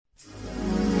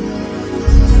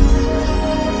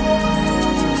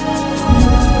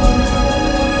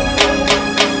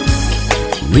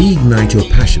reignite your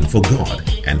passion for God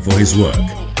and for His work.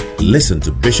 Listen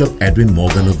to Bishop Edwin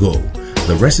Morgan Ogo,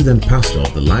 the resident pastor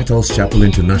of the Lighthouse Chapel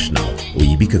International,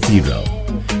 Oyibi Cathedral.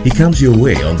 He comes your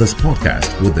way on this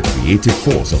podcast with the creative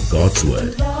force of God's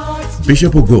Word.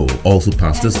 Bishop Ogo also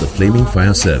pastors the Flaming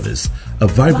Fire Service, a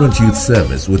vibrant youth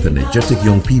service with energetic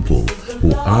young people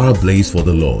who are ablaze for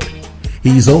the Lord.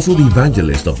 He is also the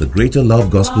evangelist of the Greater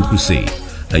Love Gospel Crusade,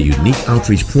 a unique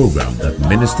outreach program that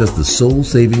ministers the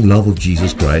soul-saving love of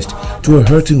Jesus Christ to a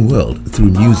hurting world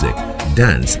through music,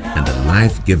 dance, and the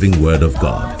life-giving Word of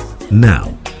God.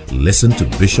 Now, listen to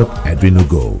Bishop Edwin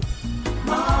Ogo.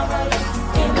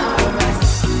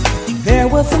 There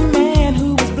was a man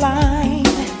who was blind.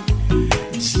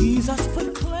 Jesus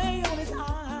put clay on his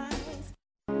eyes.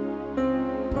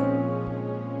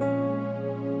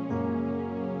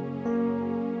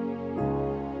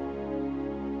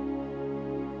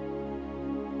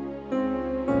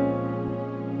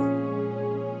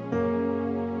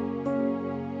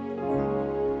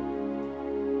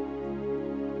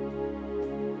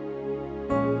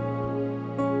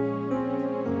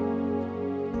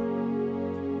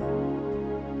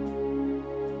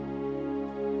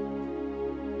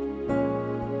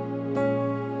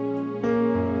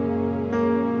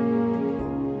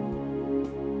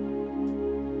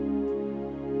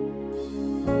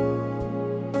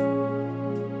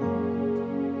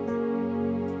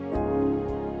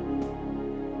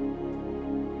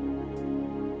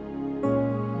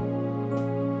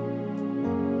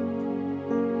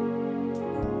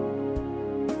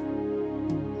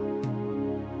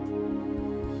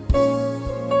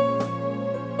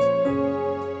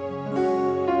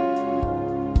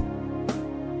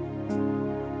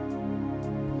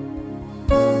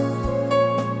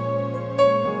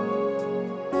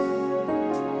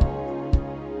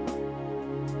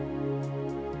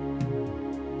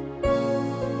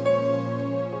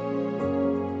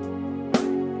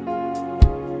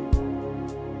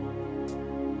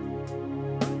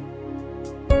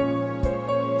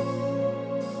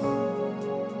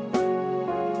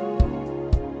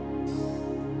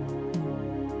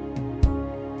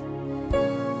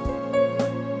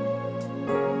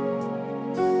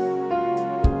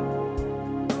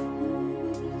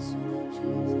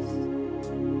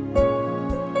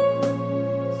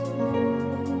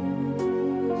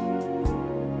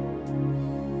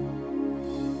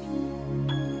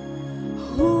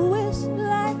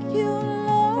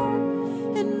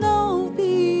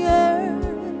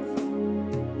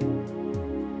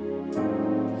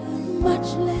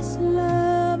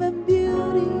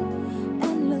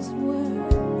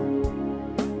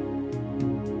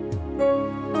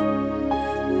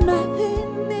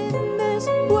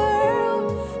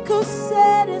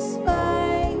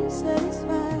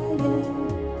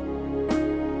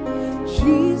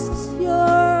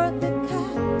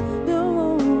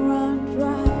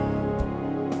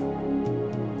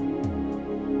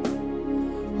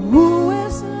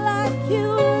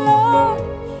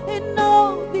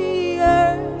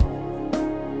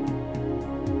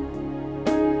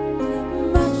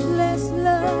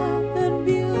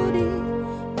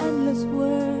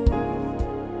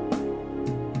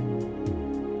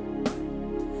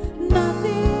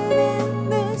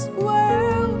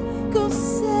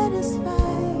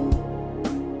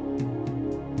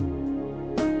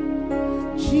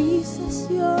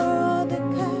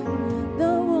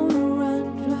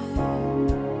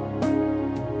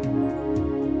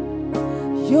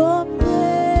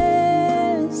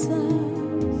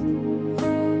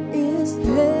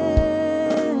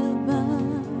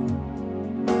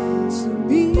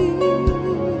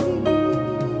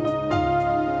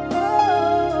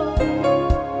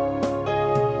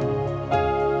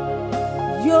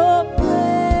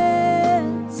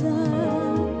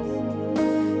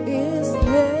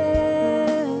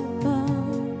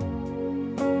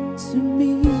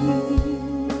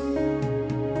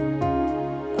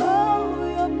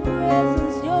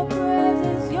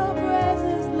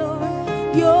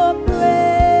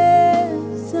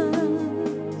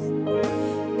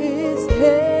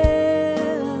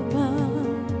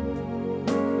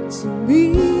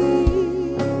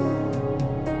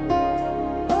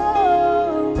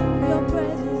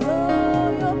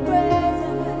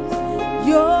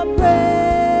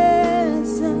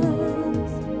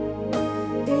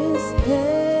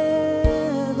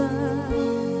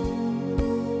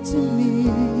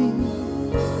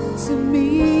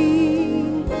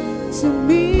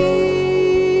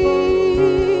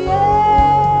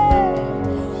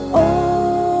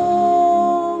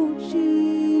 Oh,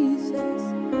 Jesus.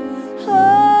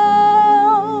 Oh,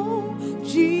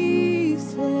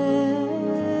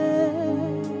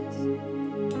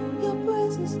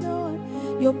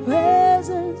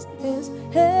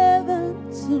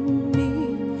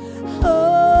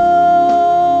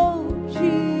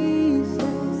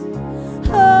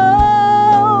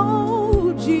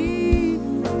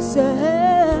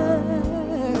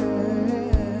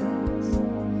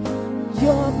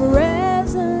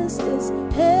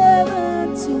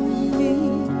 to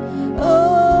me.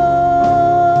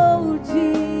 Oh,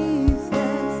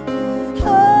 Jesus.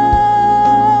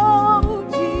 Oh,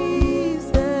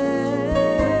 Jesus.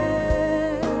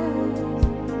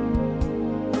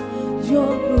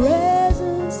 Your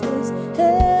presence is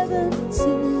heaven to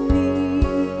me.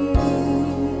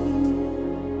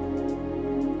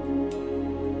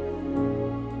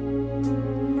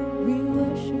 We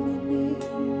worship your name.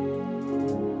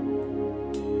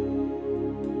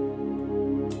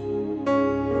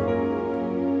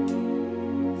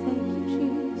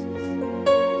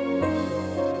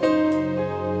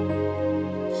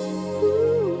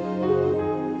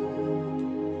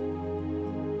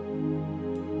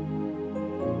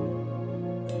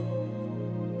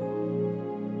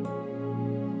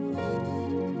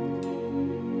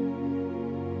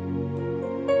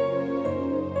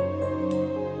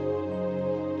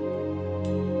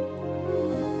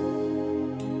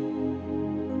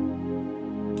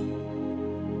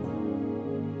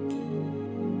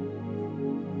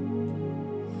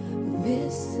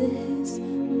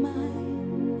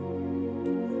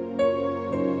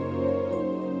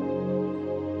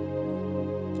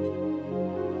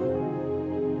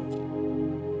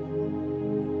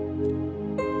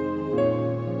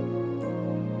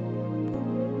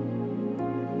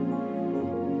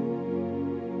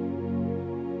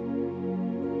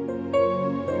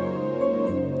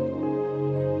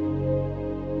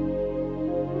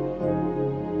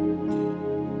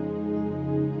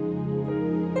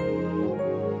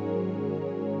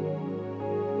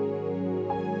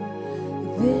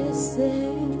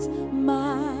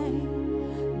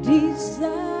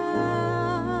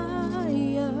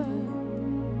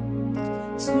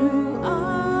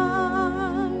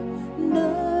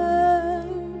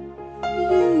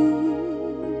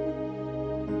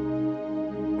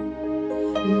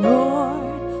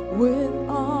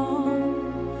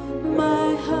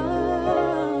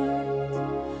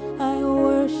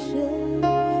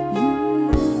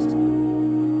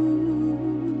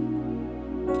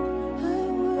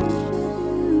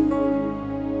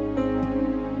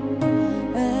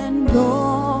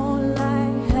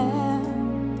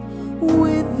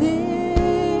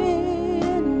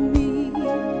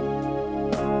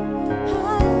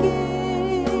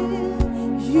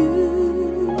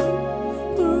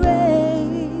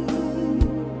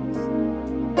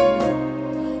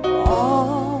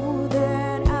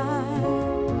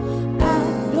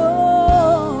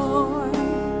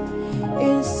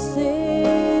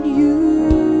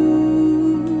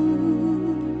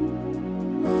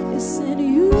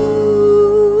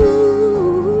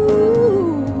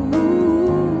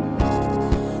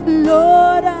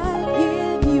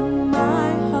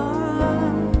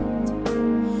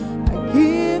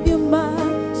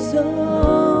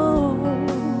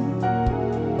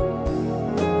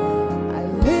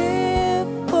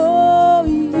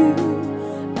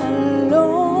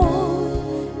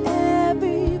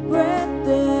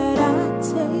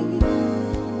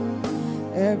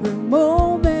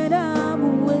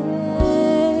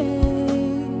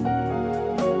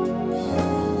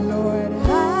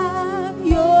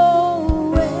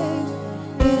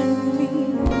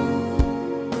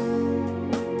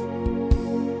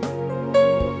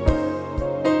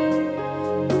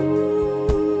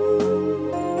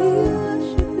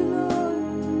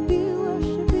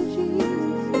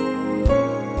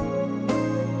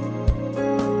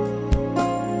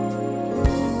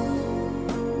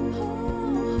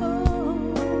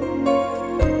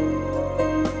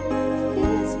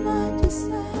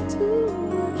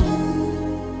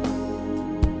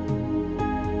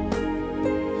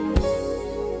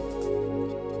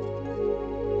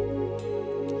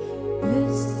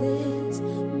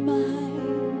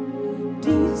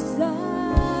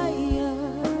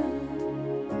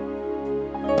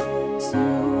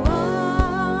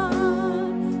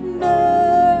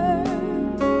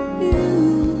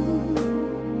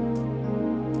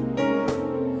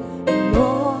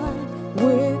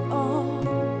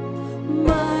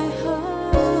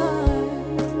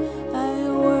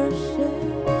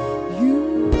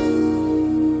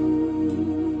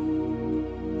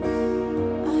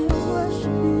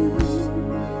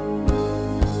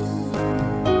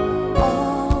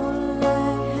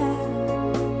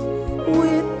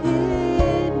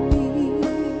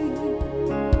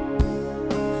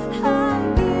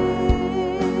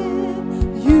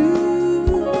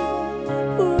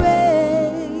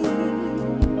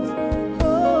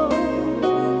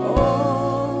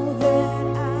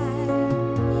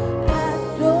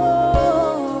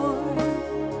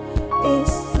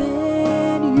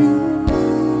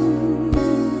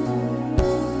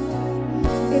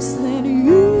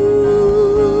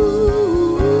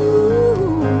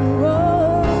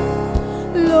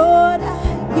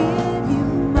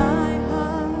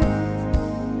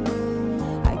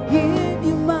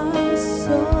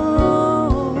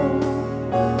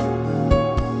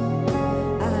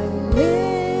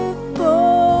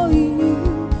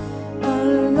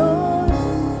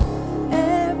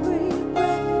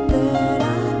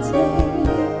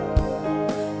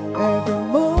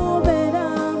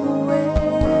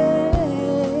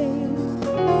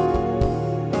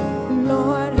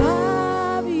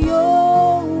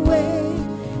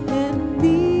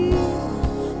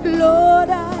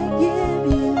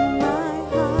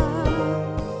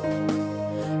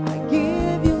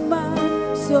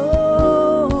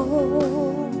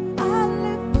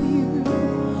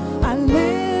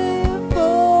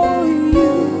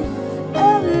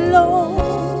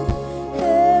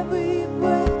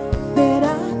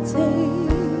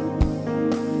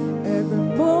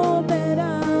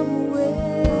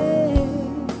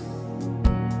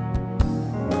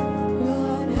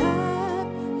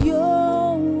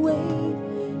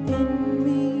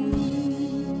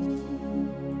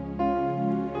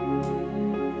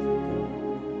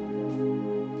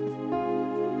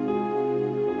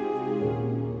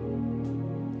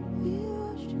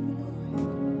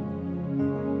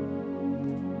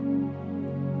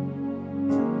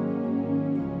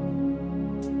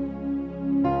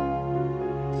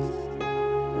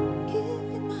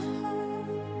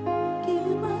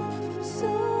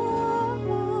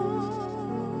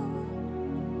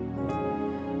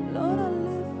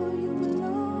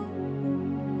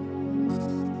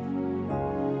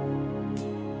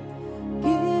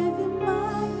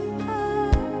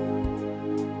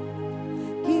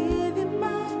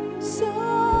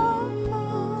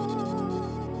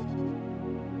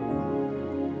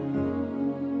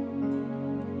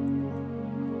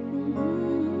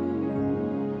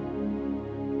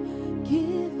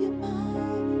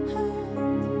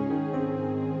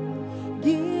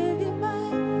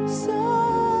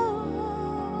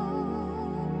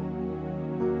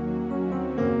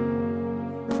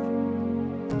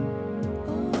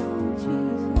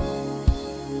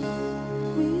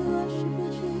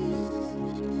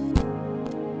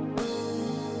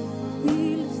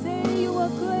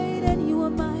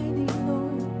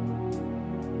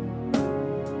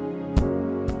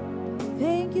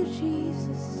 you,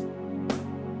 Jesus.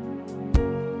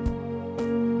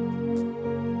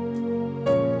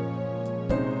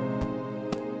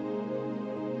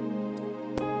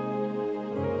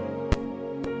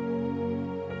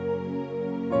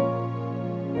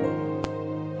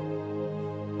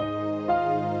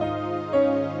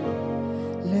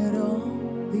 Let all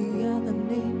the other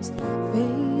names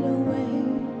fade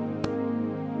away.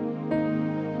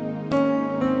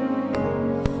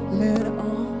 Let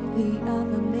all the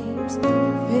other names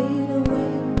fade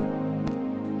away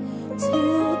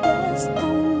till there's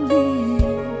only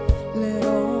you. Let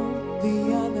all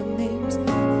the other names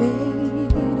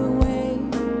fade away.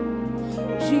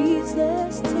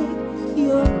 Jesus, take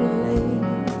your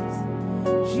place.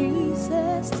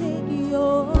 Jesus, take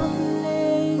your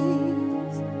place.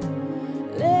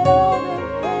 Let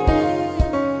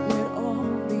all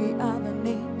the other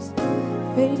names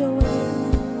fade away.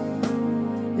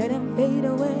 Let them fade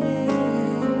away.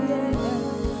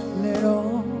 Let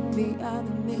all the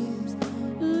other names,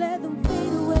 let them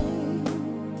fade away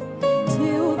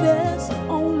till there's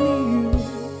only you.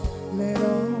 Let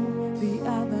all the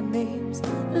other names,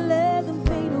 let them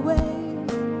fade away.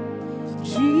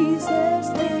 Jesus,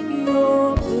 take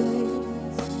your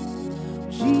place.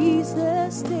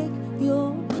 Jesus, take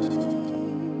your place.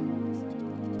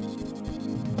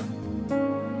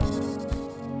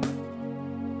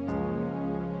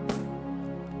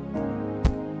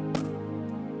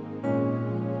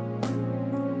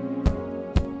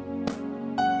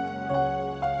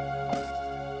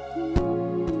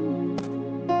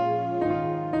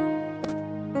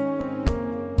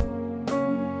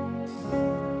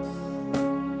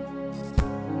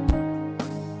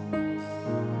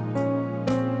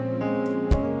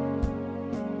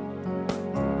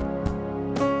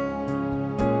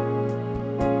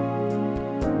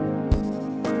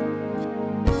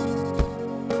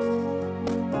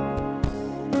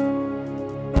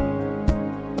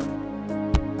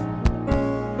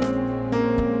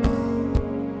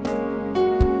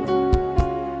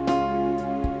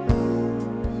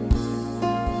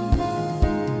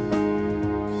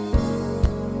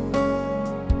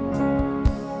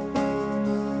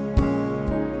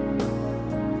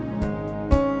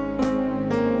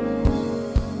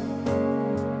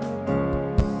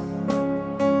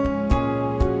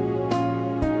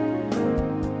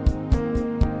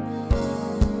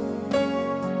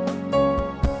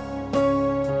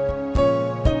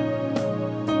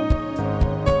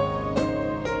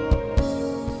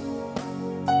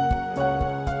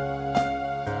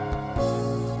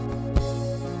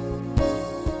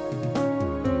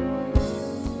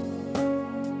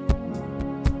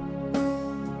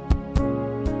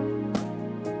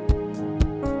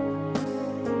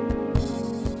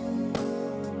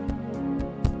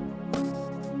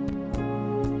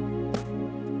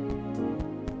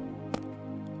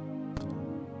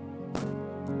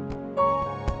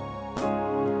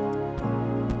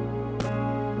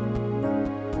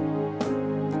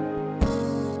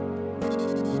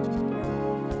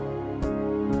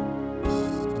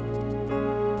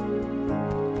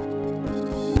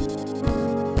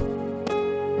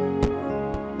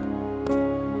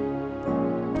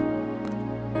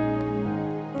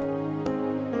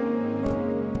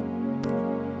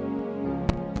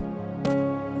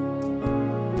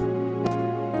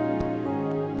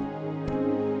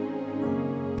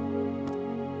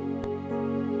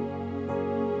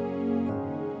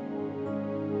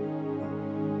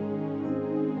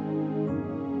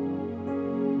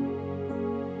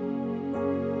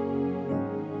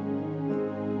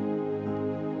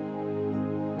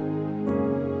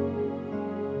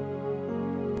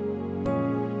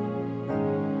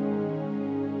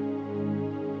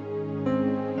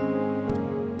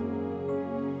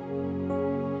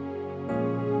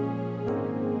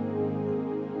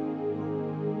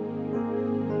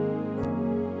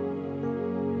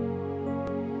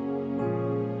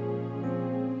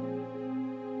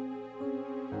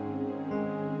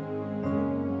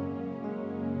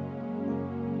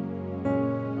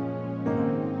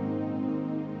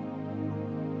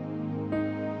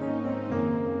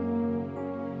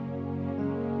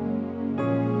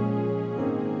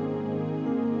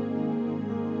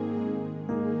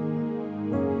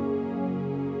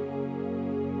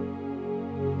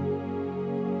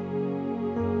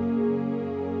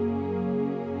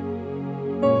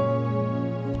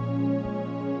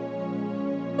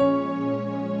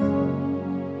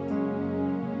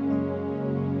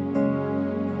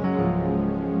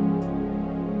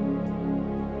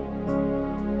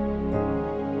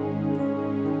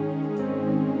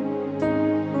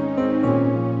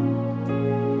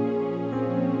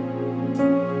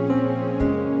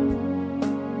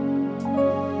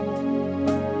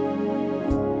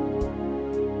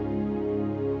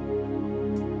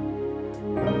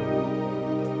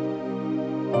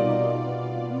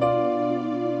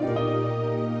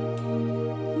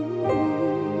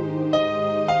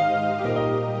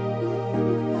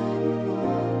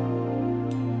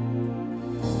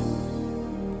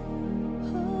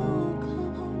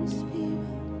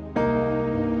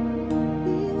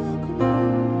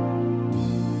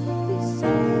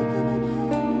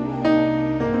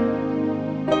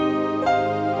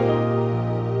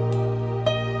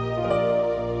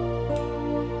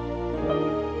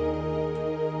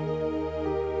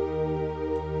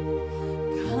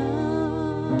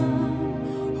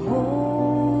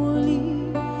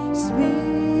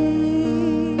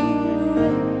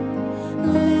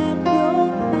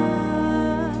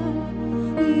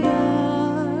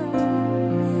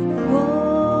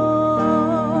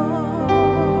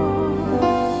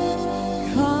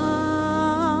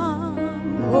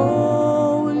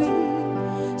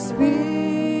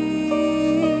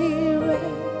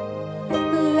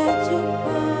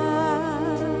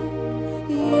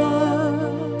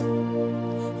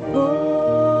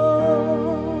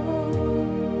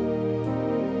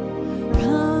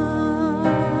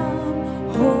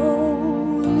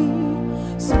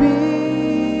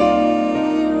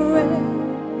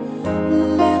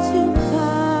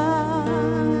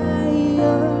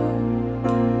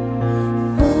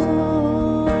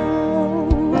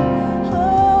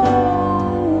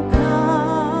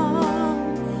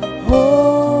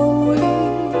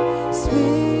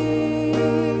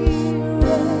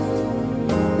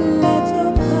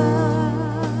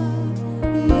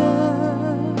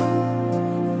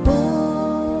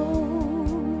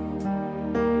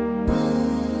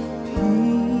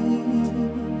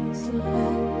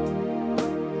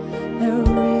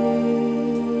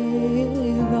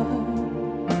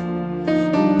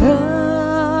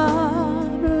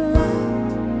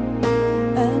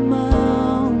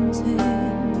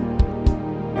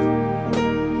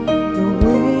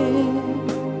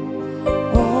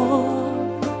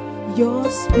 your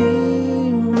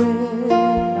spirit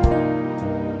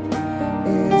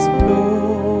is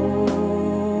blowing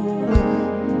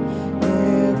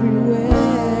everywhere.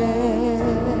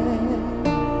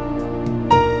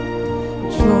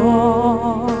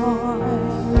 Joy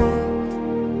like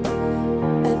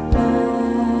a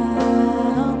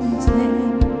fountain,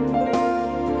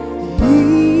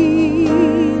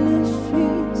 healing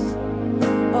streets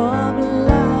of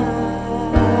light.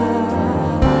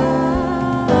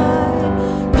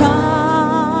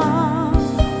 Come,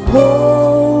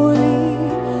 Holy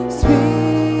Spirit,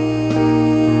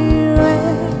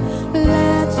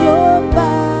 let your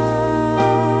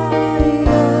fire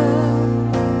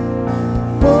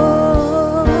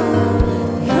fall.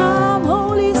 Come,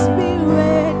 Holy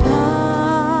Spirit,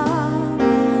 come,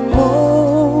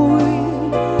 Holy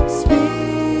Spirit,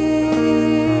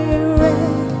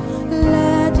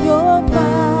 let your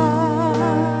fire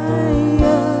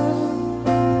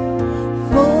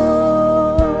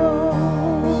fall.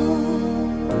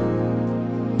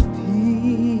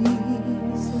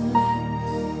 Peace like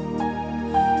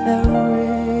a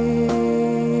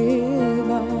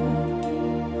river,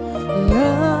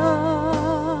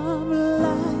 love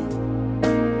like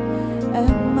a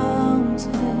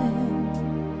mountain.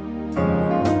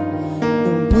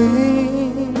 The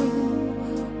wind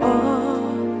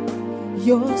of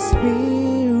your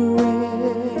spirit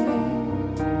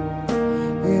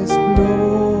is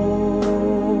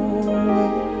blowing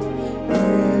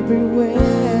everywhere.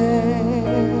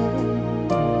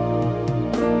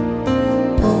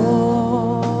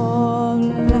 All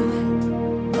like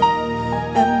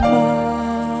a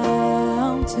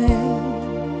mountain,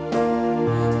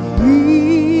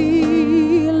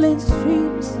 healing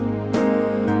streams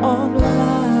of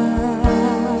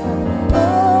life.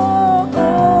 Oh,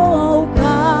 oh,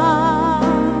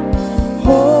 come,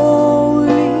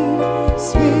 Holy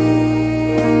Spirit,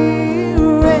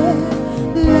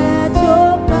 let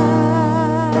your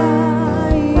fire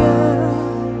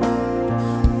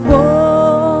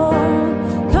fall.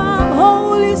 Come,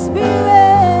 Holy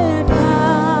Spirit,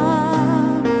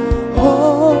 come,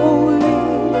 Holy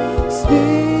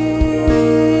Spirit,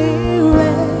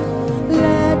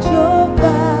 let your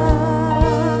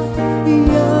fire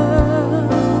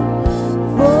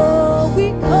fall.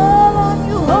 We call on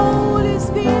you, Holy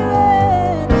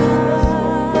Spirit,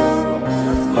 come,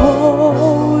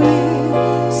 Holy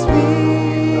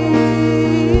Spirit,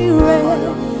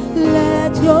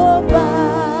 let your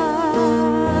fire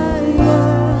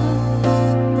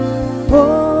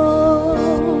fall.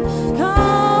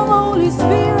 Come, Holy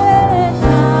Spirit,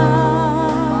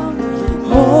 come,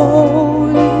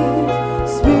 Holy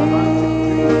Spirit,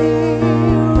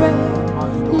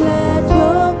 let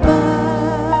your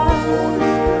come,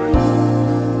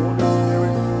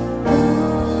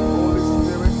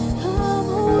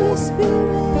 Holy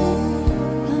Spirit,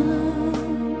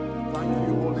 Thank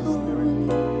you, Holy Spirit.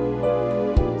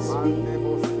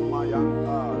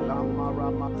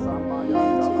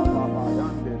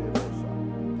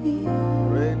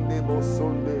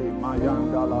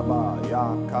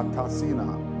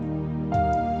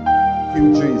 Thank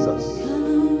you, Jesus.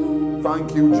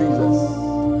 Thank you, Jesus.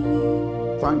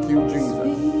 Thank you,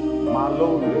 Jesus.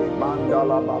 Malonde,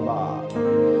 Mandala Baba,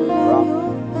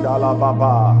 Ramdala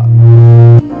Baba,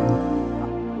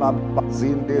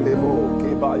 Zindelebo,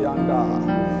 Kebayanda,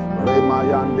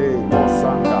 Remayande,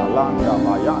 Mosanga, Landa,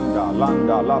 Mayanda,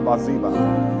 Landa, Labaziba,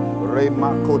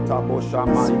 Remakota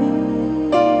Boshamai,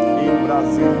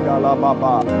 Imbrazinda la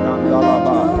Baba, Nanda la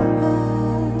Baba,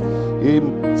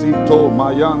 Imzito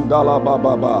Mayanda la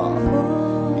Baba,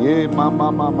 Ye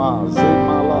Mama Mama,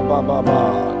 Zema la Baba,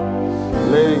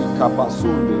 Le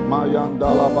Kapasundi, Mayanda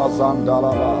la Bazanda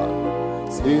la Baba,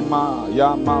 Ima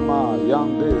ya Mama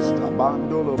Yandesta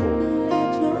Bandolobo,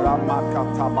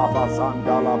 Ramakata Baba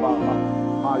Zanda la Baba,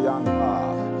 Mayanda,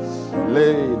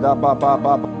 Le da Baba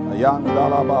Baba, Yanda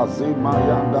la Bazima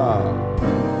Yanda.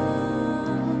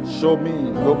 Show me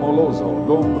Lomolozo,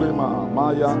 Lombrima,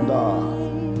 Mayanda,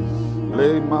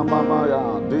 Le Mama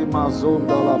Maya,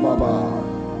 Dimazunda la Baba,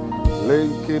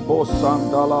 Lenki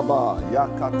Bosanda la Ba,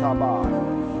 Yakataba,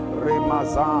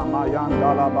 Remaza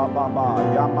Mayanda la Baba,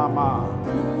 Yamama,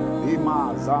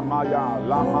 Ima Zamaya,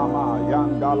 La Mama,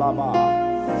 Yanda la Ba,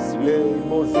 Le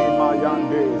Mozima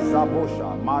Yande,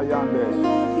 Zabosha, Mayande,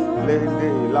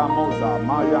 Lende, La Moza,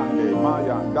 Mayande,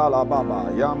 Mayanda la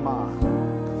Baba, Yama.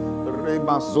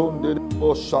 Remazonde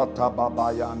Boshata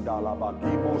Baba Yanda la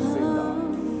Bakimo Sinda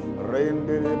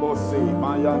Rende Bosi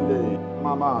Mayande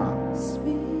Mama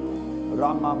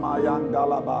Rama Mayanda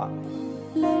la Ba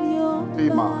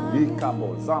Tima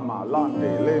Yikabo Zama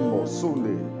Lande Lemo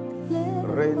Sunde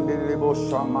Rende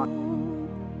Boshama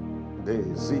de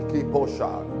ziki posha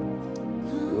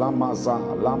lamaza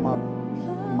lama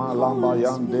malamba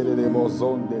yande de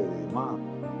bozonde ma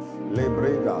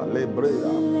lebrega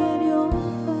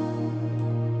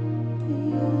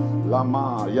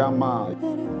lama yama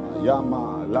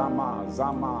lama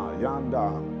zama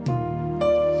yanda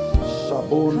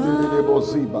shabonde de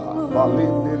boziba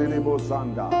balinde de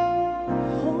bozanda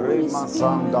rema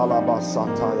sanda la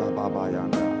basata ya baba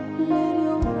yanda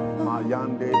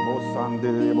mayande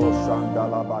bosande de bosanda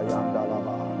la bayanda la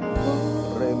ba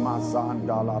rema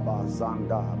zanda la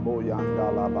bazanda boyanda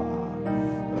la ba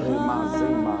rema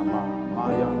zema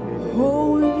mayande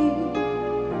Holy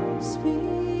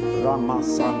Spirit, rama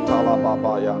santa la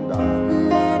baba yanda.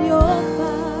 let your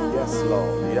fire, Yes,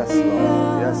 Lord. Yes,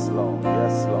 Lord. Yes, Lord.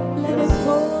 Yes, Lord. let Yes, it Lord.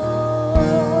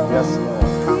 fall. Yes,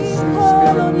 Lord. Come, sweet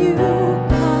Fall on Spirit. you,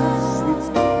 come. Sweet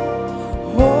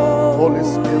Holy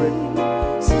Spirit.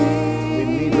 We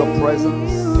need your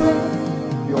presence,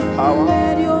 your power.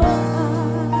 Let your fire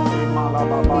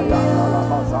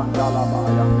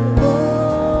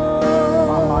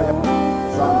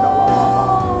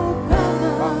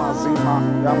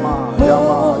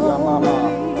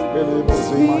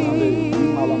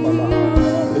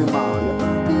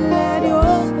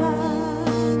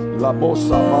La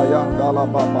bossa mayanda la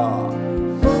baba,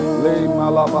 le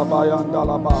malababa yanda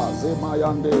la ba,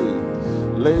 zemayande,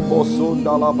 le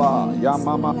bosunda la ba,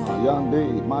 yamama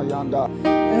yande mayanda,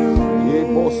 ye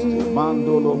bosti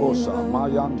mandolo bosa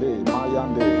mayande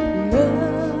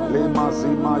le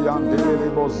mazima yande le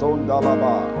bosunda la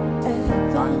ba.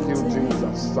 Thank you,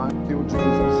 Jesus. Thank you,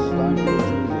 Jesus. Thank you,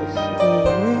 Jesus.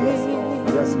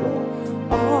 Yes, Lord.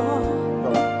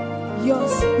 your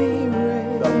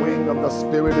spirit The wind of the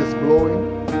Spirit is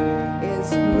blowing.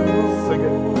 is blowing Sing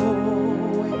it.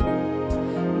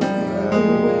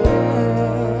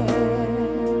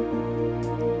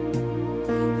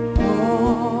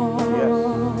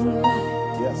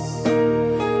 Yes.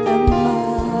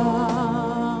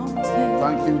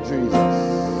 Thank you, Jesus.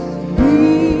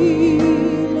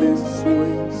 Healing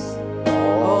streams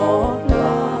of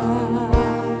life.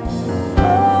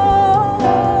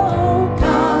 Oh,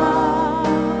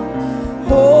 come,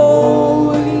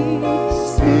 Holy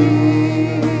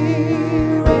Spirit,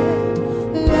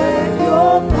 let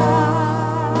your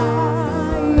fire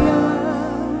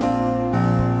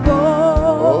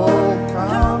fall. Oh,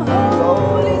 come,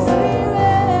 Holy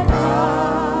Spirit,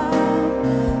 come.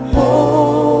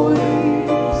 Holy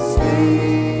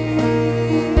Spirit,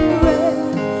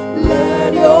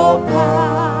 let your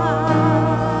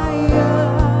fire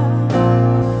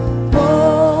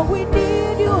fall. We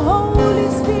need you, Holy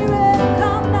Spirit,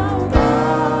 come now.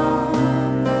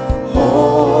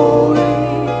 Holy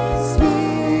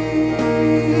Spirit,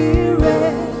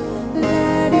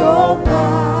 let your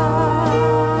fire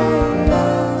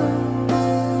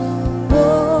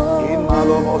fall.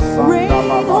 Rain,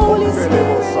 Holy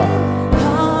Spirit,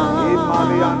 come.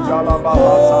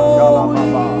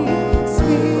 Holy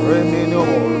Spirit,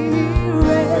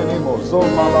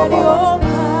 let your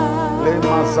Le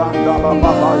mazanda la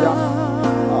baba ya.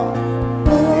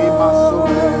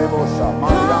 Imasune le bosha,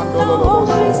 mayando lo Holy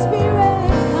boso.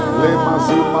 Spirit, Le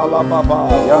mazima la baba,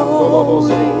 yando lo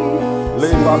boso.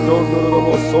 Le badondo lo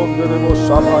boso, de le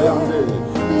bosha bayande.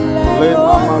 Le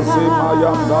mamazima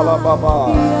yanda la baba.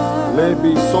 Le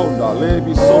bisonda,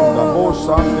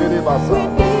 bosha de le basa.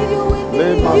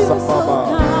 Le masa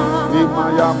baba.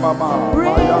 Imayamba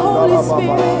mayanda la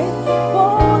baba.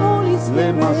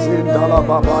 Le mazinda la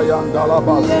baba yanda la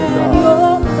bazinda.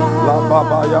 La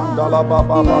baba yanda la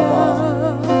baba baba.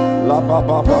 La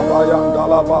baba baba yanda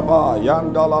la baba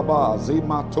yanda la ba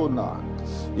zimatuna.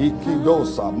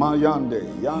 Ikidosa mayande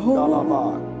yanda la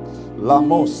ba. La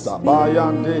mosta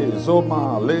bayande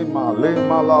zoma lema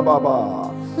la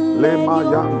baba. Lema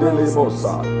yande le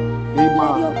bosa.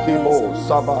 Ima kibo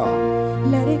saba.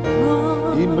 let it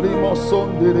come. Imrimo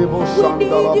sonde le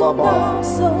boshanda la baba.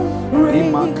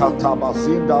 Ima kataba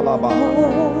zinda la ba.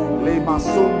 Lema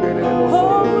sonde le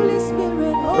bosa. Holy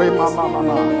Spirit, Holy Rema Spirit,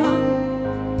 mama.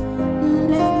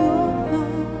 let your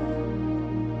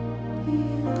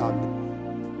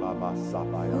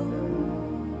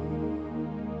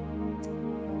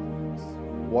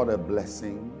What a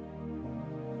blessing.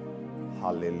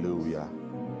 Hallelujah.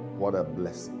 What a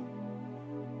blessing.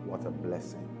 What a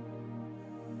blessing.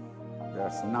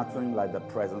 There's nothing like the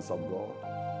presence of God.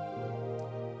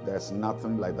 There's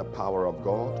nothing like the power of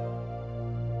God.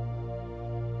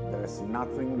 There's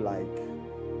nothing like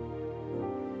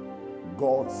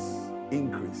God's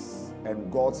increase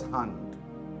and God's hand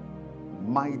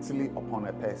mightily upon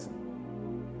a person.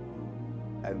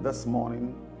 And this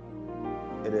morning,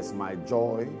 it is my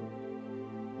joy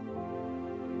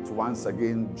to once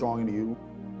again join you.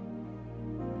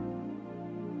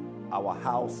 Our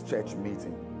house church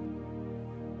meeting.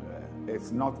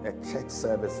 It's not a church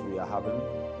service we are having.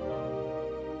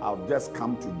 I've just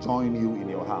come to join you in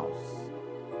your house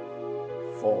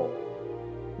for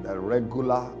the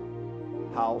regular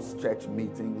house church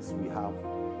meetings we have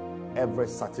every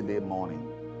Saturday morning.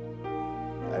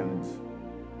 And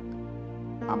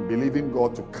I'm believing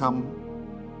God to come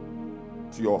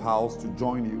to your house to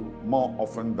join you more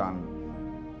often than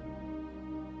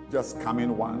just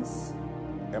coming once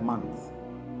a month.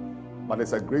 But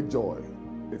it's a great joy.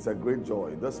 It's a great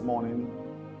joy. This morning,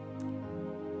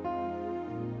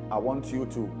 I want you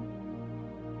to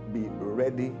be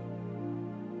ready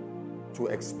to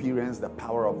experience the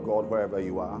power of God wherever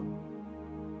you are.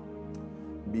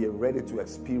 Be ready to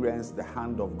experience the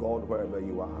hand of God wherever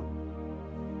you are.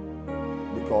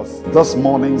 Because this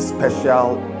morning's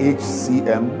special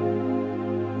HCM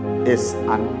is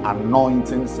an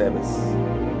anointing service.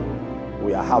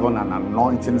 We are having an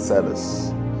anointing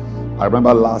service. I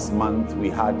remember last month we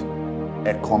had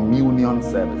a communion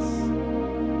service.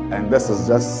 And this is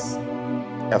just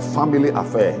a family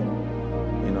affair.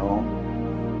 You know,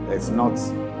 it's not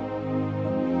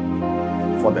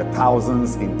for the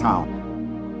thousands in town.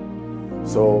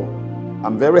 So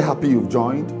I'm very happy you've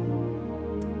joined.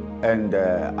 And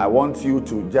I want you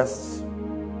to just,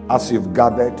 as you've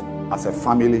gathered as a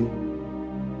family,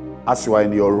 as you are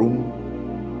in your room,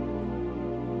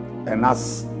 and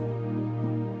as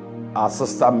our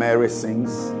sister Mary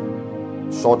sings,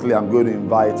 shortly I'm going to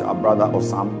invite our brother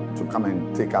Osam to come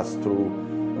and take us through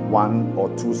 1 or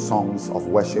 2 songs of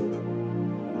worship.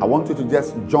 I want you to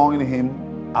just join him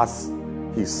as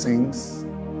he sings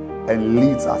and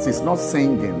leads us. He's not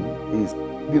singing, he's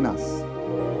leading us.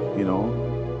 You know,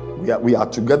 we are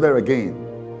together again.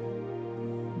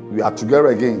 We are together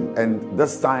again, and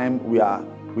this time we are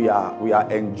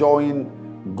enjoying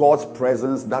God's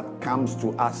presence that comes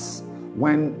to us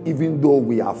when, even though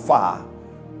we are far,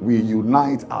 we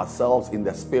unite ourselves in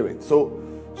the spirit. So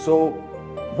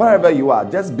wherever you are,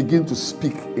 just begin to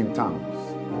speak in tongues.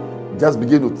 Just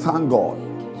begin to thank God.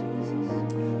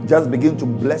 Just begin to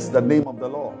bless the name of the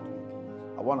Lord.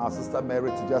 I want our sister Mary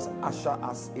to just usher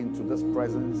us into this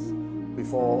presence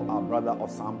before our brother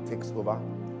Osam takes over.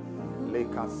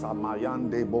 Leka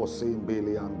samayande bosim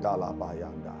biliandala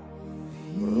bayanda.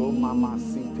 Romama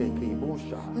siteki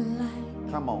busha.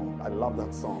 Come on, I love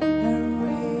that song.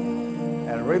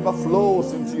 And river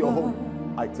flows into your home,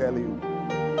 I tell you.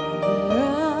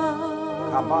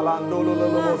 Kabalandolo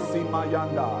lolo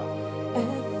simayanda.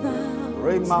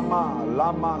 Re mama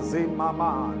lama ze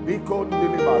mama diko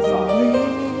dilibasa.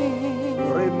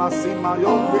 Re masima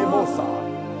yonde bosa.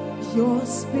 Your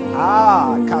spirit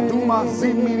Katuma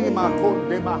zimini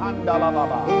makonde mahanda la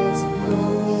baba.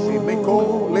 Shimeko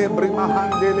lebri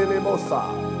mahande lelebosa.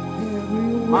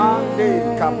 Mande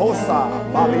kabosa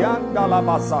balianda la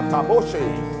basa taboshe.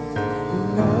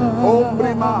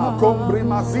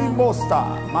 Kombrima zimbosta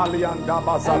malianda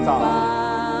basata.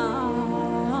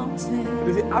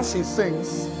 As she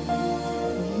sings,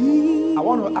 I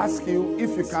want to ask you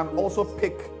if you can also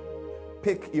pick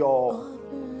your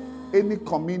any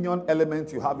communion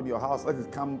element you have in your house. Let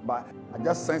it come by. I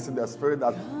just sense in the spirit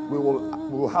that we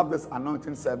will have this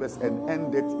anointing service and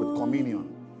end it with communion.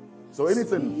 So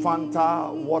anything,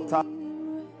 Fanta, water,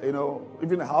 you know,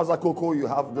 even the house of cocoa you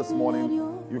have this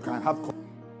morning, you can have.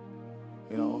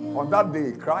 You know, on that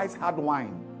day, Christ had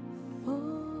wine.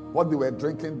 What they were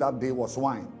drinking that day was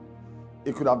wine.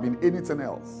 It could have been anything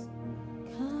else.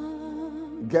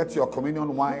 Get your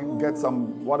communion wine, get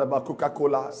some whatever,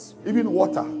 Coca-Cola, even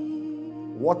water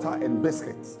and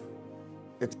biscuits.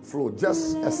 It flows.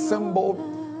 Just a symbol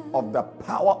of the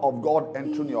power of God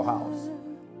entering your house.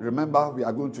 Remember, we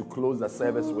are going to close the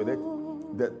service with it,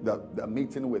 the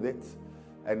meeting with it,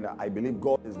 and I believe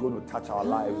God is going to touch our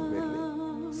lives greatly.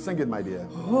 Sing it, my dear.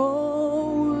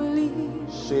 Holy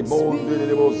Spirit,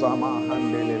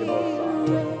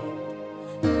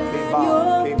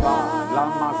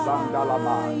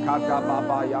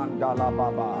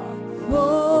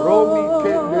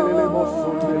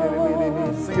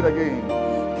 sing it again.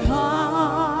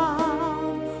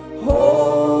 Come,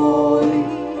 Holy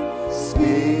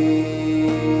Spirit,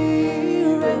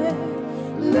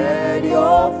 let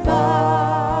your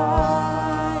fire,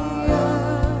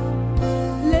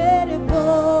 let it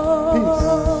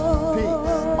fall.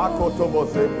 Peace. Makoto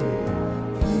bose.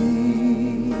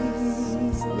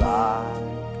 Peace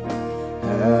like a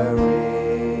river.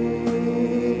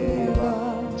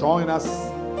 Join us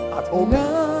at home.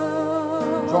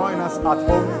 Join us at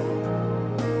home.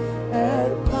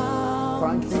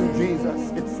 Thank you,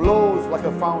 Jesus. It flows like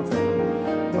a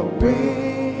fountain. your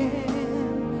wind.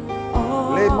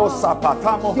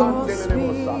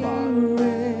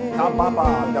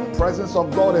 The presence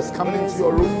of God is coming into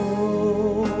your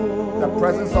room. The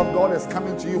presence of God is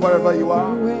coming to you wherever you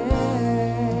are.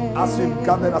 As we've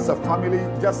gathered as a family,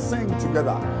 just sing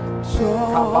together.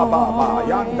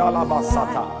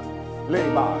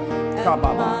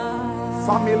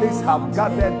 Families have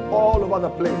gathered all over the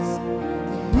place,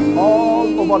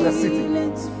 all over the city.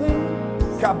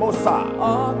 Kabosa.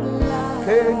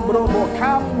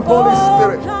 Come, Holy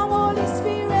Spirit.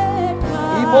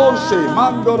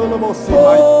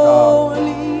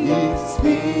 Holy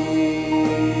Spirit,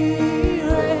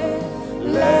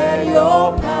 let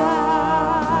your fire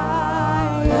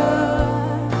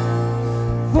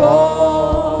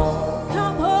fall.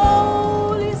 Come,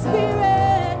 Holy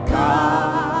Spirit,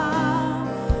 come,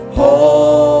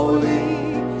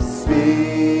 Holy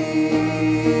Spirit,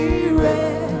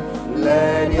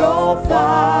 let your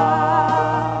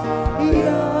fire.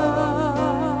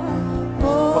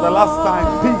 For the last time,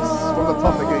 peace from the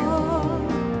top again.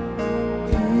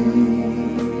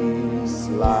 Peace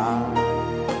like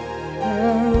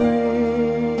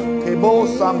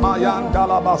Kebosa Mayan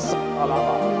Dalabas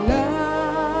Alaba.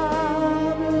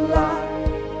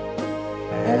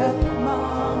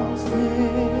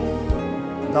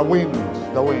 The wind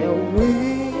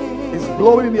is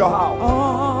blowing in your house.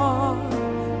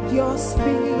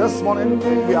 This morning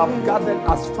we have gathered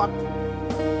as family,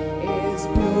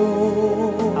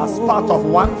 as part of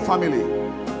one family.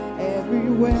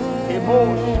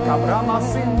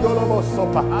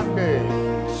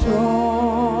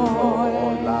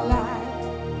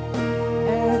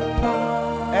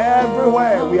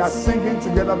 Everywhere we are singing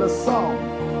together the song.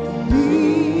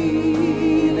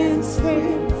 Healing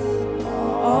streams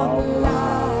of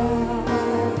life.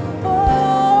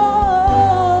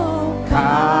 Oh,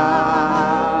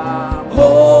 come,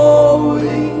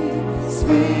 Holy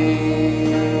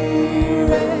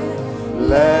Spirit,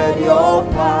 let your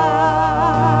fire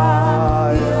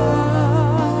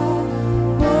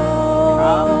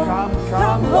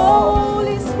come,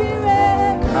 Holy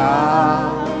Spirit,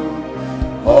 come,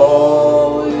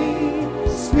 Holy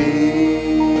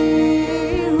Spirit,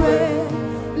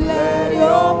 let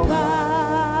your fire.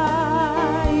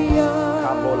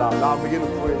 Now begin to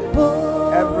pray.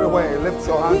 Everywhere, lift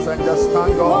your hands and just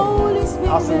thank God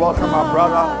as we welcome our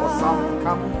brother or son to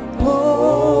come.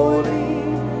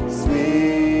 Holy Spirit,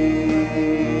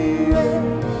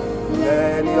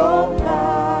 let your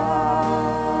fire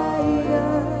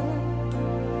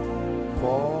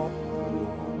fall.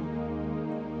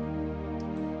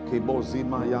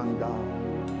 Kibozima Yanga.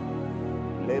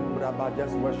 Lembraba,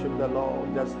 just worship the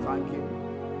Lord, just thank Him.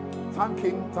 Thank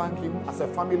Him as a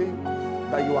family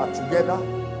that you are together.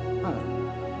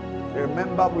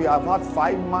 Remember, we have had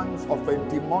 5 months of a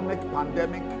demonic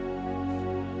pandemic.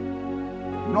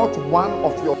 Not one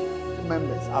of your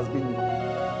members has been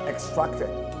extracted.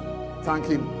 Thank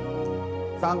Him.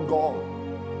 Thank God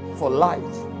for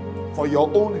life, for your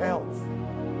own health.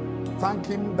 Thank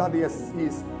Him that He is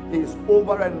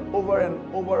over and over and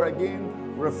over again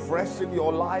refreshing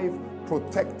your life,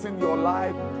 protecting your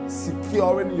life,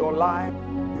 securing your life,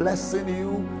 blessing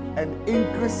you and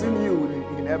increasing you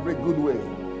in every good way.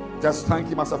 Just thank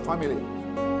Him as a family.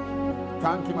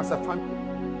 Thank Him as a family.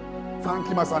 Thank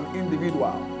Him as an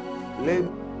individual.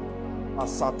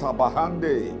 Asata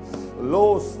Bahande.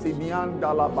 Los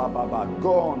Timianda la Baba.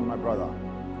 Go on, my brother.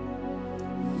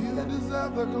 You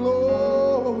deserve the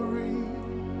glory.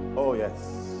 Oh,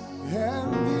 yes.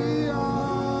 And the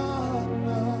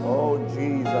honor. Oh,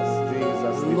 Jesus.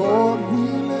 Lord, we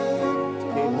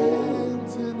lift our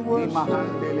hands in worship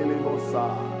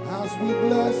as we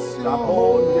bless your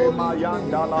holy name.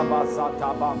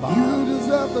 You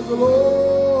deserve the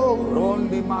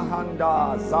glory and the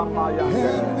honor.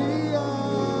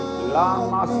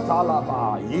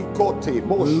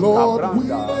 Lord, we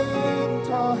lift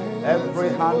our hands. Every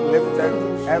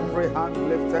hand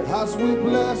lifted as we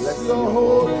bless your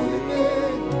holy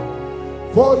name.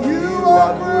 For you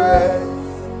are great.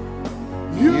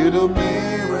 You do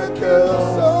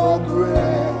miracles so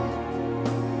great.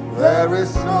 There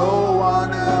is no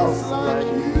one else like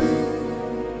you.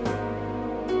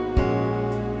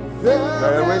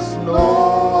 There is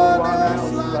no one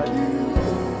else like you.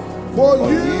 For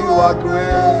you are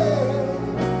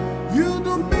great. You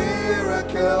do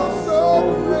miracles so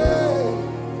great.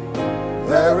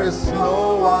 There is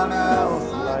no one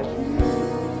else like you.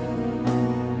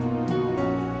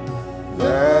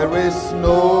 There is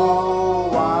no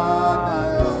one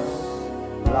else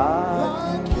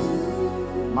like you.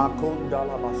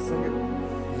 Makondala Basing,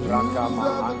 Rakama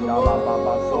Andala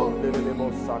Baba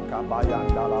Zondelebosa. and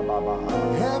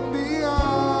the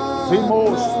eyes.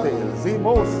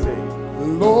 Zimose.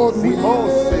 Lord, we Zimose,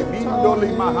 lift Mindoli our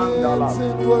Mahandala.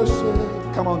 hands in worship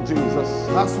Come on, Jesus.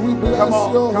 as we bless Come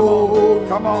on, your come on, holy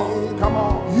come on, name. come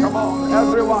on, You come on.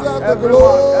 Everyone, deserve the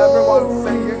everyone, everyone glory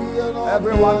singing. and all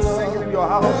Everyone the honor. singing in your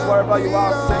house, wherever you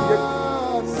are, singing.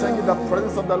 Singing, the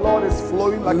presence of the Lord is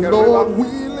flowing like a Lord, river. we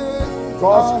lift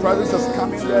God's our presence is hands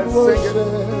coming in there, worship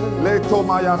singing. Leto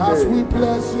as we Mayande.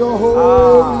 bless your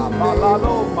holy name.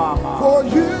 Balalo Mama. For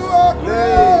you are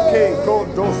Leke great.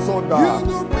 Kodosonda. You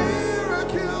do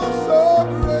miracles so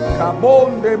great.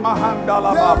 Kabonde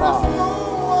Mahandala There is Baba. no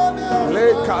one else Le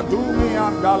like Kadumi you.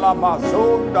 Andalaba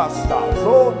Zondasta.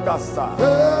 Zondasta.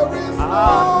 There is no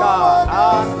Anda, one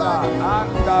else anda, like you.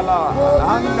 andala, For you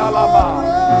andalaba. are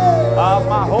great.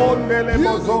 Amahondele You do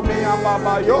bozomi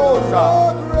amaba miracles yosa. so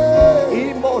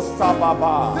great. Imosta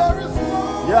baba. There is no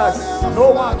Yes, one else no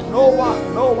like one, no you. one,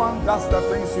 no one does the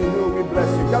things you do. We bless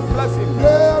you. Just bless him.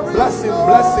 There is Bless him, no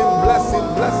bless him, bless him,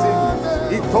 bless him. one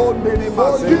He else. told me ni For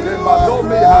masete you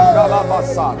badomi are handala great.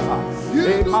 basata. You Le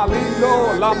do malindo,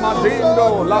 la miracles madindo,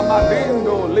 so la great.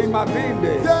 madindo, li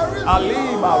madinde. There is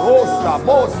Aliba, no one rosta, else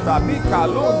bosta, like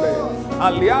bikalunde. you.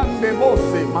 Aliande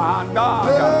mose, mahandaka,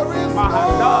 There is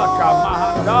mahandaka, no one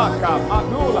mahandaka, else like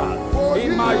madula. For you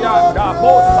Imayanda, are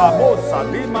bosa, great. bosa,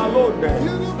 di malunde. You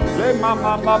do Le mama,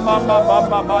 mama, miracles mama, so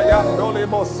mama, great. yandole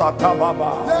bosa,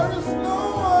 tababa. There is no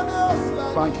one else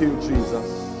like Thank you, Jesus.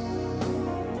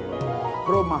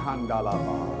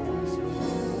 Promahandalaba.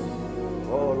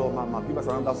 Oh, Lord, Mama, give us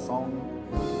another song,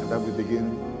 and then we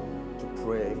begin to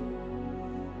pray.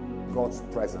 God's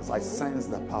presence. I sense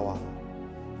the power.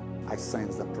 I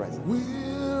sense the presence.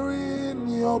 We're in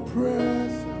your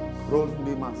presence.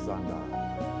 Rodni Masanda.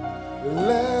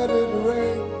 Let it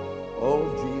rain. Oh,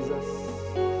 Jesus.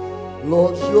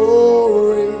 Lord,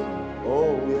 your rain.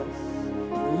 Oh, yes.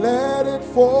 Let it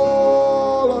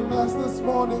fall on us this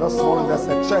morning, This Lord. morning, there's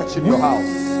a church in your house.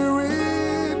 We're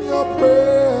in your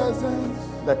presence.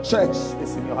 The church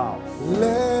is in your house.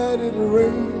 Let it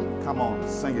rain. Come on,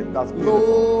 sing it. That's beautiful.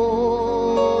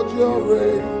 Lord, your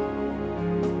rain.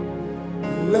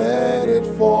 Let it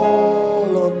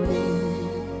fall on me.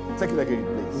 Take it again,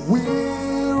 please.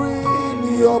 We're in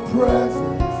your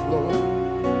presence, Lord.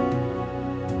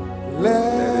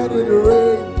 Let it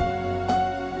rain.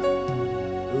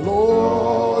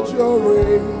 Lord, your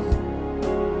rain.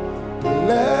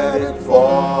 Let it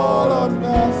fall on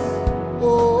us.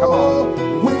 Oh, Come on.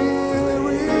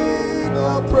 we're in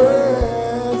your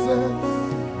presence.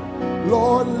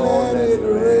 Lord, let it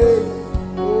rain.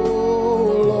 Oh,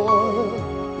 Lord,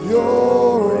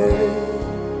 your rain.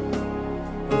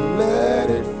 Let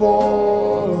it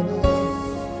fall on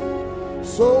us.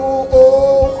 So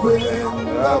open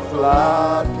the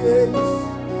floodgates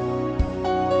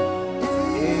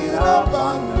in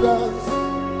abundance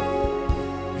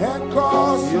and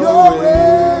cause your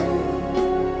rain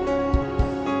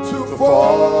to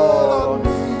fall on me.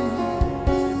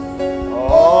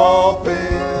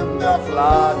 Open the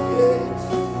floodgates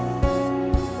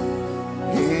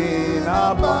in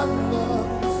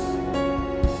abundance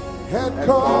and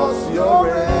cause your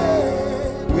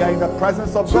rain We are in the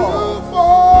presence of to God.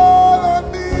 fall on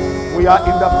me. We are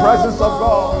in the presence of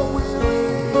God.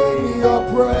 We're in your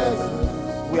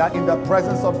presence. We are in the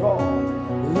presence of God.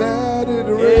 Let it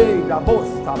Hey, rain. the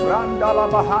bosta, branda la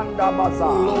bahanda baza.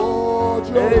 Lord,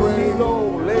 your rain. Emilo,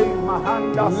 le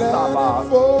mahanda Let it staba.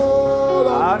 fall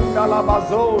on me. Anda la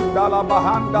bazon, da la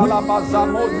bahanda la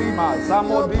bazamodima,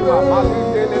 zamodima,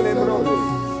 malinde le lebrode.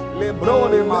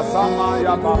 Lebrode masama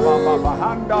ya baba baba,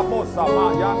 handa bosa ma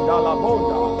yanda la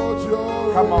boda. Lord,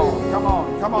 your Come on, rain. come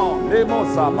on, come on.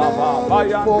 Lemosa baba, Let it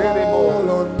bayan fall derebo.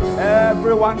 on me.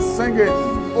 Everyone sing it.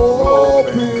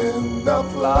 Open the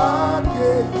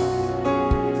floodgates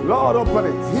Lord, open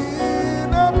it.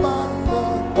 in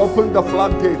abundance Open the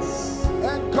floodgates.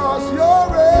 and cause your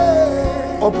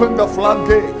rain Open the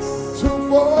floodgates. to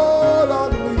fall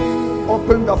on me.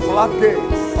 Open the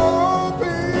floodgates. Open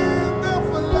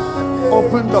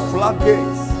Open the floodgates the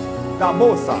floodgates.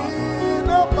 Damosa. in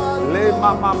abundance Le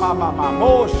mama mama mama.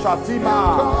 Mo shatima.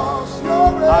 cause your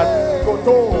rain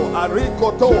Arikoto.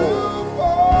 Arikoto. to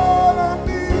fall on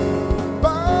me.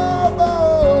 Baba,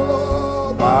 oh,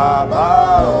 Baba,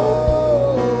 oh.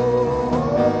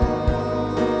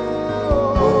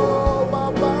 oh,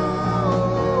 Baba,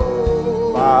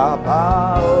 oh. Baba,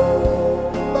 oh.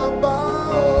 Baba,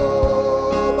 oh,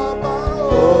 Baba,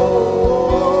 oh,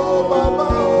 Baba,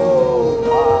 oh.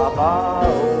 Baba, oh.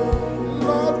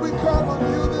 Lord, we call on you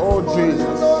this Oh, morning.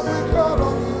 Jesus. Lord, we call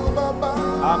on you, Baba.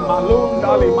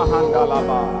 Amalundali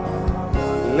mahandalaba.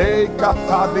 Le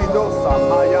katadidosa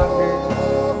mayande.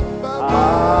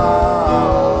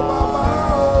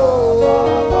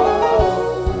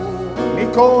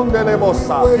 Beautiful.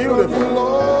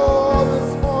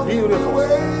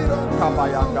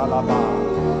 Kabayandalaba.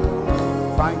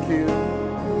 Thank you.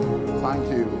 Thank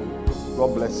you.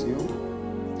 God bless you.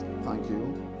 Thank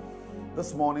you.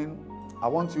 This morning, I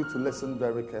want you to listen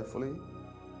very carefully.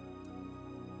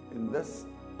 In this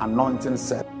anointing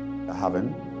set I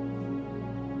having,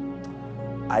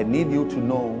 I need you to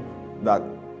know that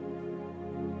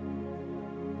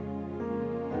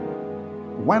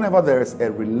whenever there is a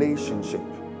relationship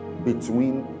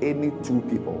between any two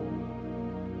people,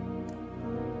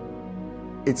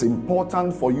 it's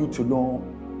important for you to know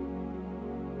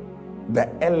the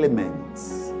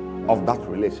elements of that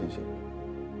relationship.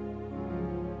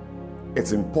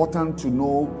 It's important to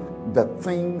know the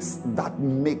things that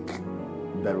make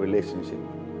the relationship,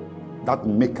 that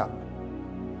make up.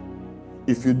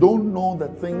 If you don't know the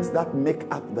things that make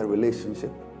up the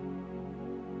relationship,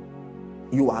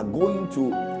 you are going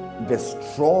to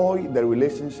destroy the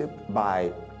relationship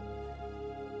by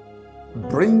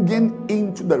bringing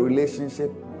into the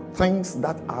relationship things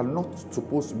that are not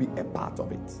supposed to be a part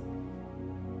of it.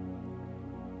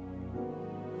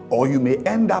 Or you may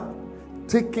end up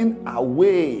taking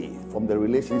away from the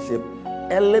relationship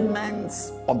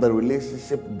elements of the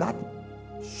relationship that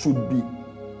should be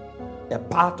a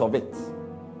part of it.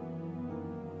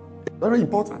 It's very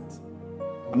important.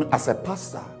 I mean, as a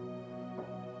pastor,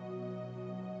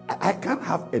 I can't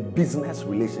have a business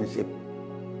relationship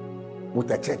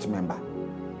with a church member.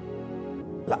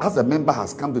 Like, as a member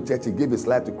has come to church, he gave his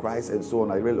life to Christ and so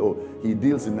on. I realize, he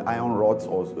deals in iron rods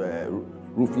or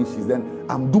roofing sheets. Then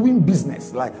I'm doing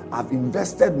business. Like, I've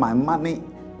invested my money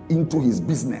into his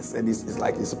business, and it's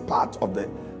like it's part of the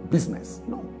business.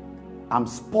 No, I'm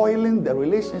spoiling the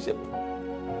relationship.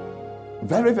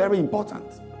 Very, very important.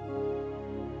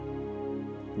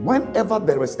 Whenever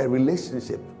there is a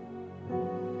relationship,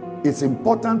 it's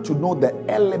important to know the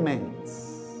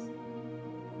elements.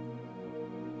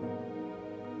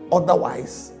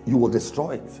 Otherwise, you will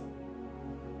destroy it.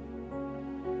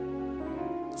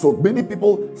 So many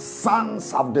people,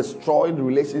 sons have destroyed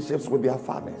relationships with their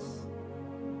fathers.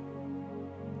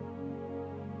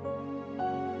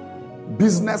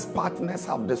 Business partners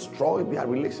have destroyed their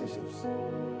relationships.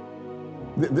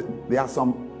 There are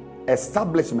some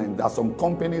establishments, there are some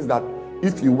companies that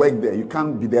if you work there, you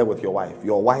can't be there with your wife.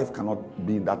 Your wife cannot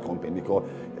be in that company, because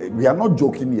we are not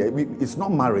joking here. It's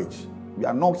not marriage. We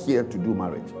are not here to do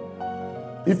marriage.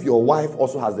 If your wife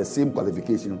also has the same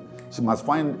qualification, she must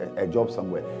find a job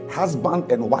somewhere.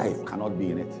 Husband and wife cannot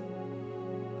be in it.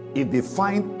 If they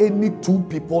find any two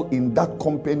people in that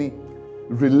company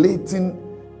relating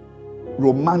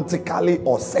romantically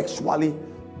or sexually,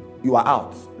 you are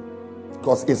out.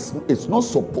 Because it's not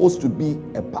supposed to be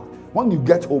a part. When you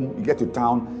get home, you get to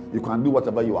town, you can do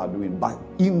whatever you are doing. But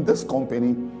in this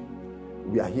company,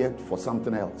 we are here for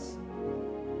something else.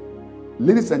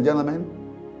 Ladies and gentlemen,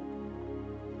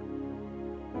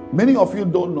 many of you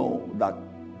don't know that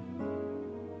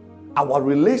our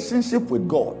relationship with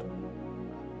God,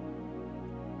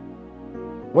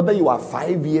 whether you are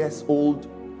 5 years old,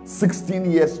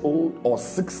 16 years old, or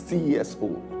 60 years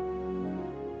old,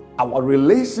 our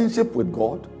relationship with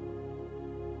God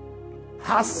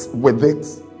has with it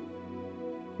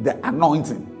the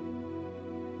anointing.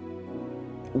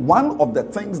 One of the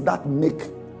things that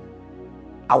make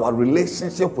our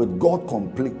relationship with God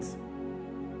complete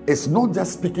is not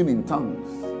just speaking in tongues.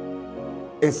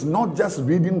 It's not just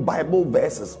reading Bible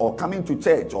verses or coming to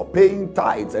church or paying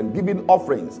tithes and giving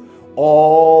offerings.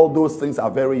 All those things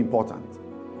are very important.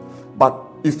 But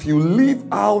if you leave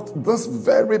out this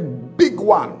very big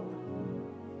one,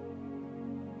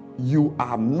 you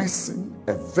are missing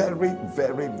a very,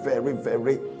 very, very,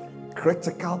 very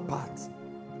critical part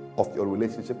of your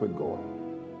relationship with God.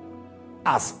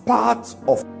 As part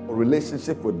of your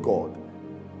relationship with God,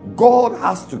 God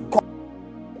has to come.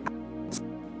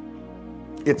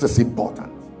 It is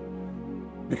important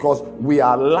because we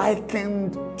are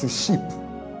likened to sheep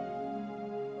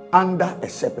under a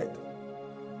shepherd.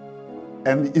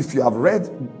 And if you have read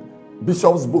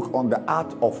Bishop's book on the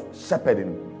art of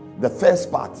shepherding, the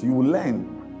first part, you will learn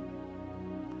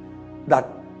that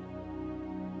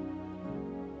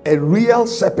a real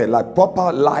shepherd, like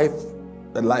proper life,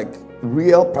 like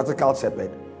real practical shepherd,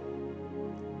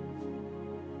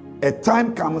 a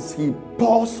time comes he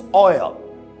pours oil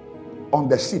on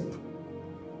the sheep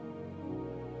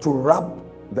to rub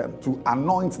them, to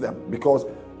anoint them, because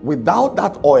without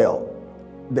that oil,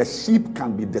 the sheep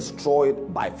can be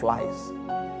destroyed by flies.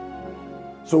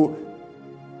 So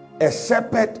a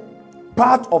shepherd,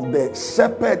 part of the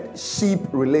shepherd-sheep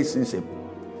relationship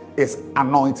is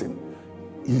anointing.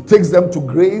 He takes them to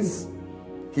graze,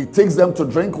 He takes them to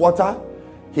drink water.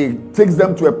 He takes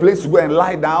them to a place to go and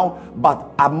lie down.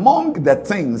 But among the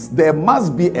things, there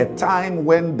must be a time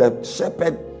when the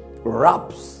shepherd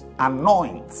wraps,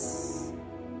 anoints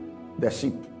the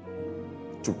sheep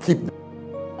to keep them.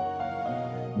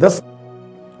 This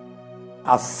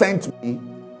has sent me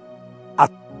as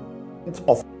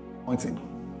of anointing.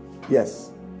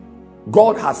 Yes.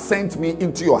 God has sent me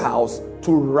into your house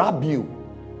to wrap you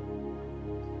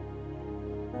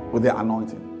with the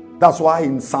anointing. That's why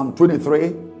in Psalm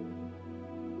 23,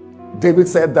 David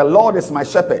said, "The Lord is my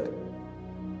shepherd,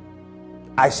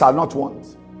 I shall not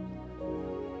want."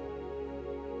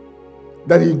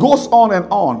 Then he goes on,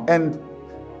 and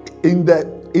in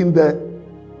the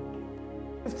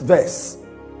fifth verse,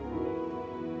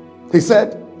 he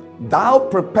said, "Thou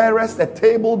preparest a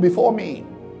table before me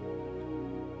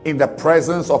in the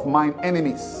presence of mine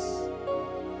enemies.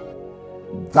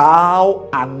 Thou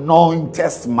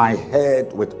anointest my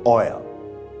head with oil."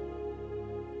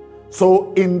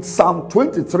 So in Psalm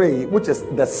 23, which is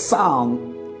the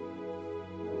psalm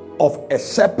of a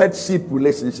shepherd-sheep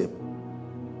relationship,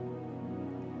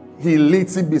 he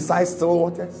leads him beside still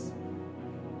waters.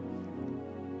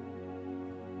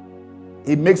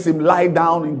 He makes him lie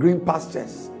down in green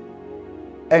pastures,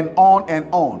 and on and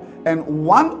on. And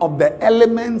one of the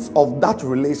elements of that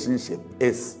relationship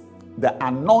is the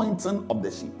anointing of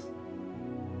the sheep.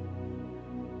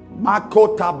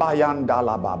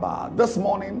 This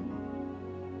morning,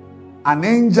 an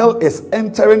angel is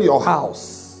entering your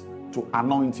house to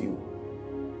anoint you.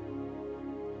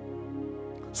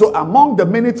 So among the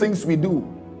many things we do,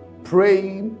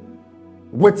 praying,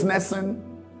 witnessing,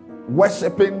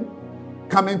 worshiping,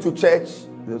 coming to church,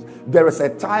 there is a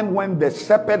time when the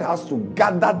shepherd has to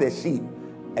gather the sheep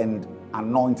and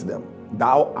anoint them.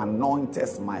 Thou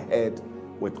anointest my head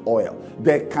with oil.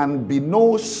 There can be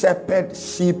no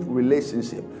shepherd-sheep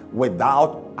relationship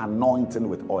without anointing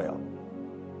with oil.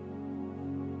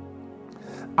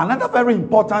 Another very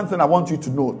important thing I want you to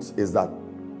note is that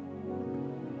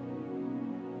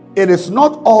it is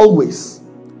not always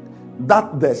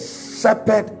that the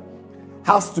shepherd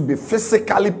has to be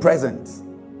physically present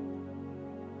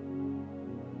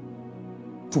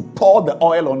to pour the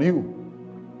oil on you.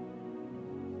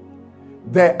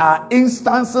 There are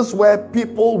instances where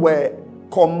people were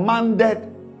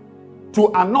commanded to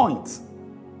anoint.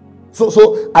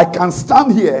 So I can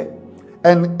stand here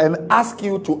and ask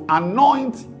you to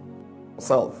anoint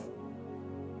yourself.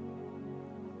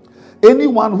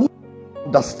 Anyone who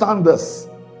understands this,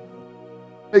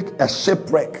 make a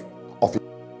shipwreck of it.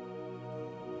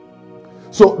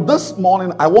 So this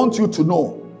morning, I want you to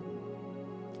know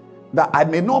that I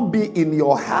may not be in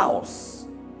your house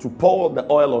to pour the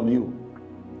oil on you,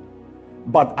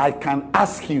 but I can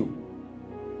ask you,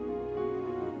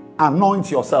 anoint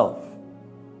yourself.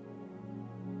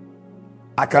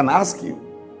 I can ask you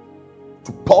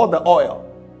to pour the oil.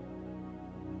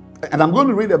 And I'm going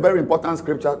to read a very important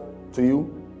scripture to you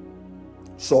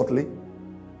shortly,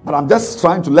 but I'm just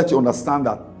trying to let you understand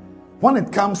that when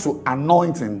it comes to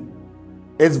anointing,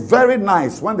 it's very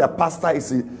nice when the pastor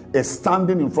is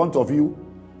standing in front of you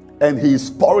and he's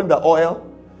pouring the oil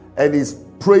and he's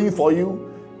praying for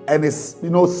you and is,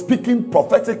 speaking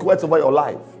prophetic words over your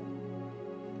life.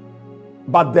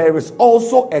 But there is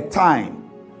also a time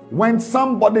when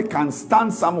somebody can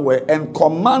stand somewhere and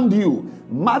command you.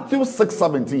 Matthew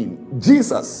 6:17,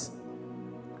 Jesus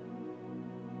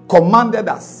commanded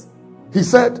us. He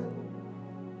said,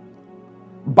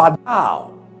 "But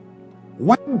thou,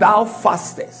 when thou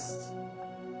fastest,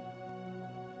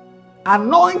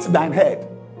 anoint thine head."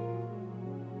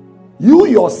 You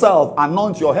yourself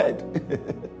anoint your head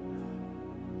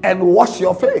and wash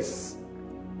your face.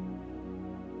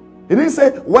 He didn't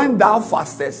say, "When thou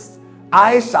fastest,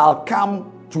 I shall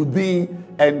come to thee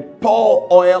and pour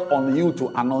oil on you to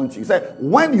anoint you." He said,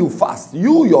 when you fast,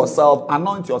 you yourself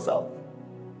anoint yourself.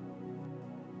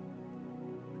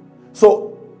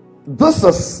 So this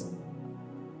is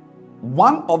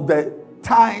one of the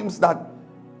times that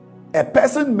a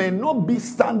person may not be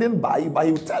standing by you, but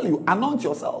he will tell you, anoint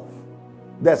yourself.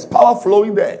 There's power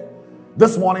flowing there.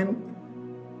 This morning,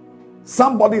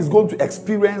 somebody is going to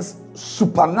experience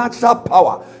supernatural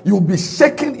power. You'll be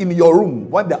shaking in your room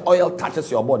when the oil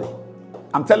touches your body.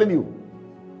 I'm telling you.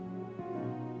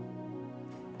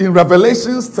 In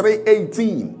Revelations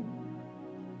 3:18,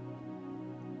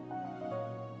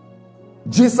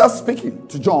 Jesus speaking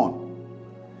to John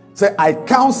said, "I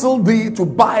counsel thee to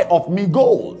buy of me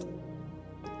gold,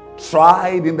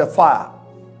 tried in the fire,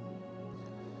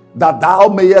 that thou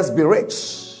mayest be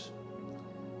rich,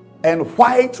 and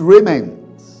white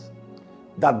raiment,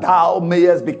 that thou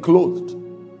mayest be clothed,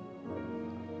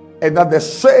 and that the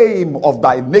shame of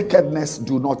thy nakedness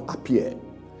do not appear.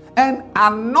 And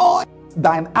anoint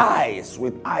thine eyes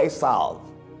with eye salve,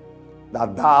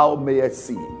 that thou mayest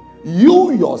see.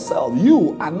 You yourself,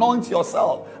 you anoint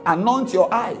yourself, anoint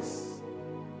your eyes,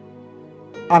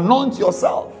 anoint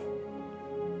yourself.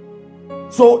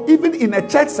 So even in a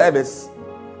church service,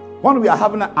 when we are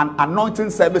having an anointing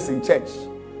service in church,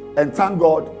 and thank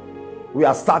God we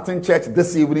are starting church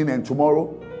this evening and tomorrow,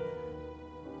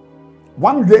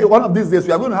 one of these days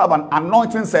we are going to have an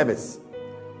anointing service.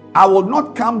 I will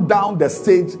not come down the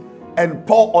stage and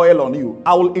pour oil on you.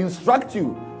 I will instruct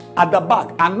you at the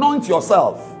back, anoint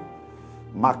yourself.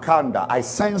 Makanda, I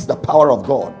sense the power of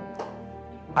God.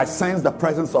 I sense the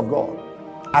presence of God.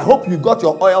 I hope you got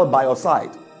your oil by your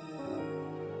side.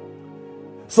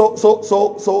 So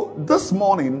this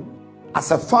morning,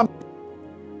 as a family,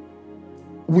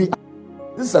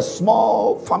 this is a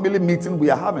small family meeting we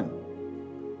are having.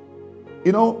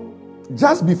 You know,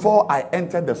 just before I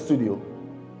entered the studio,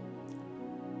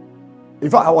 in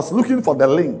fact, I was looking for the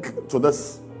link to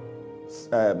this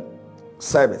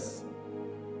service,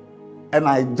 and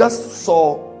I just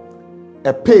saw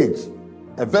a page,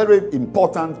 a very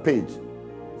important page,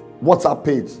 WhatsApp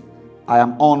page I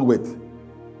am on with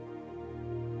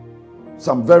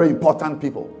some very important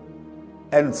people.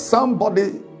 And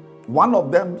somebody, one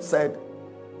of them said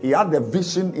he had a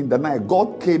vision in the night.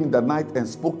 God came in the night and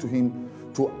spoke to him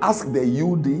to ask the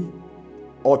UD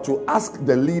or to ask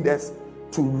the leaders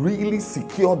to really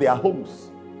secure their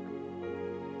homes,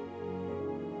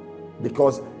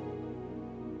 because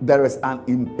there is an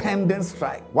impending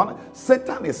strike.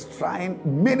 Satan is trying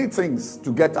many things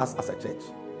to get us as a church.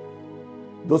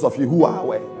 Those of you who are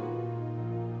aware,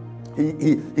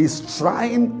 he's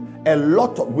trying a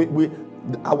lot of.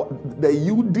 The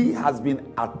UD has been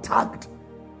attacked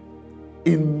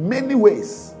in many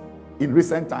ways in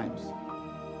recent times,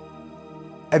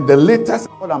 and the latest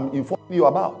what I'm informing you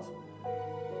about.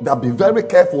 That be very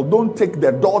careful. Don't take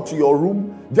the door to your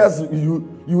room. Just you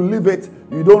leave it.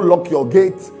 You don't lock your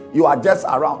gate. You are just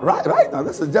around. Right now,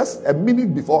 this is just a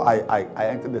minute before I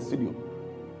entered the studio.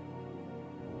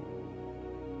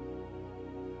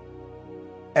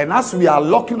 And as we are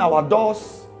locking our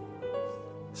doors,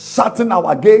 shutting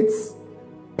our gates,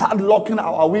 padlocking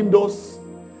our windows,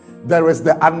 there is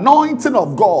the anointing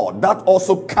of God that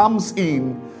also comes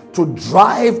in to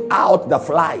drive out the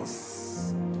flies.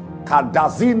 I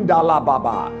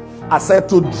said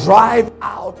to drive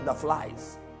out the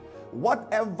flies.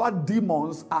 Whatever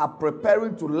demons are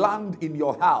preparing to land in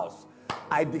your house,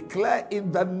 I declare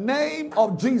in the name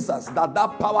of Jesus that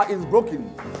power is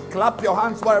broken. Clap your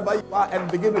hands wherever you are and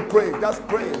begin to pray. Just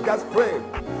pray, just pray.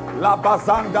 La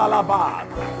bazandalaba,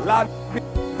 la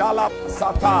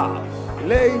dalabasata,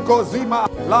 le gozima,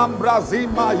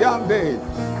 lambrazima yande,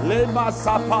 le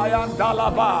masapayan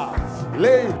dalaba,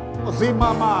 le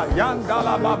Zimama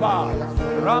Yandala Baba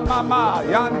Ramama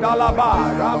Yandalaba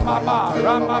Ramama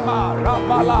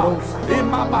Ramala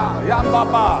Imama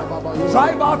Yambaba.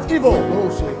 Drive out evil.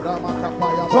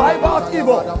 Drive out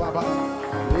evil.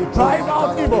 Drive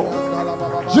out evil.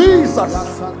 Jesus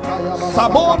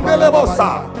Sabon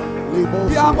Belebosa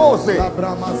Yamose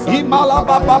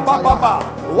Imalababa.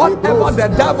 Whatever the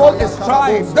devil is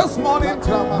trying this morning,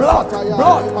 block.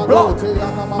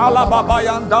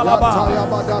 Malababayan Dalaba,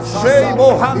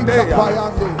 Shebo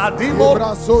Handeya, Adibo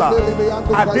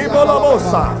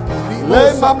Lobosa,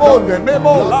 Le Mamonde,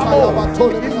 Memo Lamo,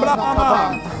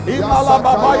 Ibrahama,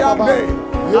 Imalababayande,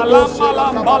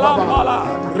 Alam Balambala,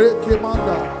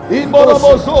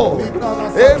 Ibolobozo,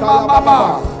 Emamama,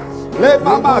 Le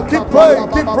Mama, keep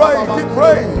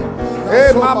praying.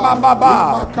 E mama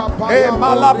baba, e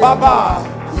mala baba,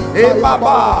 e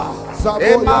baba,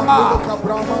 e mama,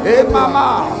 e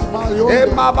mama, e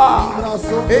maba,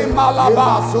 e malaba,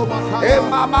 e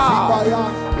mama,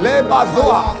 le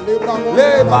bazoa,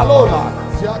 le balona,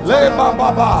 le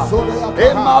baba,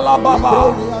 e malababa,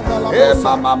 e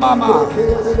mama,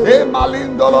 e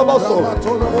malindoloboso.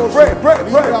 Pray.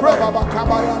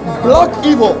 Block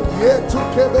evil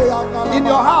in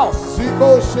your house.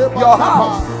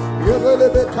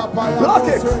 Block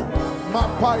it.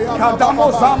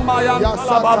 Kadamo Zamayan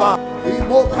Baba.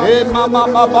 E mama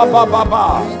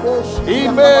baba.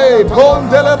 Ime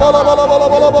bondele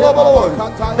bolo.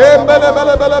 E bele.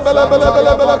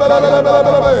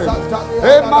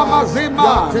 E mama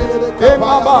zima. E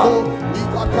mama.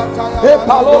 E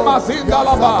paloma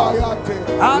zindalaba.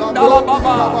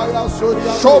 Andalaba.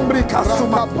 Shombri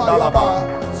kasuma dalaba.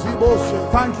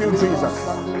 Thank you, Jesus.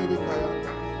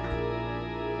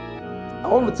 I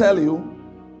want to tell you,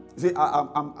 see,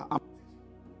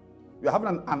 we're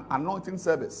having an anointing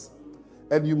service,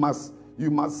 and you must you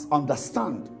must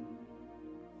understand.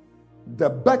 The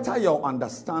better your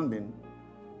understanding,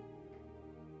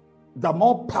 the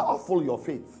more powerful your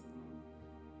faith.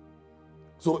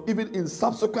 So even in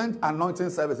subsequent anointing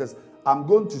services, I'm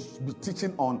going to be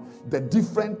teaching on the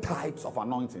different types of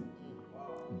anointing.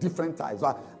 Different types.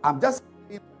 I'm just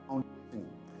saying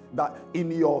that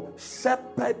in your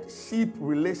shepherd-sheep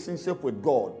relationship with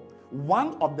God,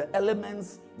 one of the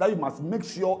elements that you must make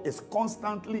sure is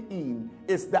constantly in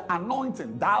is the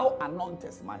anointing. Thou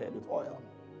anointest my head with oil.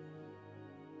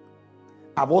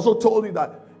 I've also told you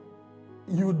that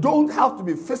you don't have to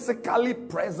be physically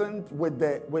present with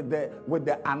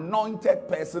the anointed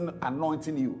person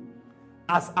anointing you.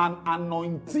 As an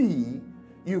anointee,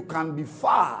 you can be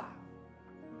far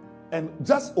and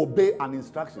just obey an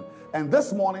instruction. And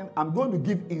this morning, I'm going to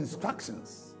give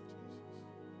instructions.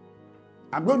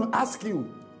 I'm going to ask you,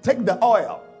 take the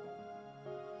oil,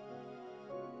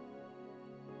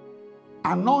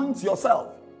 anoint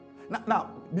yourself.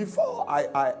 Now before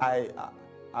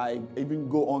I even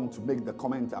go on to make the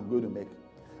comment I'm going to make,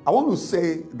 I want to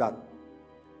say that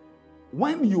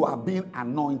when you are being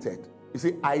anointed, you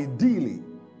see, ideally,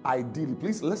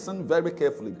 please listen very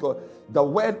carefully, because the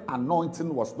word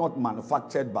anointing was not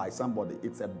manufactured by somebody.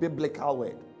 It's a biblical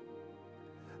word.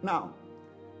 Now,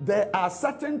 there are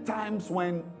certain times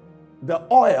when the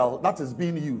oil that is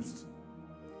being used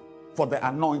for the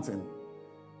anointing,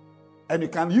 and you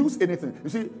can use anything. You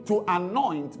see, to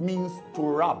anoint means to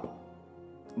rub.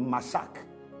 Mashak.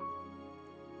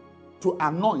 To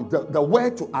anoint, the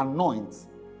word to anoint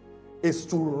is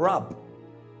to rub.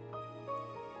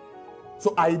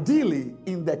 So ideally,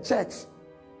 in the church,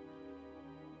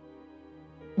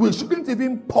 we shouldn't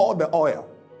even pour the oil.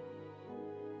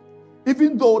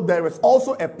 Even though there is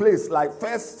also a place like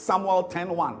 1 Samuel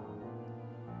 10:1,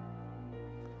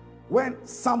 when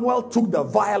Samuel took the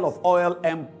vial of oil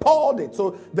and poured it.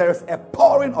 So there is a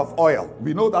pouring of oil.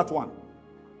 We know that one.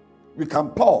 We can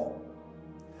pour.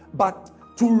 But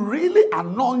to really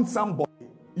anoint somebody,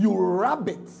 you rub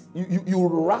it. You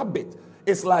rub it.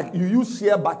 It's like you use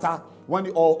shea butter when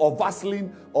you, or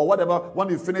Vaseline or whatever, when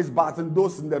you finish bathing,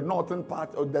 those in the northern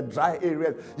part of the dry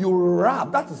areas, you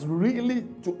rub. That is really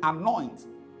to anoint.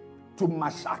 To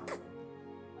mashak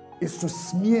is to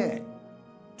smear,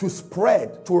 to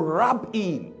spread, to rub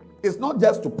in. It's not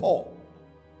just to pour,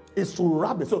 it's to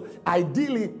rub it. So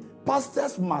ideally,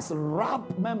 pastors must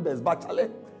rub members. But Charlie,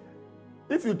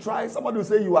 if you try, somebody will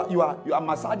say you are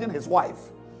massaging his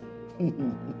wife.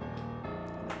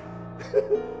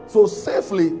 So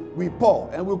safely we pour,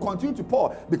 and we'll continue to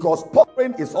pour, because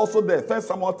pouring is also there. 1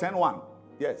 Samuel 10:1.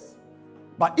 Yes.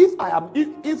 But if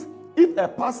a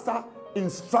pastor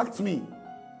instructs me,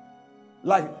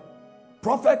 like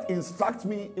prophet instructs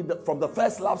me from the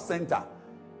First Love Center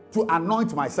to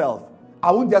anoint myself,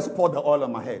 I won't just pour the oil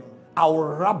on my head. I'll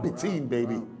rub it in,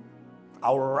 baby.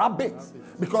 I'll rub it.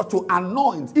 Because to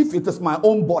anoint, if it is my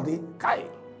own body, kai,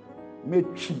 me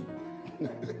chi.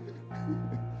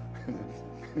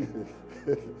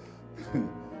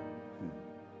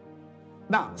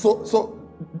 Now, so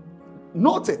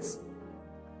note it.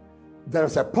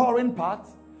 There's a pouring part,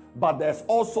 but there's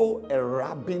also a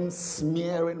rubbing,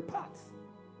 smearing part.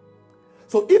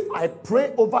 So if I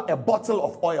pray over a bottle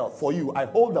of oil for you, I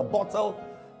hold the bottle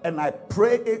and I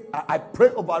pray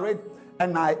over it,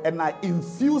 and I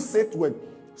infuse it with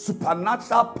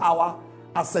supernatural power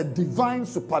as a divine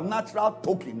supernatural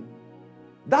token.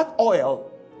 That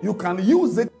oil, you can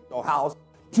use it in your house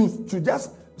to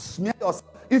just smear yourself.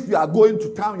 If you are going to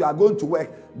town, you are going to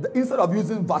work, instead of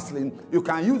using Vaseline, you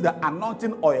can use the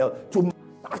anointing oil to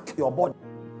mashak your body.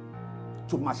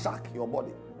 To mashak your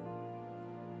body.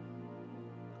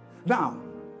 Now,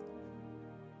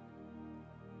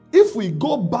 if we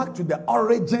go back to the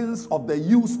origins of the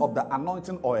use of the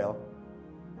anointing oil,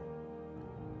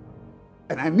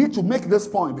 and I need to make this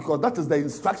point because that is the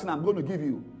instruction I'm going to give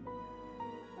you.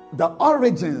 The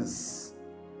origins,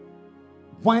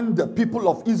 when the people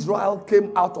of Israel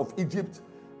came out of Egypt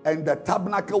and the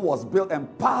tabernacle was built, and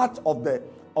part of the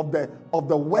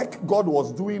work God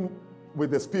was doing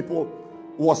with his people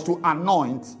was to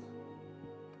anoint.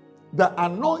 The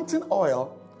anointing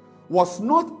oil was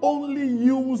not only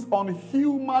used on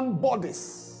human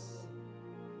bodies.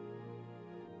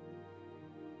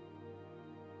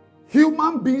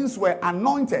 Human beings were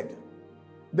anointed.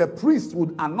 The priest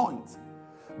would anoint.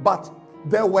 But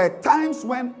there were times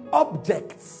when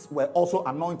objects were also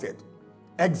anointed.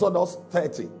 Exodus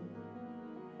 30.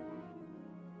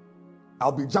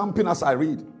 I'll be jumping as I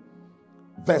read.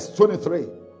 Verse 22.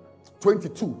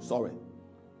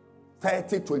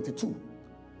 30:22.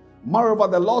 Moreover,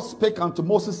 the Lord spake unto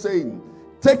Moses, saying,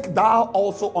 Take thou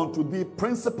also unto thee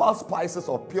principal spices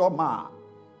of pure myrrh,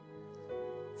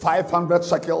 500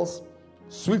 shekels,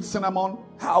 sweet cinnamon,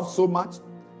 half so much,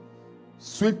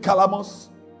 sweet calamus,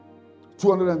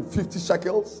 250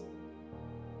 shekels.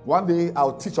 One day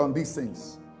I'll teach on these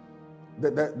things,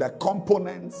 the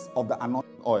components of the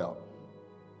anointing oil.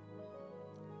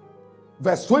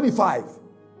 Verse 25.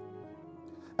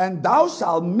 And thou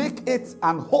shalt make it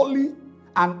an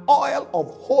oil of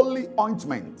holy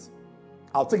ointment.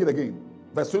 I'll take it again.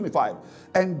 Verse 25.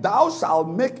 And thou shalt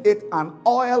make it an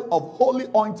oil of holy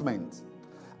ointment,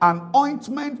 an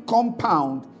ointment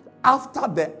compound after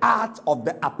the art of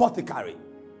the apothecary.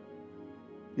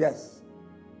 Yes.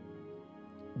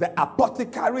 The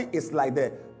apothecary is like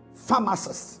the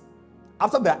pharmacist.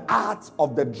 After the art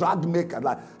of the drug maker,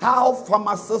 like how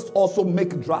pharmacists also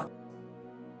make drugs.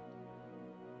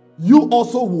 You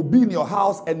also will be in your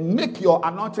house and make your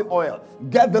anointing oil.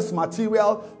 Get this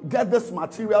material, get this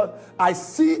material. I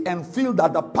see and feel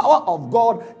that the power of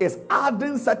God is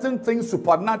adding certain things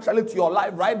supernaturally to your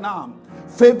life right now.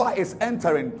 Favor is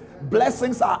entering.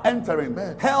 Blessings are entering.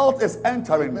 Amen. Health is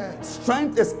entering. Amen.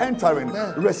 Strength is entering.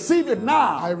 Amen. Receive it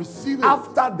now. I receive it.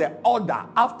 After the order,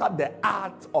 after the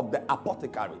art of the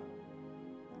apothecary.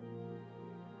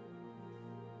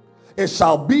 It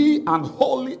shall be an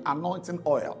holy anointing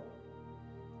oil.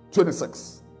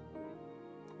 26.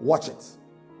 Watch it.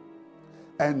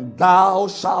 And thou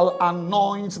shalt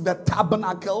anoint the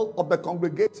tabernacle of the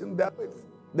congregation therewith.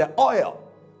 The oil.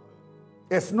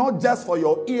 It's not just for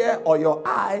your ear or your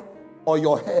eye or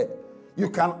your head. You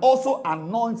can also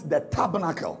anoint the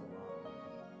tabernacle.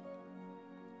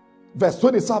 Verse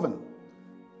 27.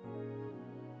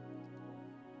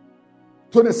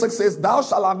 26 says, thou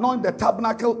shalt anoint the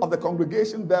tabernacle of the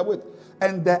congregation therewith,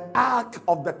 and the ark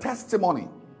of the testimony,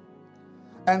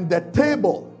 and the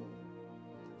table,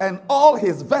 and all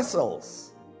his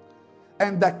vessels,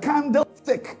 and the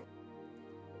candlestick,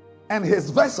 and his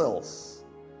vessels,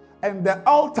 and the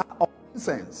altar of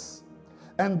incense,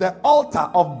 and the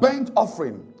altar of burnt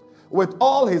offering, with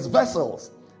all his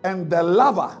vessels, and the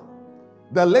laver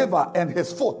and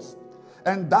his foot.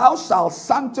 And thou shalt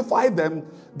sanctify them,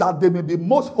 that they may be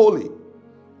most holy.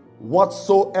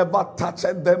 Whatsoever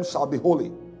toucheth them shall be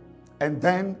holy. And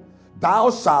then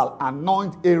thou shalt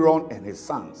anoint Aaron and his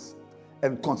sons,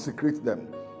 and consecrate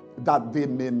them, that they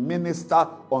may minister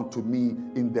unto me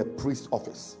in the priest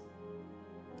office.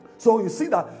 So you see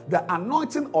that the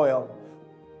anointing oil,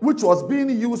 which was being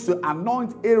used to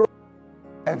anoint Aaron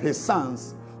and his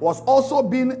sons, was also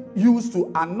being used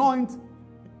to anoint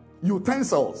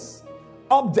utensils,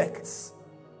 objects.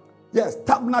 Yes,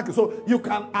 tabernacle. So you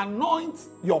can anoint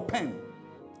your pen,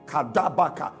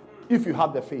 kadabaka, if you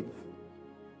have the faith.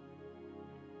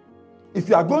 If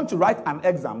you are going to write an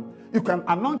exam, you can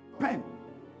anoint your pen.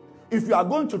 If you are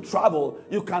going to travel,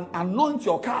 you can anoint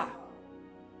your car.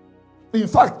 In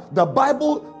fact, the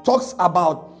Bible talks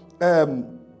about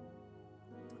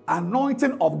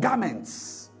anointing of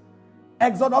garments.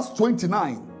 Exodus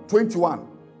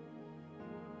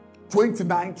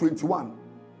 29:21.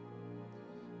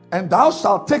 And thou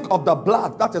shalt take of the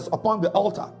blood that is upon the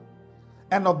altar,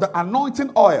 and of the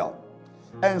anointing oil,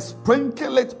 and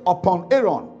sprinkle it upon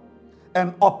Aaron,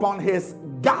 and upon his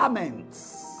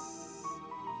garments,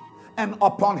 and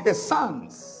upon his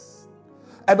sons,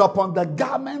 and upon the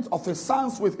garments of his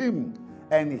sons with him,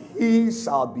 and he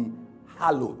shall be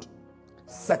hallowed,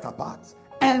 set apart,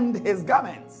 and his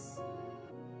garments.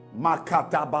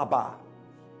 Makata Baba.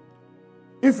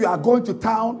 If you are going to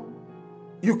town,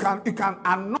 you can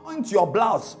anoint your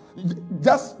blouse,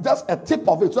 just a tip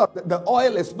of it, so that the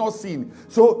oil is not seen.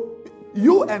 So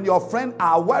you and your friend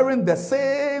are wearing the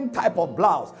same type of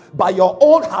blouse, but your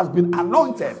own has been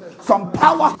anointed. Some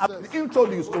power has been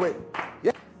introduced to it.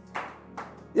 Yes,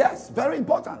 yes, very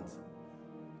important.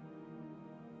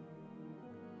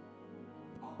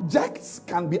 Objects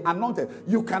can be anointed.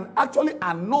 You can actually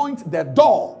anoint the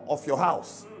door of your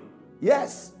house.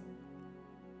 Yes.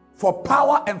 For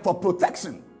power and for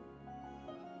protection.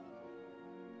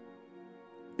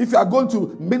 If you are going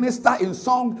to minister in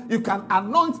song, you can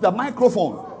anoint the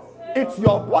microphone. It's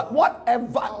your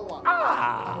whatever.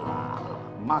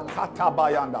 Makata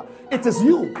Bayanda. It is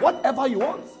you, whatever you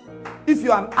want. If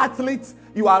you are an athlete,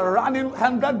 you are running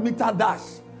 100-meter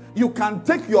dash. You can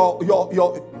take your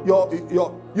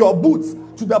boots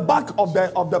to the back of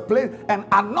the plane and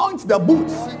anoint the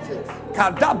boots.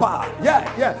 Kadaba,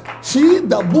 yeah. Cheat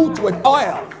the boot with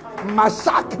oil.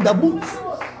 Masak the boots.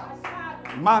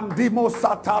 Mandimo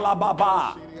satala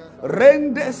baba.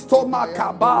 Rende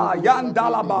stomakaba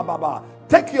yandala baba.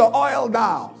 Take your oil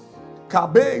down.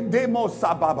 Kabe demo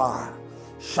sababa.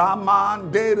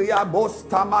 Shamanderia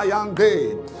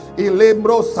bostamayande.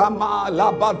 Ilembro sama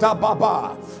labada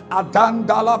baba.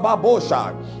 Adanda la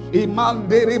babosha.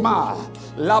 Imanderima.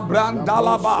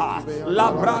 Labrandalaba,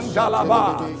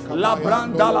 Labrandalaba,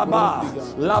 Labrandalaba,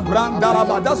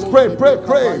 Labrandalaba. Just pray.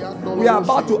 We are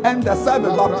about to end the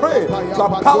service, but pray. Your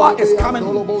power is coming.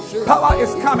 Power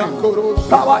is coming.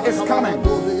 Power is coming.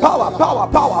 Power.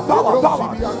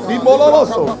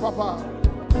 Imololoso.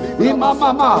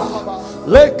 Imamama.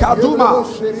 Le kaduma.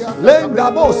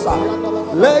 Lendabosa.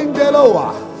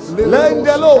 Lendeloa.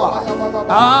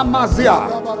 Amazia.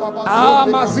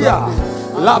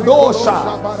 La dosha,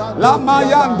 la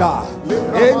mayanda,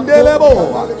 endelebo,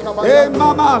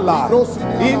 emamala,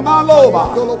 imaloba,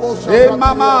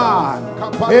 emaman,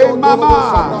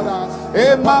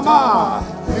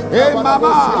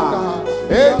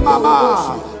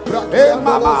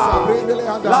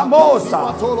 la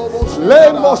mosa,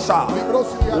 lemosha,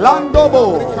 landobo,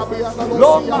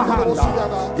 lomahanda,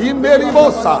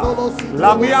 imeribosa,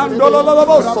 la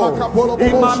miandololoboso,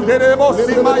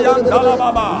 imanderebosi mayandala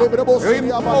baba,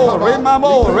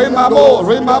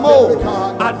 remamo,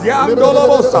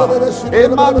 adiandolobosa,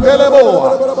 emandelebo,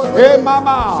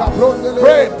 emama.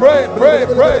 Pray.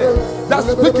 Just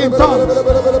speak in tongues.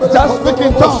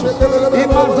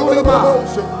 Imandulima.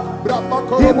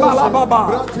 Himalababa.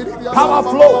 Power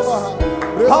flows.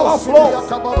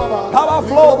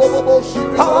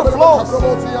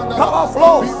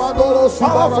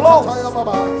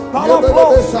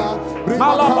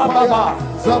 Malababa.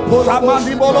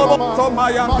 Samandi bolobo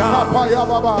somayanda.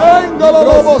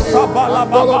 Engolobo sabala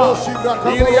baba.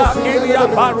 Iria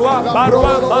barwa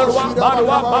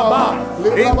baba.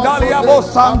 Indalia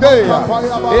bosandeya.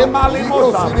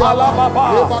 Emalimosa malababa.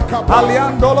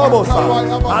 Aliandolobosa.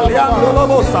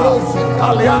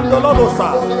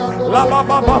 La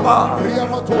baba.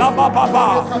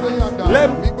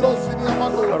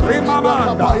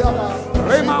 Remamanda.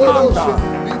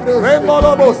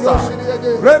 Remolobosa.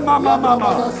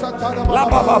 Remamama. La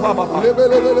baba.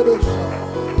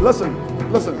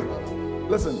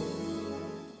 Listen.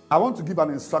 I want to give an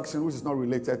instruction which is not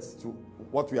related to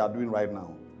what we are doing right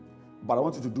now, but I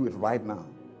want you to do it right now.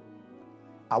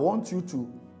 I want you to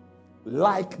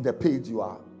like the page you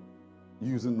are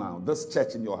using now, this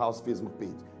Church in Your House Facebook page.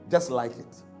 Just like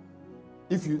it.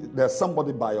 If there's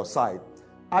somebody by your side,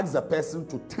 ask the person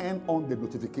to turn on the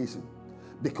notification,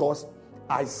 because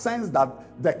I sense that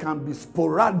there can be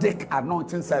sporadic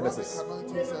anointing services.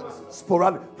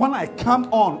 Sporadic. When I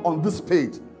come on this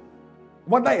page,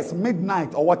 whether it's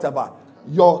midnight or whatever,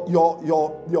 your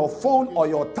phone or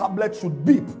your tablet should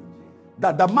beep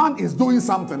that the man is doing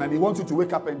something and he wants you to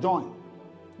wake up and join.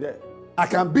 Yeah. I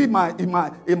can be in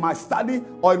my study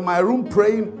or in my room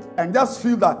praying and just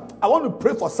feel that I want to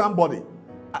pray for somebody.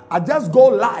 I just go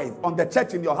live on the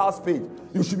Church in Your House page.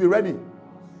 You should be ready.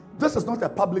 This is not a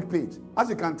public page. As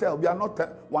you can tell, we are not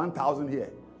 1,000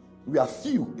 here. We are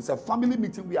few. It's a family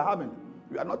meeting we are having.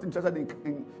 We are not interested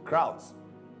in crowds.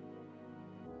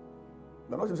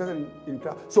 We are not interested in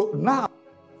crowds. So now,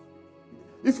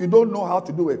 if you don't know how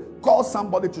to do it, call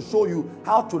somebody to show you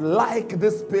how to like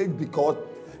this page, because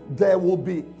there will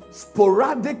be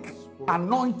sporadic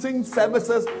anointing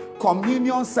services,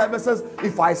 communion services.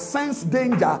 If I sense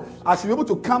danger, I should be able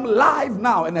to come live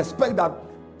now and expect that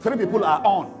 3 people are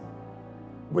on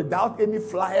without any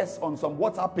flyers on some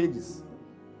WhatsApp pages.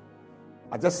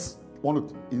 I just want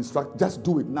to instruct, just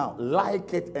do it now.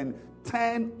 Like it and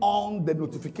turn on the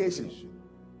notifications.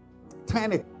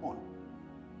 Turn it on.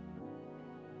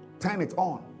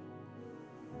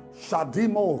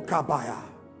 Shadimo Kabaya.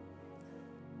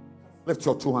 Lift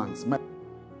your 2 hands.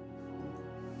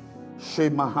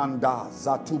 Shemahanda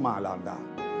Zatumalanda.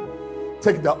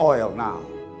 Take the oil now.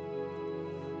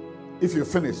 If you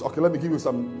finish, okay, let me give you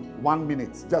 1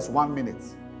 minute, just 1 minute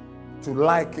to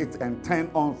like it and turn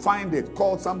on. Find it,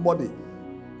 call somebody.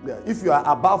 Yeah. If you are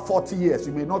above 40 years,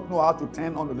 you may not know how to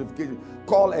turn on notification.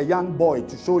 Call a young boy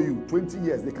to show you. 20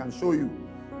 years, they can show you.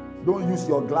 Don't use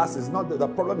your glasses. The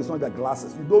problem is not the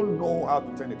glasses. You don't know how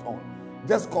to turn it on.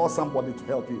 Just call somebody to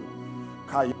help you.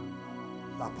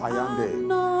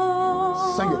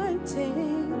 Sing it.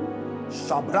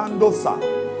 Shabrandosa.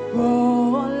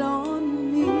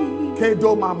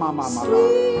 Kedo mama.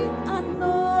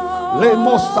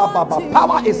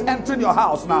 Power is entering your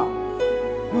house now.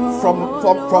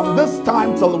 From this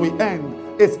time till we end,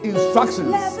 it's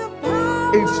instructions.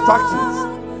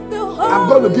 I'm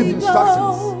going to give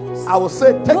instructions. I will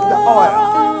say, take the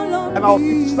oil, and I'll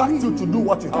instruct you to do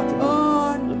what you have to do.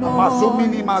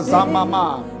 Mazumini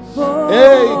mazamama.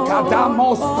 Hey,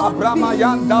 kadamos tabrama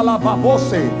yandala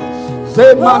babose.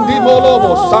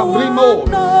 Zemandimolobo sambrimo.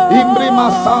 Imbrima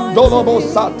Sandolobo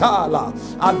Satala.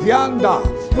 Adianda.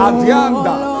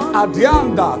 Adianda.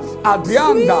 Adianda.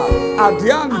 Adianda.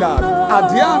 Adianda.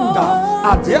 Adianda.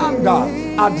 Adianda.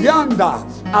 Adianda.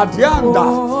 Adianda.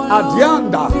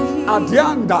 Adianda.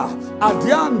 Adianda.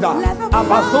 Adianda.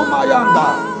 Abazumayanda.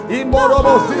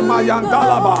 Imborobosi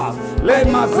Mayandalaba.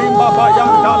 Lema Zimba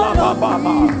Bayandalaba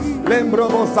Baba.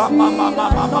 Lembrosa Mama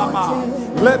Mama Mama.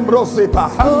 Lembrosipa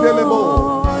Handelebo.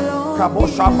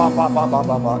 Kabosha Baba Baba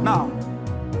Baba. Now,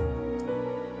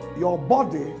 your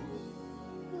body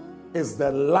is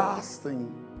the last thing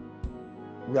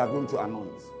we are going to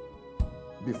anoint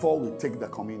before we take the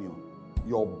communion.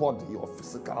 Your body, your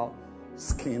physical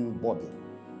skin body.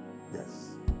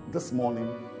 Yes. This morning,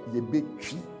 you big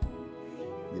tree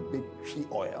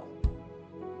oil.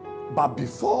 But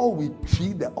before we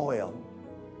tree the oil,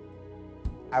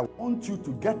 I want you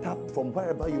to get up from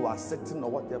wherever you are sitting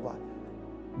or whatever.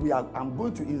 I'm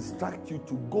going to instruct you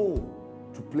to go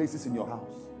to places in your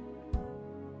house.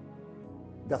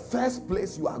 The first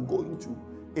place you are going to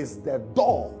is the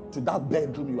door to that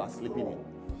bedroom you are sleeping in.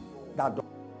 That door.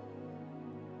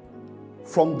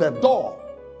 From the door,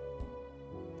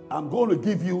 I'm going to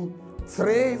give you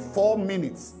 3-4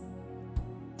 minutes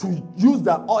to use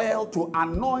the oil to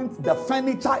anoint the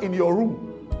furniture in your room.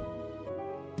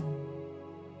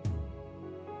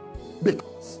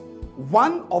 Because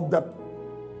one of the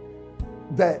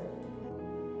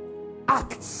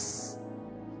acts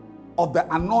of the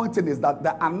anointing is that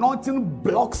the anointing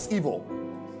blocks evil.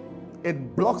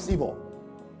 It blocks evil.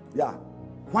 Yeah.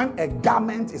 When a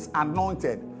garment is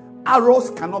anointed, arrows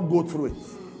cannot go through it.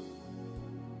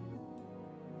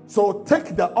 So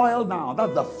take the oil now.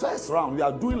 That's the first round. We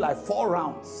are doing like 4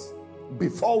 rounds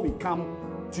before we come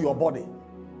to your body.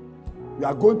 We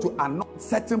are going to anoint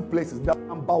certain places. The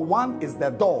number 1 is the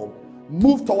door.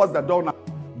 Move towards the door now.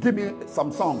 Give me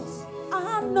some songs.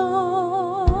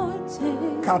 Anointing.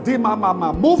 Kadima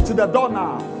Mama. Move to the door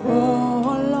now.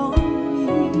 Follow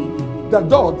me. The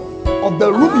door of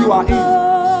the room you are in.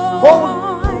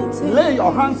 Lay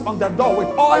your hands on the door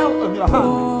with oil in your hand.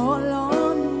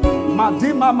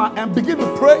 Madimama, and begin to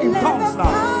pray in tongues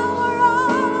now.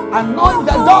 Anoint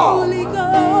the door.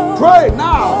 Pray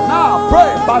now,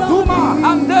 pray. Baduma,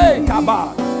 Ande,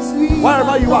 Kaba.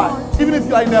 Wherever you are, even if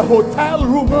you are in a hotel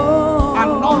room,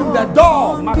 anoint the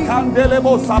door.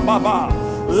 Makandelebo Sababa.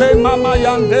 Le Mama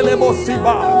Yandelebo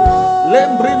Siba.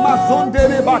 Lembrima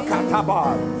Zondeleba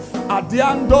Kataba.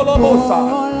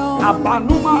 Adiandolobosa.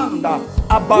 Abanumanda,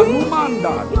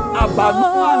 Abanumanda,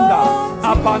 Abanumanda,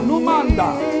 Abanumanda,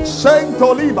 Saint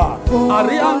Oliva,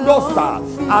 Ariandosta,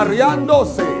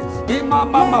 Ariandose,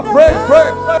 Imamama, pray.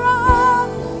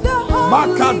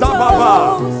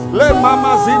 Makadababa, Le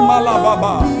Mama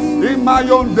Zimalababa,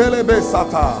 Imayon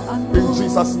Delebesata, in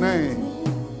Jesus' name.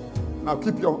 Now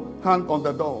keep your hand on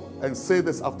the door and say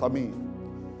this after me.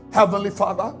 Heavenly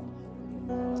Father,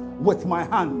 with my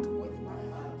hand,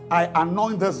 I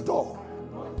anoint this door.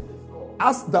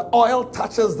 As the oil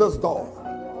touches this door,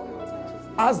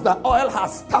 as the oil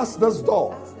has touched this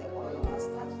door,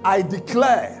 I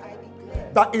declare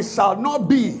that it shall not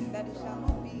be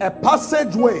a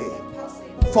passageway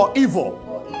for evil.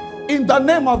 In the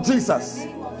name of Jesus,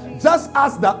 just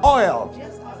as the oil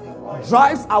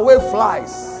drives away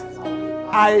flies,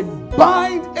 I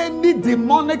bind any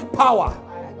demonic power.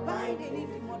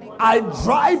 I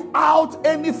drive out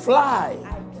any fly.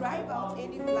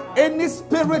 Any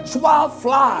spiritual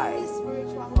fly,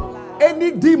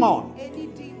 any demon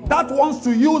that wants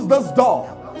to use this door,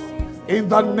 in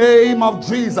the name of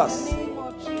Jesus,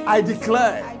 I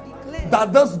declare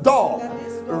that this door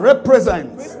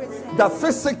represents the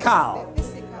physical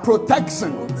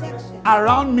protection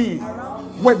around me.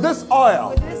 With this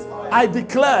oil, I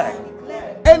declare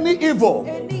any evil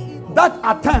that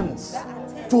attempts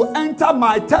to enter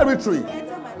my territory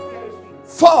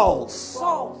false,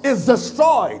 is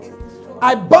destroyed.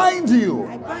 I bind you.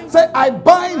 Say, I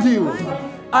bind you.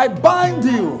 I bind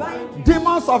you.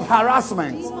 Demons of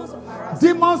harassment,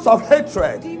 demons of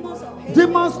hatred,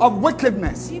 demons of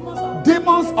wickedness,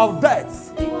 demons of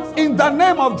death. In the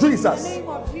name of Jesus.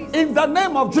 In the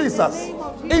name of Jesus.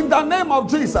 In the name of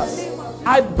Jesus.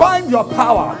 I bind your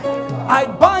power. I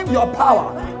bind your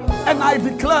power. And I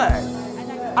declare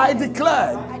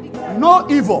no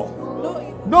evil.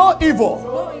 No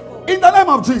evil. In the name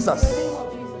of Jesus.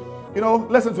 You know,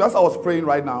 listen to us. As I was praying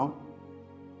right now,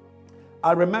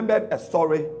 I remembered a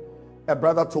story a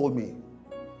brother told me.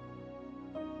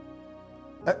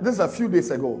 This is a few days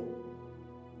ago.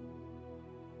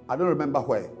 I don't remember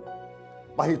where.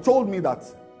 But he told me that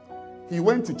he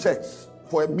went to church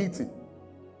for a meeting.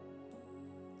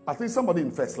 I think somebody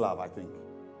in First Love, I think.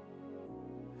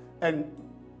 And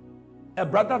a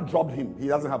brother dropped him. He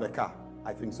doesn't have a car.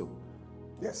 I think so.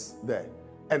 Yes, there.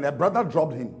 And a brother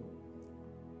dropped him.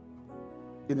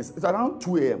 It's around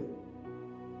 2 a.m.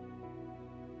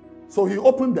 So he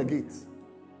opened the gate.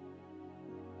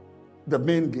 The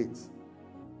main gate.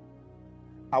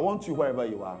 I want you, wherever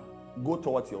you are, go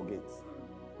towards your gate.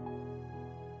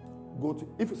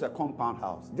 If it's a compound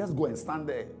house, just go and stand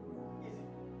there.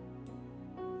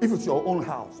 If it's your own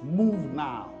house, move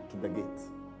now to the gate.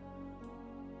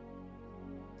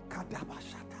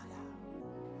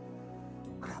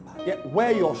 Yeah,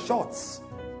 wear your shorts.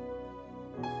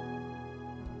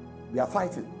 They are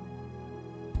fighting.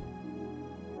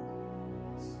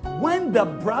 When the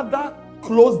brother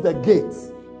closed the gate,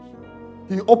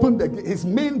 he opened the gate, his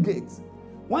main gate.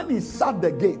 When he shut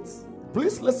the gate,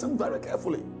 please listen very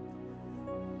carefully.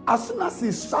 As soon as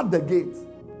he shut the gate,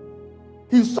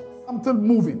 he saw something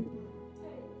moving.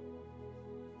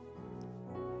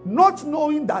 Not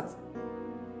knowing that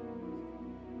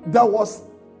there was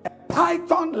a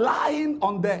python lying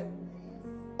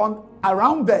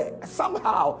around there.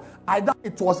 Somehow, either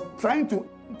it was trying to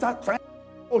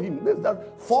follow him. This is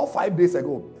 4 or 5 days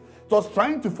ago. It was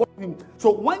trying to follow him.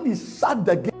 So when he shut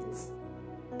the gate,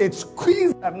 it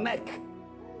squeezed the neck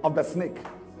of the snake.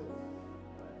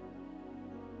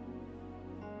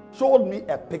 Showed me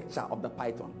a picture of the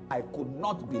python. I could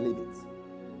not believe it.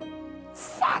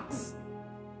 Fat.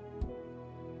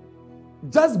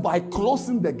 Just by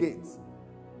closing the gate.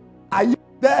 Are you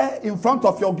there in front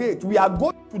of your gate? We are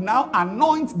going to now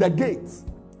anoint the gate.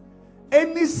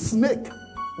 Any snake,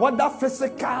 whether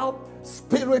physical,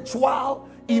 spiritual,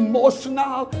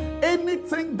 emotional,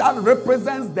 anything that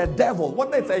represents the devil,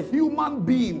 whether it's a human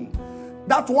being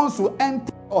that wants to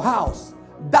enter your house,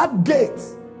 that gate,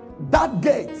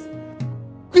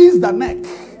 squeeze the neck.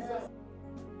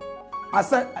 I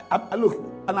said, I look,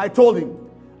 and I told him,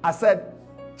 I said,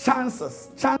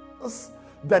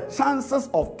 the chances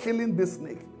of killing this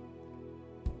snake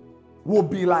will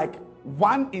be like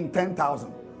 1 in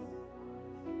 10,000.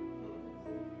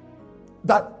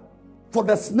 That for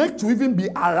the snake to even be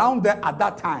around there at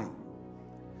that time,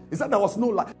 he said there was no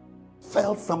light.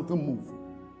 Felt something move.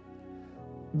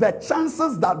 The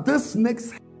chances that this snake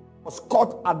was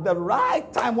caught at the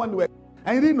right time when we were,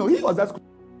 and he didn't know, he was just.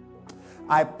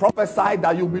 I prophesied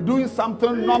that you'll be doing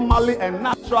something normally and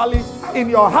naturally in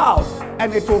your house,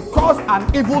 and it will cause an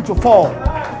evil to fall.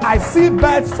 I see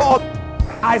birds fall.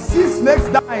 I see snakes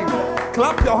dying.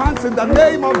 Clap your hands in the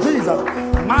name of Jesus.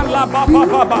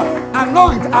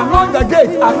 Anoint the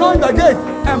gate,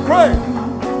 and pray.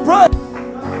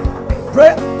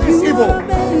 Pray against evil.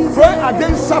 Pray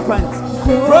against serpents.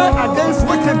 Pray against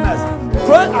wickedness.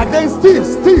 Pray against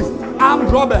thieves,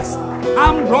 armed robbers.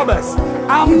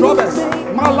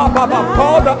 Malababa,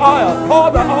 pour the oil.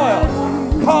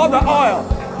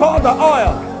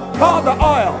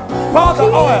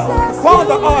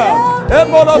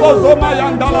 Emolobo zoma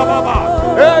yandala baba.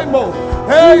 Emo,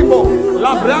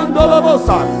 labrando la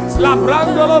bosa.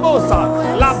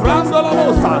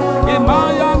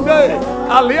 Imayande,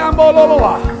 aliambo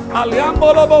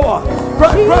loboa.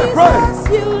 Pray.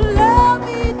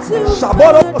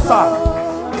 Shaborosa.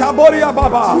 Kaboria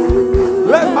Baba,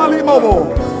 let Malimobo,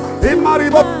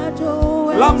 Imaribo,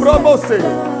 Lambrobose,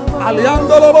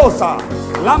 Aliando Lobosa,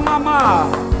 La Mama,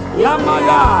 La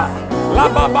Maya, La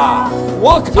Baba.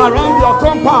 Walk around your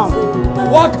compound.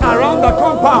 Walk around the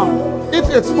compound. If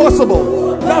it's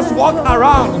possible, just walk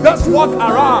around.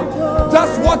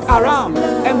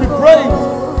 And be praying.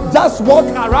 Just walk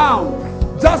around.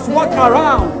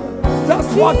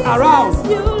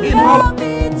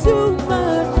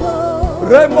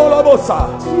 Remolobosa,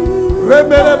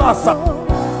 Remelebasa,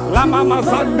 La Mama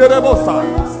Zanderebosa,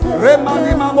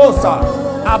 Remani Mamosa,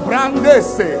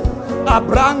 Abrandese,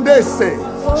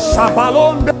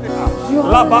 Shabalondea,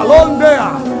 La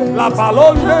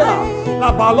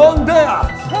Balondea,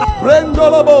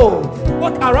 Brendolobo.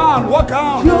 Walk around with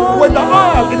the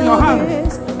oil in your hand.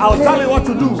 I'll tell you what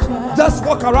to do. Just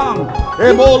walk around.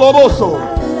 Eboloboso,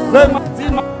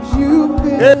 Rematima,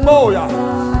 Eboya,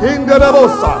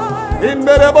 Inderebosa,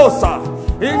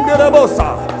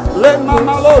 Le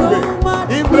Mamalonde,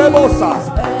 Imbrebosa,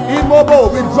 Imobo.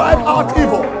 We drive out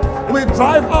evil. We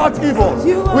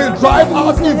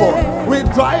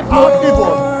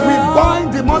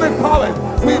bind demonic powers.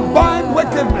 We bind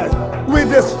wickedness. We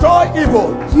destroy evil.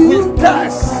 We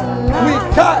curse.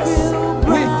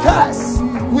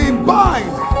 We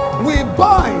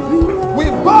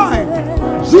bind.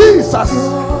 Jesus.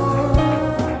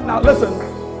 Now listen,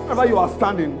 wherever you are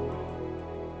standing,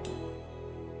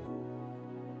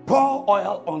 pour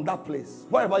oil on that place.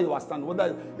 Wherever you are standing,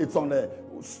 whether it's on a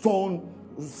stone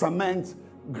cement,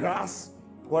 grass,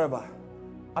 whatever.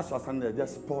 As you are standing there,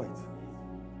 just pour it.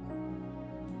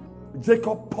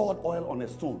 Jacob poured oil on a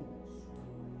stone.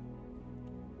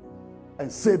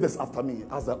 And say this after me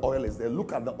as the oil is there.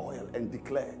 Look at the oil and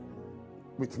declare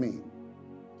with me.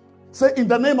 Say, in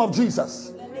the name of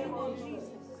Jesus.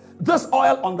 This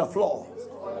oil on the floor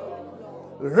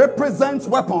represents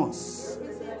weapons.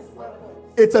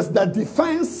 It is the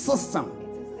defense system.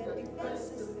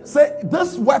 Say,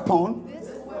 this weapon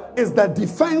is the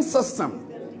defense system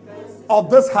of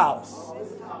this house.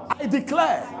 I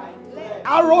declare,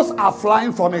 arrows are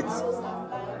flying from it.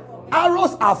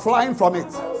 Arrows are flying from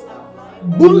it.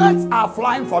 Bullets are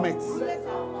flying from it.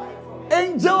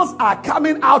 Angels are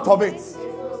coming out of it.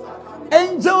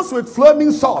 Angels with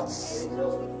flaming swords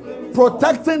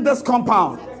protecting this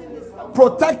compound,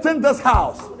 protecting this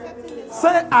house.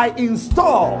 Say, I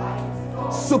install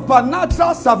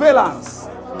supernatural surveillance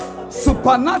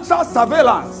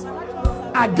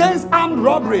against armed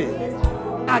robbery,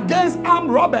 against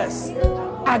armed robbers,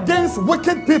 against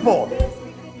wicked people,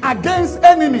 against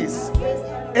enemies.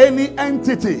 Any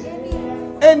entity,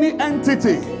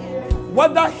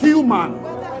 whether human,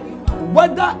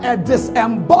 whether a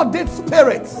disembodied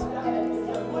spirit,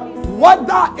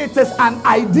 whether it is an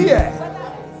idea,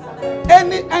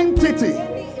 any entity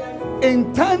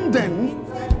intending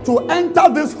to enter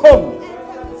this home,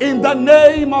 in the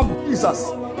name of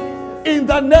Jesus, in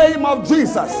the name of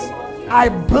Jesus, I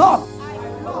block,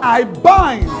 I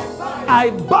bind,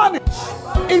 I banish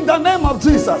in the name of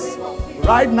Jesus.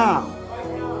 Right now,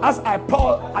 as I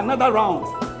pour another round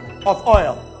of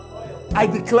oil, I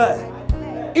declare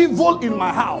evil in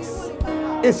my house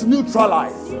is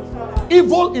neutralized.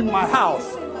 Evil in my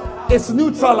house is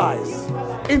neutralized.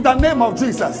 In the name of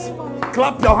Jesus,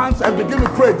 clap your hands and begin to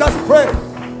pray. Just pray.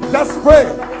 Just pray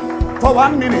for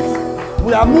 1 minute.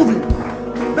 We are moving.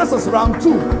 This is round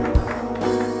 2.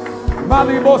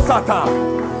 Malibo Sata,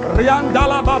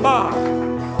 Riandala Baba,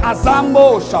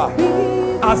 Azambosha,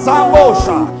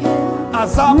 Azambosha,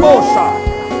 Azambosha,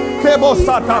 Kebo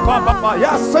Sata Baba.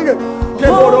 Yes, sing it.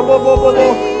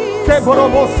 Keborobobobo,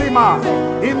 Keborobosima,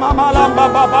 Imamala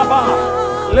Baba Baba,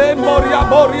 Le Moria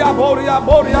Boria Boria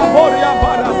Boria Boria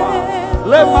Baraba,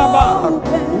 Le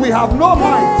Mama. We have no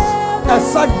might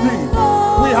except thee.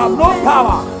 We have no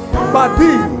power but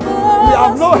thee. We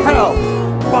have no help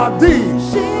but thee.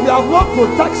 We have no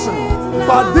protection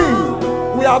but thee.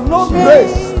 We have no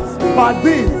grace but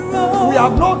thee. We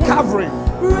have no covering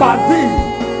but thee.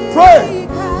 Pray.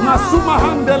 Masuma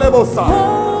Handelebosa.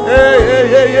 Hey, hey,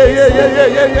 hey, hey, hey, hey, hey,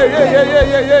 hey, hey, hey,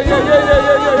 hey, hey,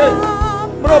 hey, hey, hey.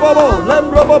 Brobobo,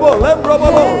 lembrobobo,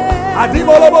 lembrobobo.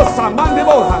 Adibolobo,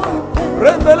 samandiboha.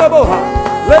 Rembeleboha.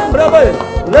 Lembrebe,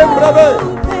 lembrebe,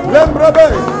 lembrebe,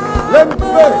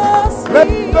 lembrebe,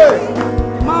 lembrebe.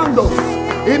 Mandos.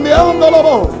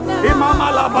 Imeondolobo. Imama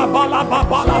la baba la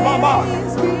baba la baba.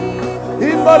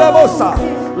 Imbolobosa.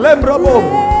 Lembrobo.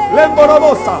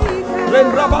 Lemborobosa.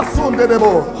 Lembrabasunde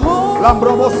debo.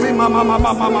 Lambrobosi mama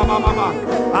mama mama mama.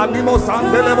 Animo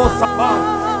sandelebo saba.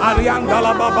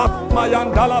 Ariandala baba.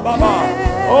 Mayandala baba.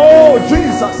 Oh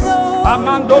Jesus.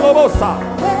 Amandolobosa.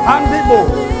 Handibo.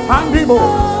 Handibo.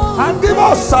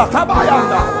 Handibosa.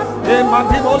 Tabayanda.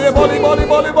 Emandibo libo libo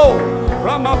libo libo.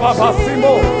 Rama baba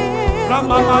simo.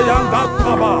 Rama mayanda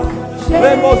baba.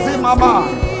 Lemosi mama.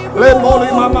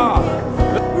 Lemoli mama.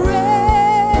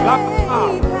 Lama.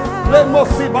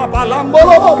 Lemosi baba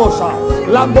lambolobosa.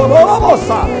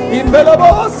 Lambolobosa.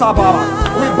 Imbolobosa baba.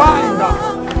 We bind now.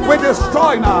 We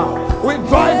destroy now. We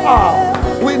drive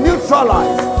out. We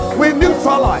neutralize. We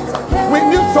neutralize. We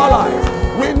neutralize.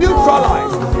 We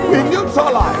neutralize. We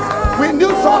neutralize. We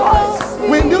neutralize.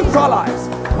 We neutralize.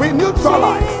 We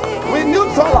neutralize. We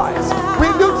neutralize. We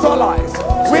neutralize.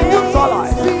 We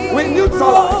neutralize. We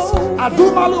neutralize.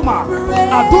 Adumaluma.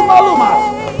 Adumaluma.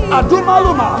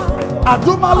 Adumaluma.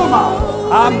 Adumaluma.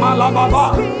 Amalababa.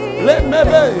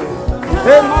 Lemebe.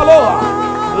 Emaloa.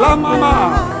 La mama.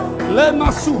 Le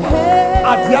masuma.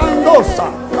 Adiandosa.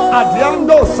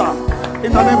 Adiandosa.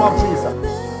 In the name of Jesus.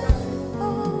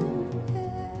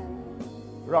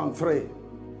 Round 3.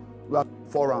 We have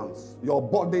 4 rounds. Your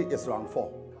body is round 4.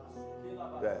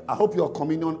 Yeah. I hope your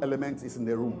communion element is in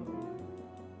the room.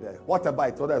 Yeah. Whatever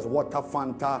it, whether it's water,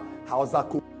 Fanta, Hausa,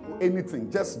 anything,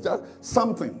 just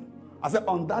something. I said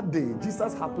on that day,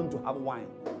 Jesus happened to have wine.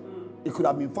 It could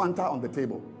have been Fanta on the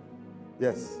table.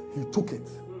 Yes, he took it.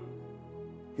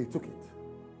 He took it.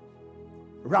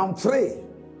 Round 3,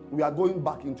 we are going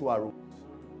back into our rooms.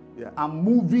 Yeah, I'm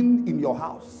moving in your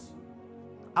house.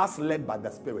 As led by the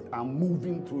Spirit, I'm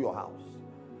moving through your house.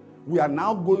 We are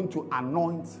now going to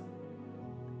anoint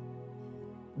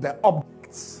the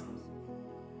objects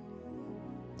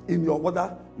in your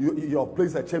whether your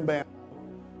place a chamber,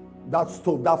 that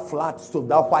stove, that flat stove,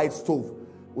 that white stove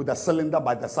with a cylinder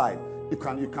by the side. You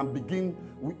can begin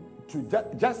to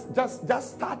just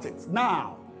start it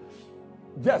now.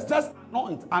 Just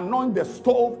anoint the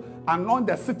stove, anoint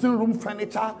the sitting room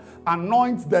furniture,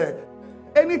 anoint the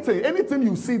anything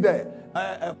you see there.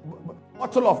 A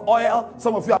bottle of oil.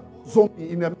 Some of you are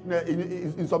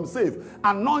in some safe.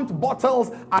 Anoint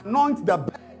bottles. Anoint the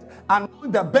bed.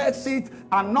 Anoint the bed sheet.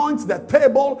 Anoint the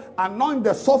table. Anoint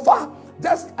the sofa.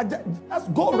 Just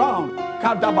go around.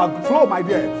 Flow, my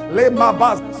dear.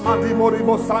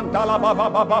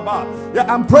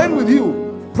 Yeah, I'm praying with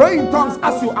you. Pray in tongues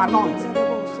as you anoint.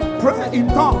 Pray in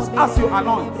tongues as you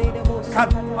anoint.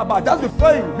 Just be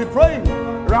praying. Be praying.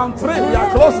 Round 3, we are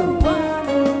closing.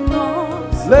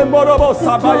 Lemborobo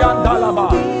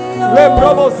sabayandalaba.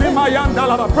 Lembrobo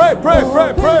zimayandalaba. Pray.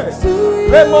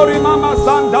 Lembori mama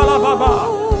sandalaba.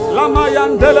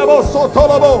 Lamayandelebo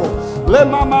sotolobo.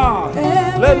 Lemama.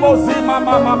 Lemozima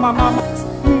mama.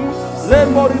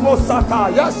 Lemorimo sata.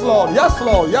 Yes,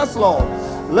 Lord.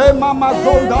 Lemama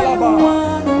zondalaba.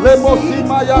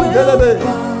 Lemosima yandelebe.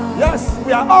 Yes,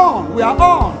 we are on.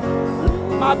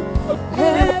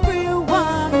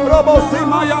 Robo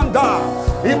simayanda.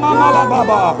 Imamala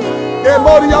baba.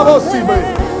 Emoriabo sibe.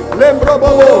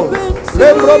 Lembrobo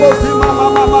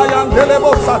simama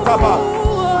yandelebo sataba.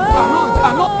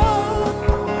 Anoint.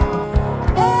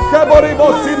 Keboribo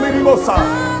simiribosa.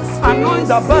 Anoint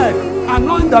the bed.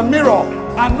 Anoint the mirror.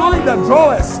 Anoint the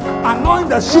drawers. Anoint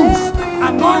the shoes.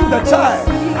 Anoint the chair.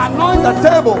 Anoint the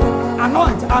table.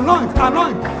 Anoint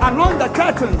the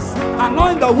curtains.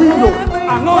 Anoint the window.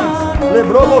 Anoint.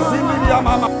 Lebrobo similia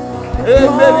mama. Hey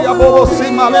Maria bobo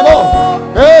simalebo.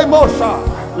 Hey Mosha.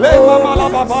 Le mama la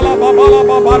babala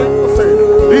se.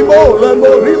 Ribo.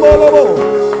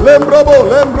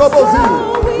 Lembrobo zi.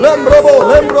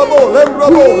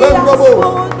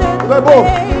 Lebo.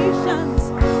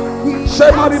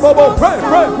 Shema ribobo.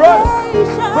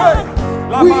 Pray.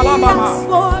 Lama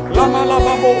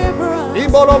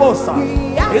Ibolobosa,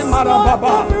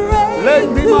 Imarababa,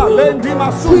 Lendima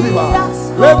Sudiba,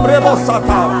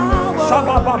 Lembrebosata,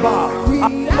 Shabababa,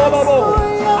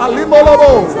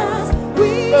 Alimolobo,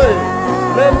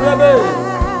 Lembrebe,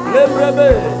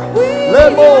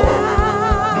 Lemo,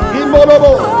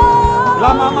 Imolobo,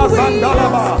 La Mama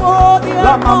Sandalaba,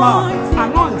 La Mama,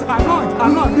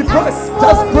 anoint, be pressed,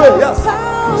 just pray, yes.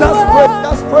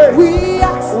 Just pray. We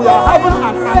are having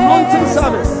an anointing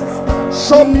service.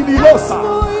 Show me the losa.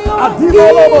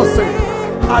 Adibolobose.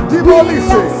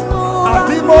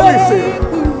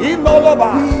 Inoloba.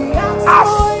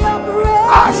 Ash.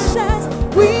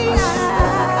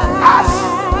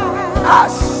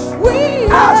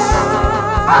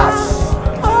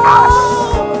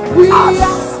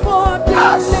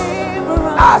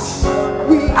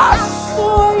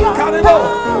 Cannibal.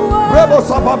 Rebo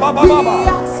Sababa.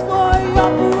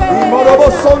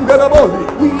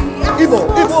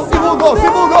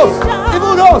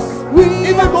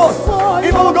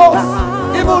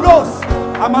 Evil ghosts.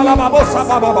 Amalababa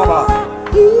baba.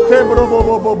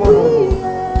 Kebrobo.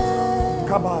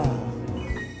 Kaba.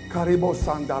 Karibo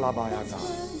sandalabayaza.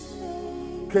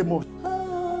 Kemo.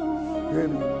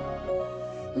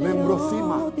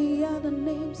 Lembrosima.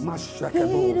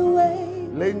 Mashakebo.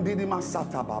 Lendidi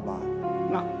masata baba.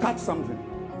 Now touch something.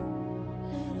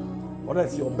 Whether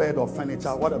it's your bed or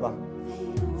furniture, whatever,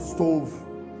 stove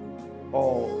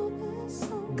or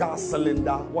gas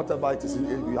cylinder, whatever it is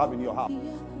you have in your house,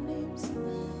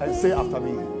 and say after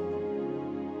me.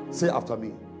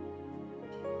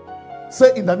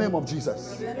 Say in the name of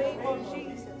Jesus.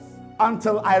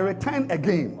 Until I return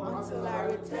again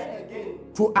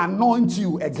to anoint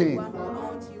you again.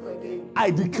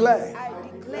 I declare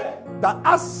that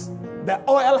as the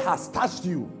oil has touched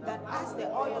you,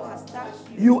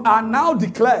 you are now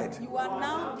declared.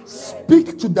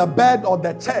 Speak to the bed or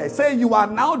the chair. Say you are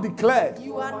now declared.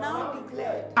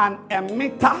 An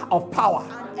emitter of power.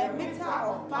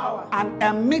 An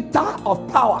emitter of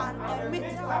power.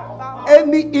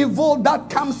 Any evil that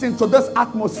comes into this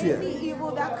atmosphere.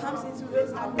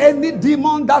 Any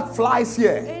demon that flies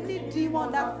here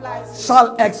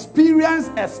shall experience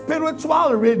a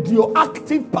spiritual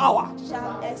radioactive power.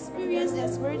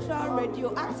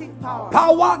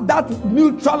 Power that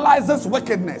neutralizes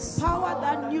wickedness.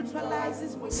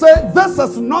 Say this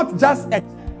is not just a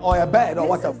or a bed or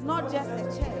whatever.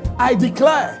 I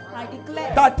declare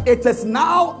that it is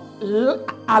now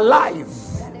alive.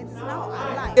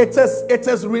 It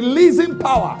is releasing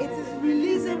power.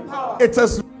 It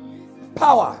is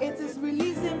power.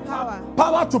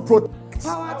 Power to protect. protect,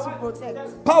 Power to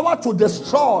protect. power to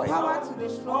destroy Power to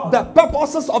destroy. the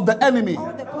purposes of the enemy.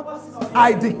 All the purposes of I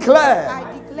I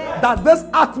declare declare that this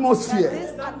that atmosphere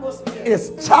this atmosphere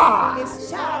is charged.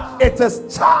 is charged. It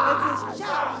is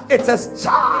charged. It is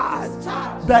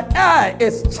charged. The air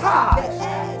is charged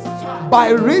Air is charged. by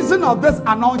reason of this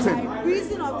anointing. By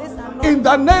reason of this anointing. In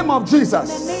the name of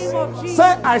Jesus. In the name of Jesus.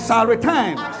 Say, I shall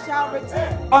return I shall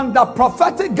return under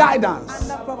prophetic guidance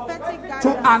under prophetic guidance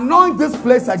to anoint this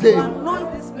place to again.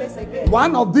 anoint this place again.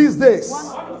 One of these days, One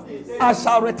of these days, I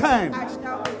shall return. I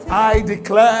shall return. I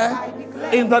declare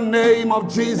in the name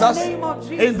of Jesus, name of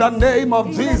Jesus, in the name of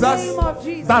in the Jesus, name of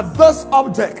Jesus, that this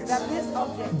object, that this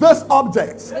object this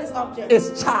object is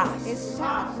is charged.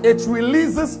 charged. It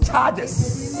releases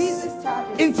charges Releases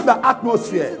charges into the into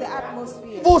atmosphere. the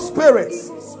atmosphere. Evil spirits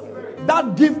Evil spirit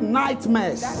that give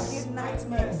nightmares, that give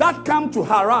nightmares. that come to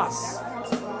harass, Comes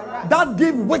to harass. that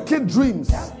give wicked dreams,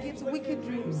 Gives wicked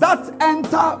dreams. that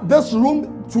enter this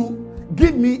room to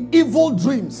give me evil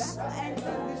dreams. Enter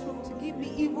this room to give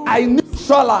me evil. I I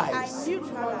neutralize,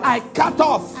 neutralize. I cut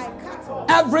off I cut off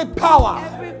every power,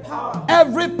 every power.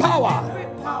 every power.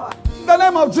 Every power. In the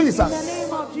name of In the Jesus.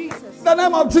 name of Jesus. In the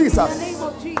name of In the Jesus. name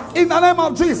of Jesus. In the name of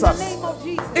In the Jesus. name of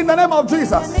Jesus. In the name of In the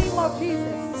Jesus. name of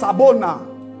Jesus. Sabona.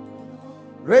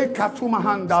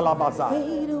 Rekatumahandalabaza.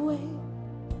 Fade away.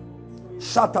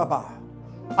 Shataba.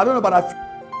 I don't know, but I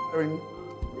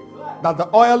feel that the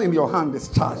oil in your hand is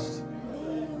charged.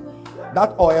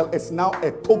 That oil is now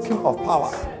a token of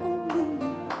power.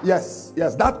 Yes,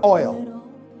 that oil.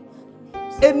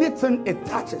 Anything it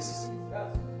touches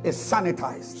is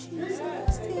sanitized.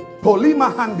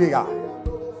 Polima handia.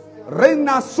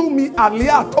 Rena sumi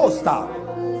alia tosta.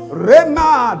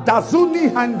 Rema dazuni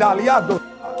handaliado.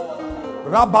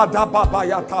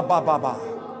 Rabadababayata bababa.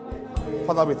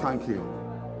 Father, we thank you.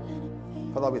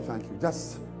 Father, we thank you.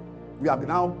 We are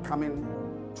now coming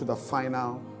to the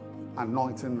final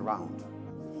anointing round.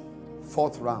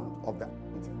 4th round of the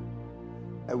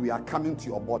anointing. And we are coming to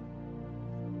your body.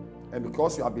 And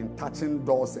because you have been touching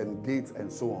doors and gates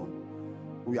and so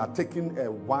on, we are taking a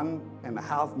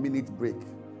 1.5 minute break.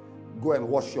 Go and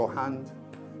wash your hand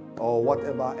or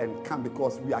whatever and come,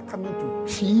 because we are coming to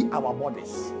chi our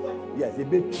bodies. Yes, a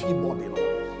big chi body.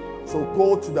 So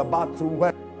go to the bathroom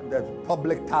where there's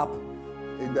public tap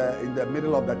in the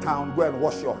middle of the town. Go and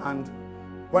wash your hand.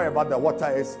 Wherever the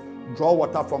water is, draw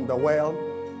water from the well.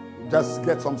 Just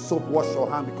get some soap, wash your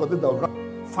hand, because this is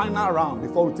the final round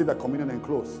before we take the communion and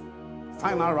close.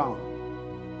 Final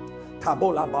round.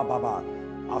 Tabola Baba.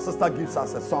 Our sister gives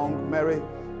us a song. Mary,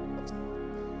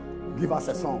 give us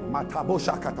a song. Matabo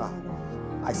Shakata.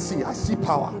 I see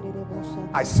power.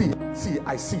 I see.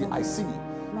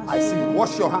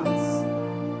 Wash your hands.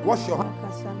 Wash your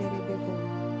hands.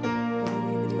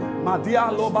 Madia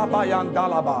Loba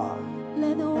Bayandalaba.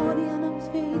 Let the audience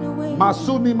fade away.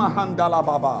 Masuni Mahandala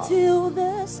Baba. Till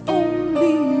there's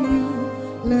only you.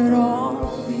 Let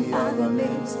all the other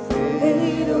names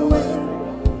fade away.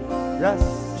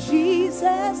 Yes.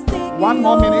 Jesus, take One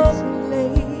more your minute.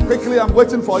 place. Quickly, I'm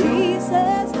waiting for you.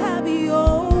 Jesus, have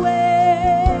your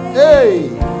way. Hey.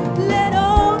 Let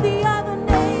all the other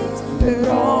names, let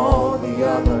all the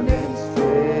other names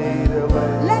Fade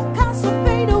away. let cancer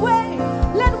fade away.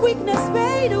 Let weakness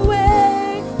fade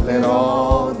away. Let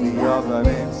all the other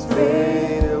names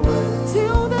fade away.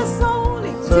 Till there's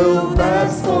only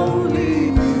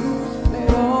you. Let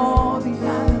all the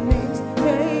other names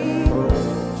fade away.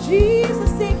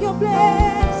 Jesus, take your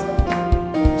place.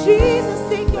 Jesus,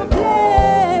 take your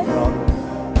place.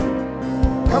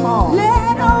 Come on.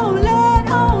 Let all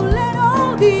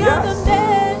the Yes. other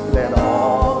names. Let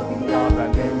all the other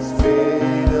names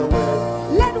fade away.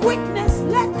 Let weakness,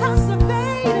 let cancer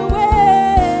fade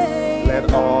away. Let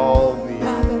all the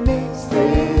other names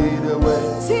fade away.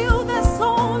 till there's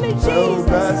only Till Jesus.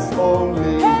 there's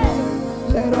only Hey,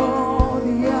 let all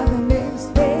the other names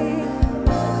fade.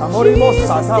 Amorimo Jesus,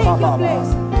 Sata take your Baba.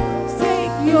 place.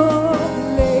 Take your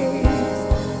place.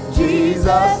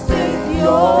 Jesus, take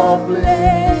your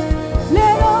place.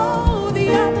 Let all the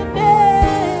other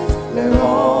names. Let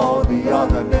all the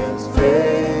other names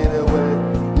fade away.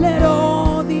 Let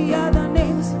all the other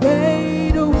names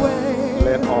fade away.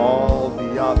 Let all the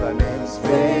other names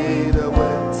fade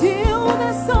away. Till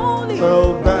there's only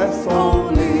Till there's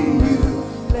only you.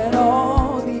 Let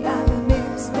all the other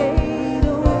names fade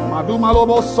away.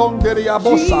 Madumalobo Sonderia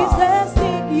Bosa. Jesus,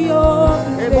 take your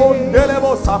Ebo place.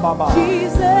 Delebo Sababa.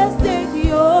 Jesus, take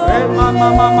your Hey, mama,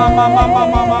 mama, mama,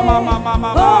 mama, mama, mama,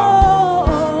 mama. Oh,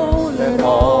 Let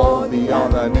all the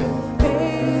other names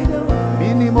fade away.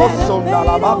 Minimo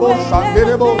Sondalababo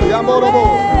Shanderebo Yamorobo.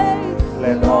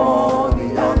 Let all the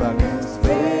other names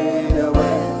fade away.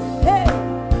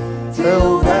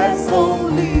 till there's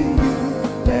only you.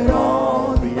 Let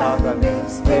all the other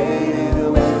names fade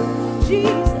away.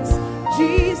 Jesus,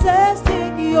 Jesus,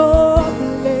 take your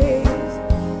place.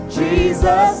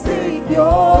 Jesus, take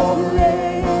your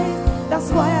place. That's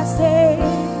why I say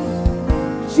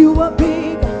you are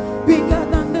bigger, bigger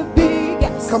than the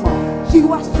biggest. Come on.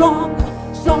 You are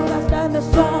stronger, stronger than the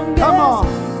strongest. Come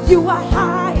on. You are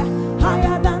higher,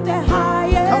 higher than the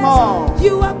highest. Come on.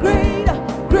 You are greater,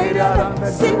 greater than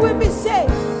the sing with me, say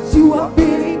you are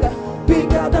bigger,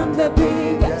 bigger than the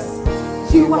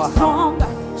biggest. You are stronger,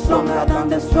 stronger than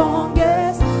the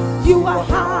strongest. You are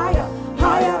higher,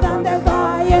 higher than the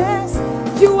highest.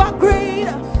 You are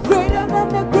greater, greater than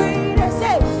the greatest.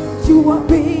 Say you are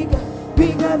bigger,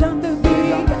 bigger than the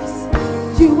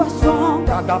biggest. You are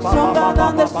stronger, stronger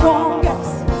than the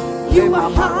strongest. You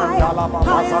are higher,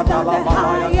 higher than the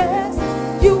highest.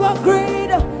 You are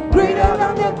greater, greater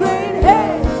than the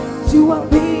greatest. You are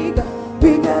bigger,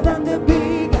 bigger than the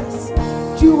biggest.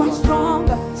 You are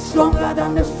stronger, stronger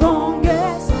than the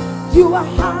strongest. You are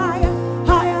higher,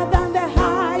 higher than the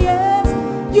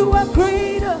highest. You are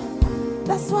greater.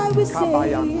 That's why we say,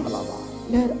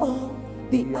 let all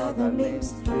the other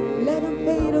names, let them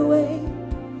fade away.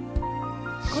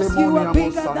 Cause you are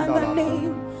bigger than the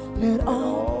name. Let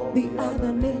all the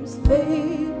other names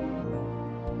fade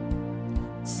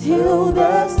till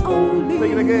there's only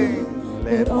Sing it again. you.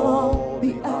 Let all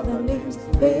the other names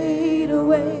fade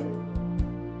away.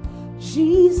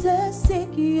 Jesus,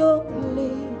 take your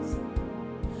place.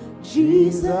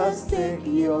 Jesus, take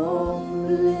your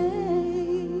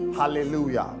place.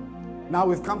 Hallelujah. Now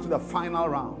we've come to the final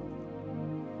round.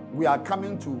 We are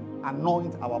coming to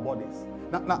anoint our bodies.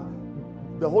 Now,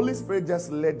 the Holy Spirit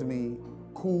just led me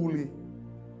coolly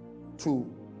to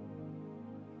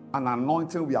an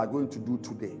anointing we are going to do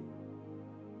today.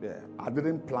 Yeah, I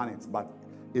didn't plan it, but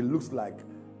it looks like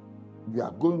we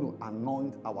are going to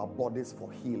anoint our bodies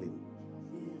for healing.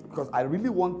 Because I really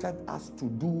wanted us to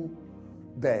do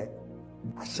the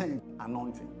Hashem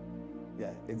anointing.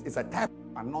 Yeah, it's a type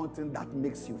of anointing that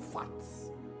makes you fat.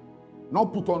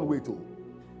 Not put on weight, oh,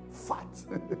 fat.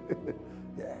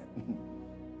 Yeah,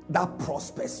 that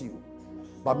prospers you.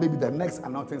 But maybe the next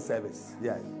anointing service,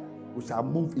 yeah, we shall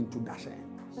move into Dashen.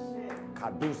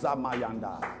 Kaduza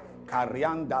Mayanda,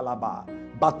 Karyandalaba.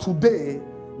 But today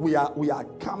we are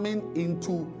coming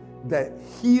into the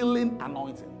healing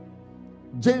anointing.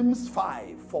 James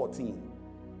 5:14.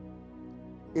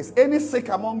 Is any sick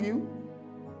among you?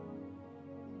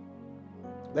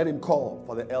 Let him call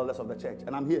for the elders of the church.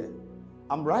 And I'm here.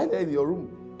 I'm right there in your room.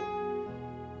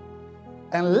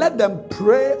 And let them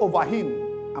pray over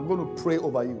him. I'm going to pray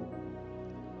over you.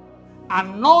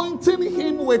 Anointing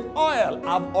him with oil.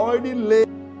 I've already laid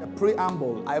the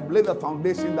preamble. I've laid the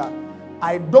foundation that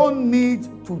I don't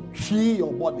need to chew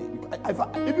your body.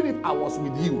 Even if I was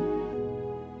with you,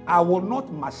 I will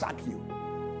not massacre you.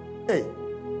 Hey,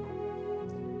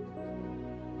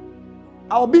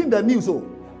 I'll be in the news. Oh,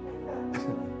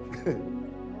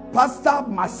 pastor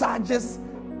massages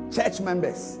church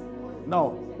members.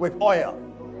 No, with oil.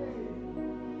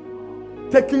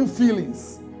 Taking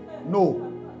feelings. No.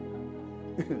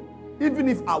 Even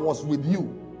if I was with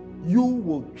you, you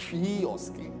will chew your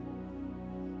skin.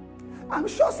 I'm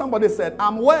sure somebody said,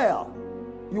 I'm well.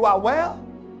 You are well?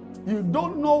 You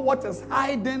don't know what is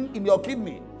hiding in your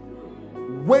kidney,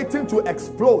 waiting to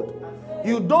explode.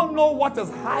 You don't know what is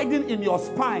hiding in your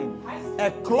spine,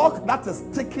 a clock that is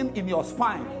ticking in your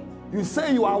spine. You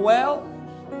say you are well,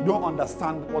 you don't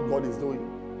understand what God is doing.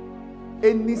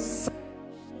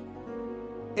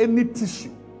 Any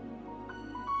tissue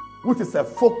which is a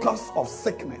focus of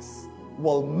sickness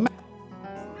will melt.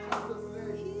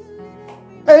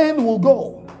 Pain will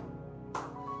go.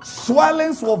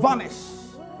 Swellings will vanish.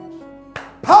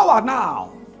 Power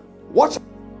now. Watch.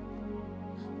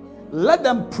 Let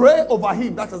them pray over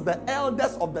him. That is the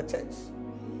elders of the church.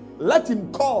 Let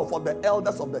him call for the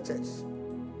elders of the church.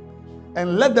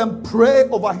 And let them pray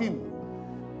over him.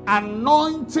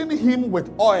 Anointing him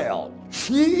with oil.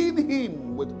 Feed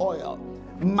him with oil.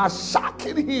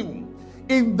 Massacring him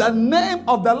in the name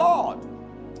of the Lord.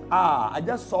 I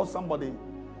just saw somebody.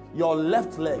 Your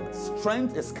left leg,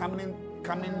 strength is coming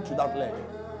to that leg.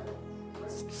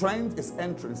 Strength is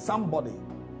entering. Somebody.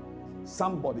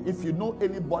 If you know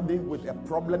anybody with a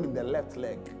problem in the left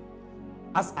leg,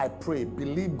 as I pray,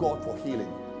 believe God for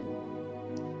healing.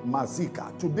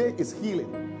 Mazika. Today is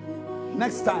healing.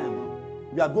 Next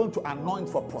time, we are going to anoint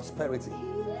for prosperity.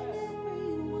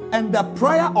 And the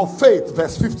prayer of faith,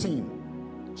 verse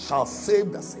 15, shall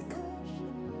save the sick.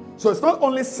 So it's not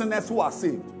only sinners who are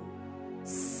saved.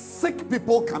 Sick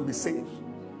people can be saved.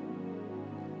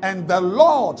 and the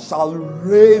Lord shall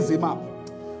raise him up.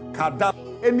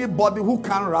 Anybody who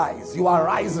can rise, you are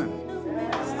rising.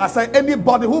 I say,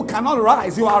 anybody who cannot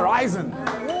rise, you are rising.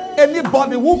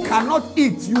 Anybody who cannot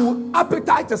eat, your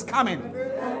appetite is coming.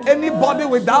 Anybody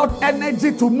without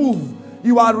energy to move,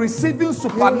 you are receiving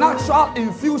supernatural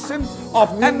infusion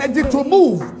of energy to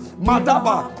move.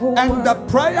 Madaba, and the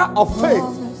prayer of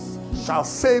faith shall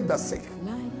save the sick.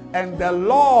 And the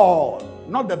Lord,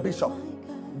 not the bishop,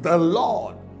 the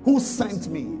Lord who sent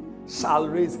me shall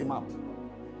raise him up.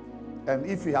 And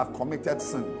if you have committed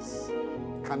sins,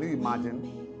 can you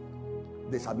imagine?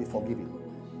 They shall be forgiven.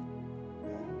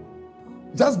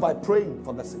 Just by praying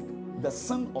for the sick, the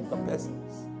sin of the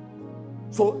persons.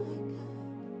 So,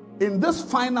 in this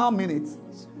final minute,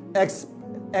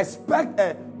 expect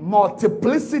a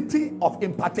multiplicity of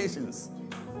impartations,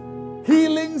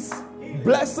 healings,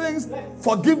 blessings,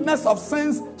 forgiveness of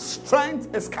sins.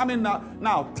 Strength is coming now.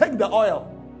 Now, take the oil.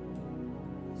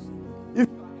 If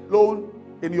you're alone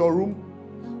in your room,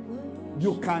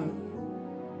 you can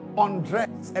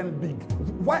undress and be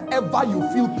wherever you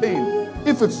feel pain.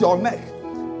 If it's your neck,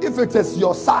 if it is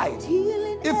your side,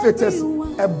 if it is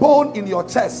a bone in your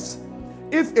chest,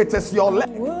 if it is your leg,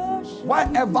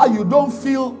 wherever you don't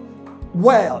feel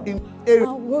well in area,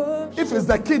 if it's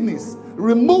the kidneys,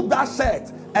 remove that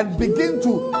shirt and begin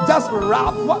to just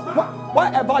rub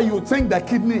wherever you think the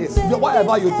kidney is,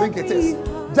 wherever you think it is,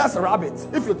 just rub it.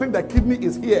 If you think the kidney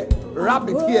is here, rub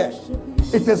it here.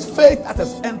 It is faith that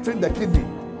is entering the kidney.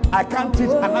 I can't teach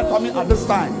anatomy at this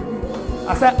time.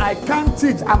 I said, I can't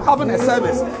teach. I'm having a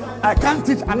service. I can't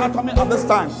teach anatomy at this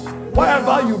time.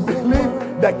 Wherever you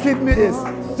believe the kidney is,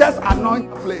 just anoint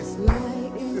the place.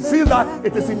 You feel that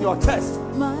it is in your chest.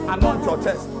 Anoint your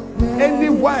chest.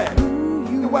 Anywhere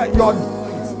your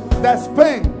joints, there's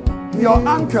pain in your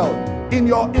ankle, in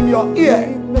your ear.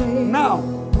 Now,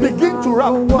 begin to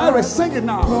rub. Mary, sing it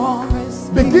now.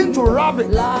 Begin to rub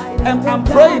it. And I'm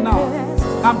praying now.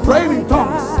 I'm praying in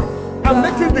tongues. I'm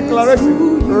making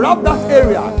declaration. Rub that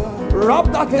area.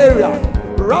 Rub that area.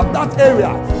 Rub that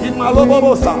area. In my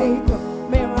lobobosa.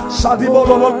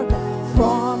 Shadibolobo.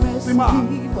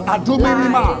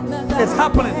 Aduminima. It's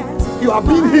happening. You are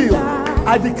being healed.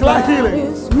 I declare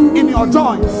healing in your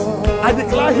joints. I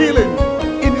declare healing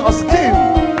in your skin.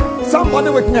 Somebody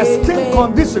with a skin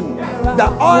condition, the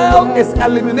oil is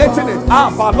eliminating it.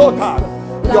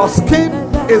 Your skin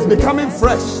is becoming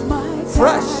fresh.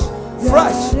 Fresh.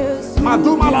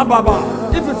 Madumala Baba.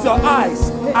 If it's your eyes,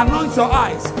 anoint your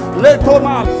eyes.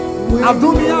 Letomal.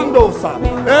 Adumiandosa.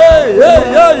 Hey.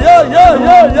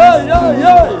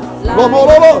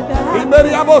 Lomolobo.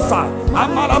 Imeriabosa.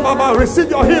 Amala Baba. Receive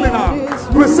your healing now.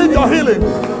 Receive your healing.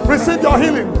 Receive your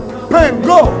healing. Pain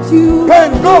go.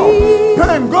 Pain go.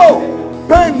 Pain go.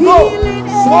 Pain go.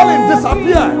 Swelling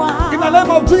disappear. In the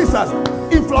name of Jesus.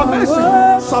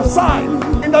 Inflammation subside.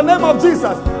 In the name of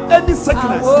Jesus. Any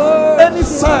sickness, any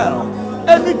cell,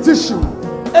 any tissue,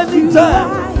 any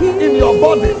germ in your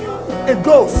body, it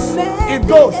goes. It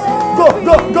goes. Go.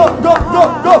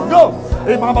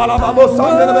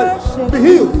 Be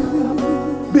healed.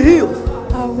 Be healed.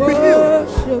 Be healed.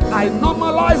 I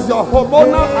normalize your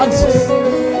hormonal axis.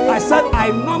 I said I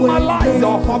normalize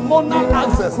your hormonal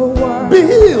axis. Be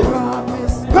healed.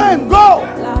 Pain go.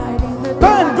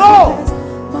 Pain go.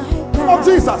 Of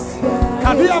Jesus.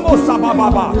 Yeah,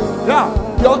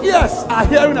 your ears are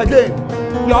hearing again.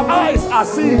 Your eyes are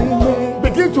seeing.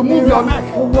 Begin to move your neck.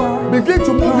 Begin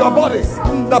to move your body.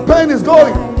 The pain is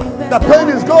going. The pain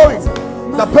is going.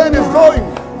 The pain is going.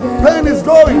 Pain is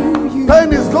going.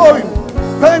 Pain is going.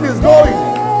 Pain is going.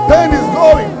 Pain is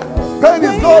going. Pain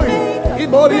is going.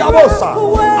 Iboriabosa.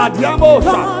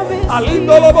 Adiamosa.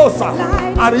 Alindolobosa.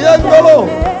 Ariendolo.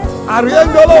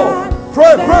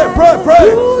 Pray.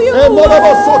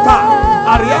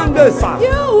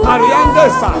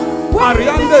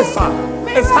 Ariandesa.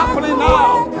 It's happening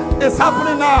now. It's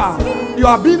happening now. You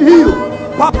are being healed.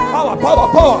 Power.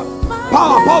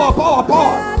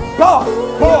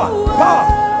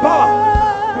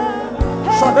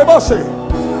 Shadeboshe.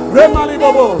 Remali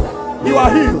Bobo. You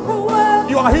are healed.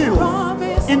 You are healed.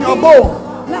 In your bone.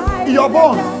 In your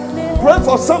bone. Pray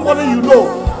for somebody you know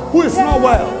who is not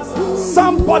well.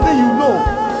 Somebody you know.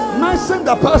 Mention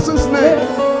the person's name.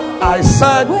 I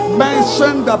said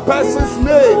mention the person's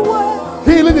name.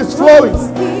 Healing is flowing.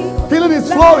 Healing is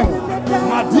flowing.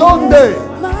 Madionde.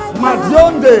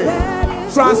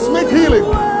 Transmit healing.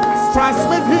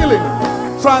 Transmit healing.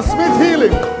 Transmit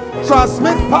healing.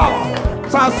 Transmit power.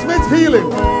 Transmit healing.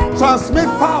 Transmit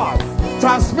power.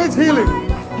 Transmit healing.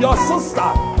 Your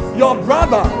sister, your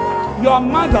brother, your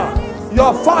mother,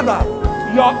 your father,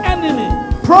 your enemy.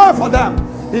 Pray for them.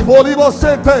 Ibolibo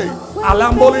sete.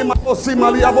 Alamboli mabosi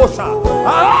maliabosha.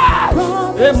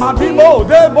 E madibo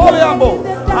de boliambo.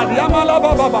 Adiamala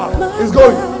baba. It's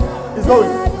going. It's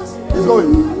going. It's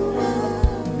going.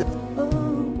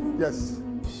 Yes.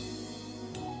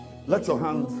 Let your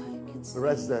hand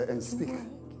rest there and speak.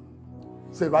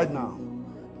 Say right now,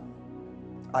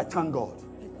 I thank God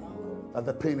that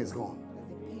the pain is gone.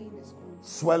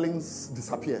 Swellings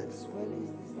disappeared.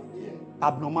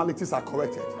 Abnormalities are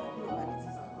corrected.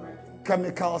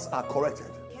 Chemicals are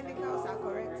corrected.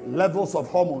 Levels of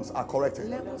hormones are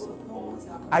corrected.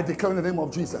 I declare in the name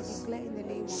of Jesus,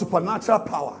 supernatural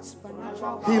power,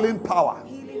 healing power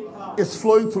is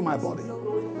flowing through my body.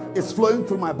 It's flowing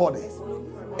through my body.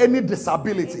 Any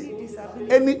disability,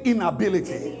 any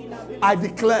inability, I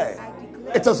declare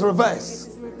it is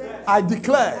reversed. I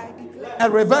declare a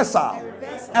reversal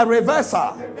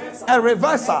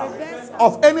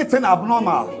of anything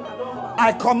abnormal.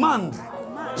 I command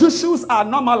tissues are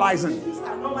normalizing.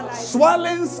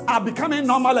 Swellings are becoming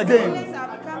normal again.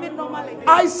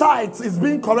 Eyesight is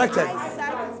being corrected.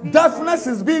 Deafness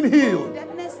is being healed.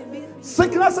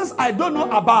 Sicknesses I don't know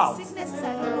about.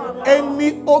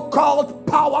 Any occult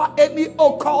power, any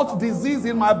occult disease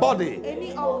in my body,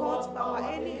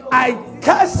 I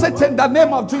curse it in the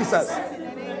name of Jesus.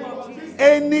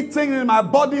 Anything in my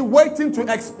body waiting to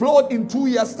explode in 2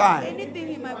 years' time.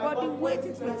 Anything in my body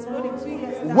waiting to explode in 2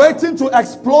 years' time. Waiting to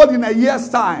explode in a year's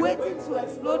time. Waiting to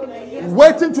explode in a year's time.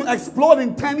 Waiting to explode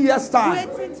in 10 years' time.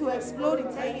 Waiting to explode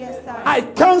in 10 years' time. I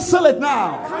cancel it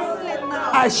now. Cancel it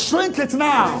now. I shrink it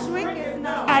now. Shrink it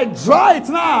now. I dry it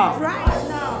now. Dry it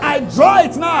now. I dry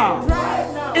it now. Dry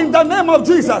it now. In the name of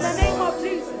Jesus. In the name of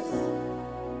Jesus.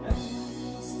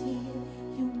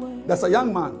 There's a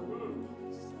young man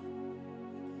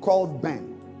called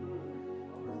Ben.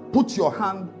 Put your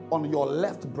hand on your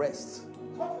left breast.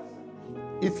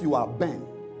 If you are Ben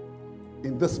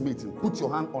in this meeting, put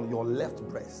your hand on your left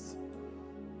breast.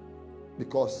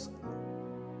 Because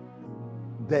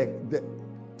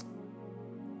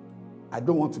I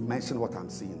don't want to mention what I'm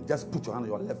seeing. Just put your hand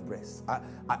on your left breast.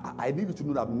 I need you to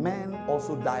know that men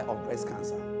also die of breast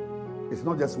cancer. It's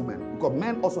not just women. Because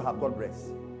men also have got breasts.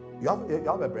 You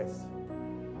have a breast.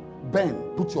 Ben,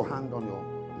 put your hand on your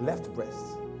left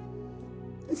breast.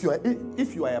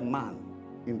 If you are a man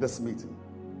in this meeting,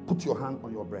 put your hand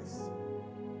on your breast.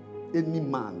 Any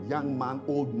man, young man,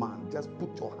 old man, just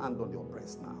put your hand on your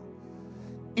breast now.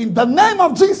 In the name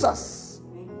of Jesus,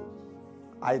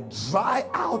 I dry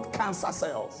out cancer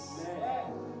cells.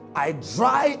 I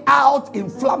dry out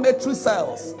inflammatory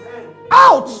cells.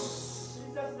 Out!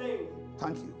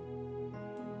 Thank you.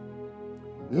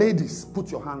 Ladies,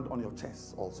 put your hand on your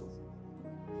chest also.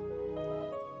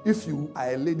 If you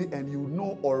are a lady and you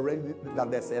know already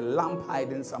that there's a lamp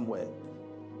hiding somewhere,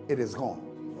 it is gone.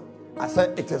 I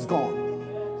said it is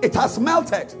gone. It has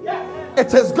melted.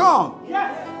 It is gone.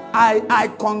 I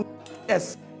con a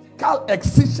skull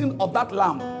excision of that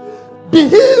lamp. Be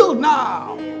healed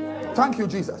now. Thank you,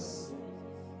 Jesus.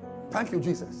 Thank you,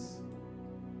 Jesus.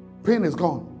 Pain is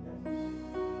gone.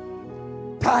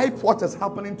 Type what is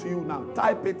happening to you now.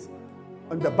 Type it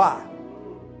on the bar.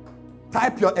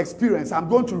 Type your experience. I'm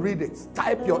going to read it.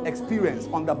 Type your experience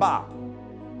on the bar.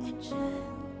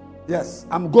 Yes,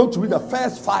 I'm going to read the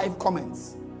first 5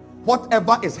 comments.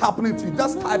 Whatever is happening to you,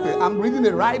 just type it. I'm reading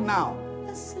it right now.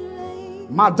 If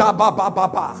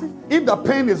the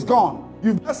pain is gone,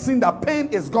 you've just seen that pain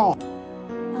is gone.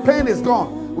 Pain is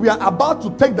gone. We are about to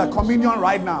take the communion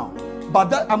right now.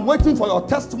 But I'm waiting for your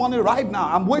testimony right now.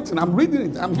 I'm waiting. I'm reading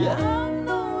it. I'm here.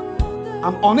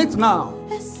 I'm on it now.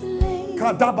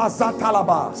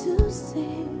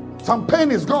 Some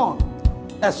pain is gone.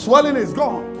 A swelling is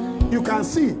gone. You can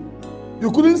see.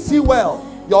 You couldn't see well.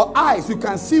 Your eyes, you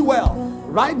can see well.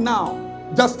 Right now,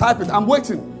 just type it. I'm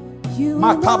waiting.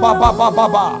 Mataba baba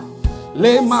baba.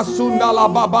 Le masundala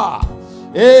baba.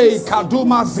 Hey,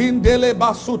 kaduma zindele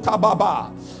basuta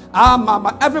baba. Ah,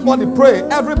 mama. Everybody pray.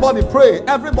 Everybody pray.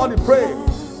 Everybody pray.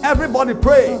 Everybody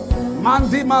pray.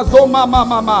 Mandi mazoma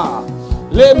mama.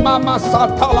 Le mama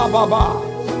satala baba.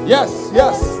 Yes,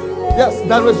 yes, yes.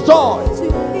 There is joy.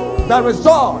 There is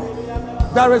joy.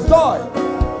 There is joy.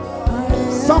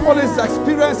 Somebody is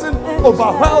experiencing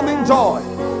overwhelming joy.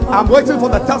 I'm waiting for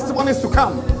the testimonies to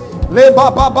come.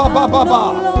 Leba ba ba ba ba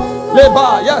ba.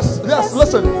 Leba. Yes, yes.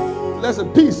 Listen, listen.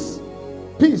 Peace,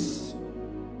 peace.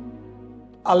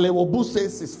 Alewobu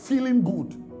says is feeling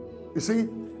good. You see,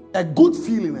 a good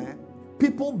feeling.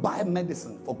 People buy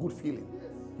medicine for good feeling.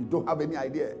 You don't have any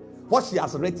idea what she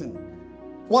has written.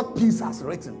 What Peace has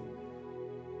written.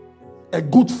 A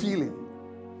good feeling.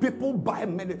 People buy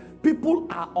medicine. People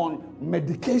are on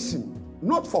medication,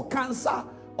 not for cancer,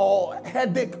 or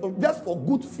headache, just for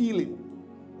good feeling.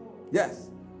 Yes.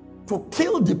 To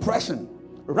kill depression.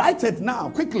 Write it now,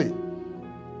 quickly.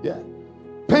 Yeah.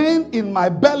 Pain in my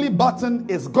belly button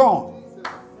is gone.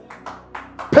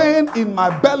 Pain in my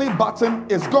belly button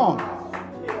is gone.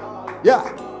 Yeah.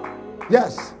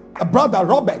 Yes. A brother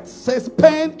Robert says,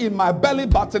 pain in my belly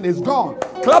button is gone.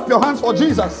 Clap your hands for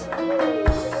Jesus.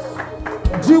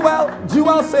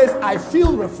 Jewel says, I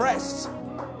feel refreshed.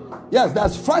 Yes,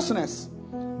 there's freshness.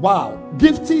 Wow.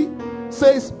 Gifty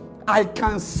says, I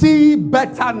can see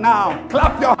better now.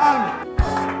 Clap your hand.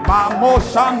 I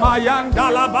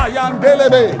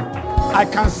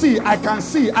can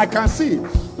see.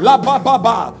 La ba ba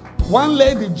ba. One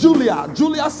lady,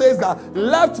 Julia says that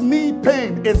left knee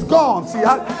pain is gone. She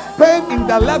had pain in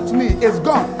the left knee is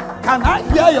gone. Can I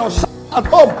hear your shout at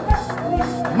home?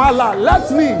 Mala,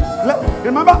 left knee.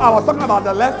 Remember I was talking about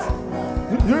the left?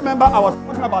 You remember I was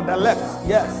talking about the left?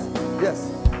 Yes.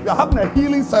 We are having a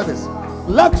healing service.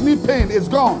 Left knee pain is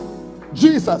gone.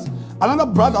 Jesus. Another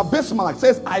brother, Bismarck,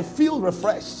 says, I feel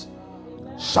refreshed.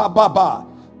 Shababa.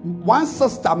 One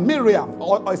sister, Miriam,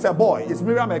 or it's a boy. Is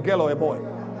Miriam a girl or a boy?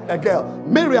 A girl.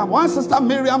 Miriam, one sister,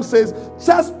 Miriam says,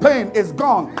 chest pain is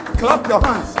gone. Clap your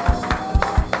hands.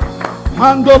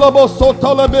 Mandolobo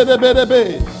sotole bede bede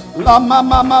be. La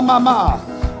mama mama.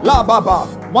 La baba.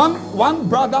 One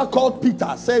brother called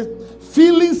Peter says,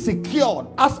 feeling secured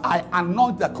as I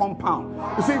anoint the compound.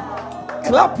 You see,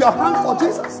 clap your hands for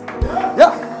Jesus.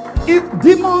 Yeah. If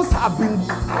demons have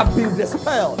been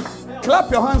dispelled,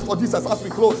 clap your hands for Jesus as we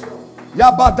close.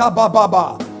 Yabada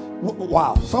baba.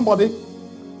 Wow. Somebody,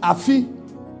 Afi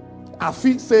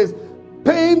says,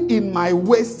 pain in my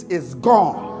waist is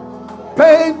gone.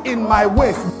 Pain in my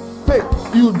waist. Pain.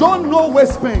 You don't know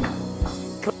waist pain.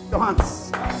 Clap your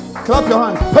hands. Clap your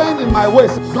hands. Pain in my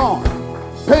waist is gone.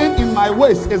 Pain in my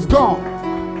waist is gone.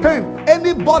 Pain.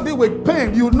 Anybody with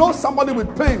pain, you know somebody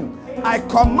with pain. I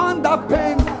command that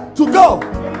pain to go.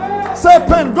 Say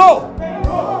pain go.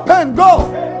 Pain go.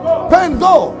 Pain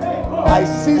go. I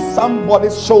see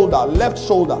somebody's shoulder, left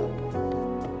shoulder.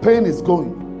 Pain is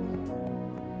going.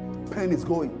 Pain is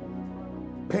going.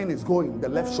 Pain is going. The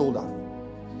left shoulder.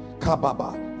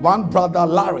 Kababa. One brother,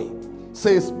 Larry,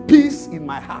 says, peace in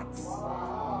my heart.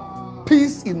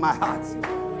 Peace in my heart.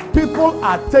 People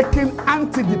are taking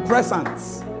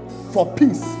antidepressants for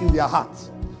peace in their heart.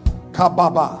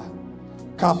 Kababa.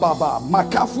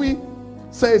 McCaffrey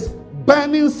says,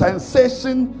 burning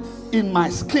sensation in my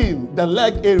skin, the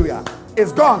leg area,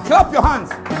 is gone. Clap your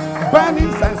hands.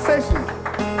 Burning sensation.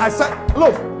 I said,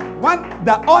 look,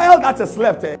 the oil that is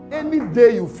left, any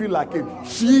day you feel like a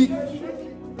tree.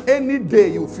 Any day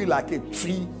you feel like a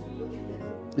tree.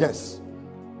 Yes.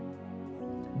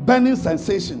 Burning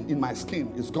sensation in my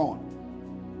skin is gone.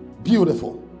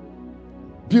 Beautiful.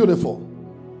 Beautiful.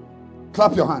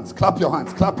 Clap your hands. Clap your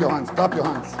hands. Clap your hands. Clap your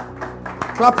hands.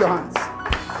 Clap your hands.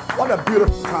 What a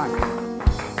beautiful time.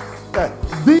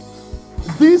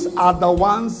 These are the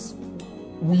ones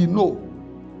we know.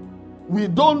 We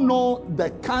don't know the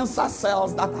cancer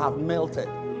cells that have melted.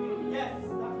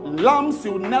 Lumps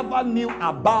you never knew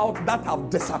about that have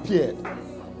disappeared.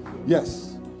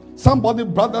 Yes. Somebody,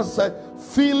 brother, said,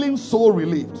 feeling so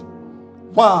relieved.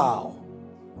 Wow.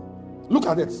 Look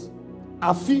at this.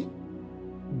 Afi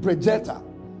Bridgetta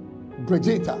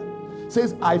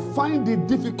says, I find it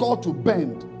difficult to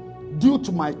bend due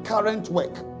to my current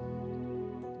work,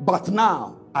 but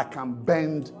now I can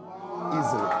bend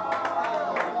easily.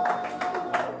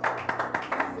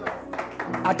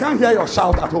 I can't hear your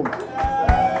shout at home.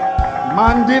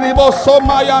 Mandinibo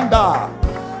somayanda,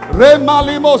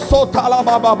 remalimo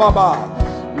sotalababa,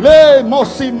 le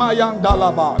mosimayanda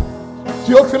laba.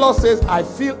 Theophilus says, I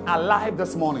feel alive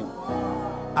this morning.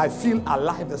 I feel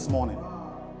alive this morning.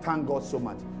 Thank God so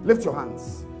much. Lift your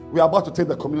hands. We are about to take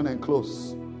the communion and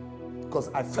close, because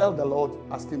I felt the Lord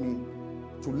asking me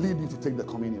to lead you to take the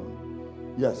communion.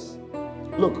 Yes.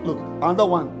 Look. Another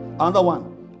one.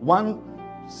 One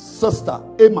sister,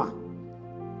 Emma,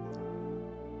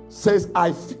 says,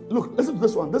 look, listen to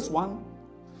this one. This one,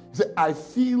 he said, I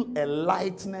feel a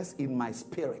lightness in my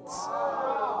spirit.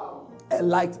 A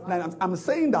light. I'm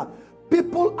saying that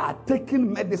people are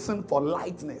taking medicine for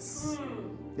lightness.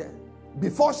 Yeah.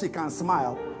 Before she can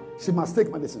smile, she must take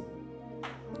medicine.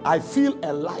 I feel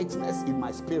a lightness in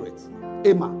my spirit.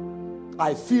 Emma,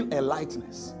 I feel a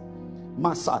lightness.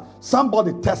 Massa,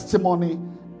 somebody testimony.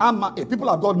 People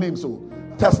have got names, so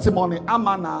testimony.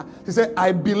 Amana, he said,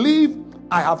 I believe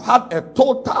I have had a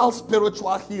total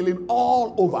spiritual healing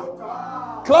all over.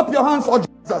 Clap your hands for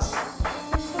Jesus.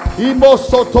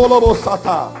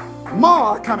 More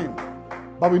are coming,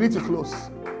 but we need to close.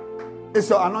 Is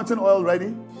your anointing oil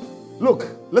ready? Look,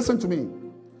 listen to me.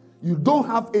 You don't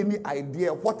have any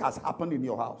idea what has happened in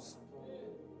your house.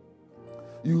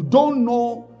 You don't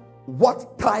know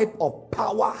what type of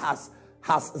power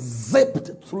has zipped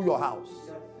through your house.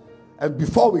 And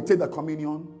before we take the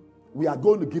communion, we are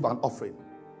going to give an offering.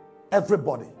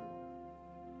 Everybody,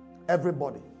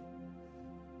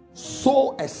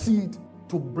 sow a seed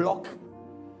to block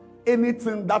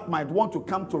anything that might want to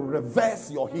come to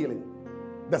reverse your healing.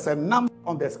 There's a number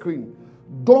on the screen.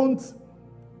 Don't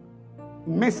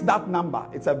miss that number.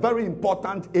 It's a very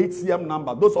important HCM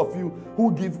number. Those of you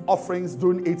who give offerings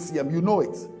during HCM, you know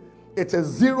it. It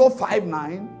is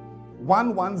 059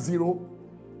 110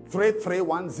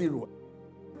 3310.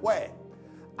 Where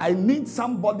I need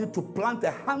somebody to plant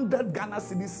 100 Ghana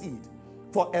cedi seed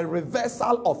for a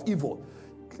reversal of evil.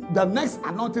 The next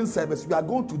anointing service, we are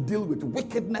going to deal with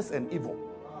wickedness and evil.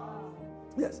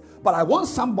 Yes, but I want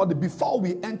somebody, before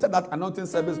we enter that anointing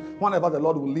service, whenever the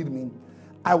Lord will lead me,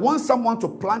 I want someone to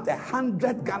plant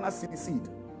 100 Ghana cedi seed.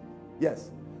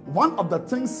 Yes, one of the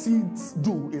things seeds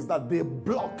do is that they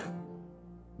block.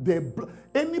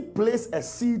 Any place a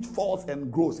seed falls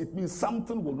and grows, it means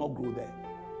something will not grow there.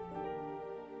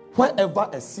 Wherever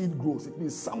a seed grows, it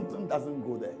means something doesn't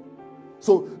grow there.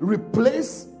 So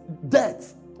replace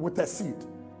death with a seed.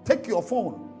 Take your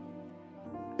phone.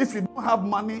 If you don't have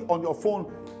money on your phone,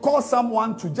 call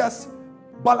someone to just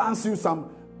balance you some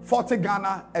 40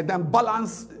 Ghana and then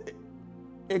balance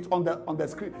it on the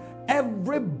screen.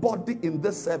 Everybody in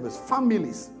this service,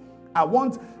 families, I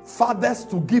want fathers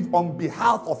to give on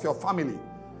behalf of your family.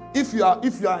 If you are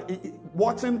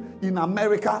watching in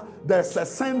America, there's a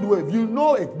send wave. You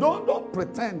know it. Don't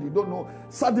pretend you don't know.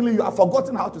 Suddenly you have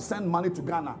forgotten how to send money to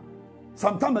Ghana.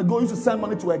 Some time ago, you used to send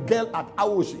money to a girl at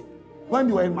Awoshi when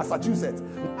you were in Massachusetts.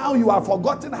 Now you have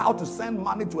forgotten how to send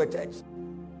money to a church.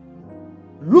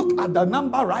 Look at the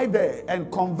number right there and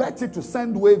convert it to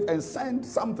send wave and send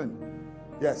something.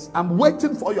 Yes, I'm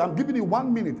waiting for you. I'm giving you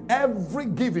 1 minute. Every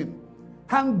giving,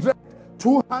 100,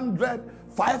 200,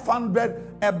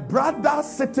 500, a brother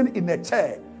sitting in a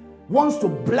chair wants to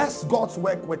bless God's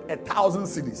work with 1,000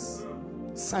 cedis.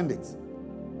 Send it.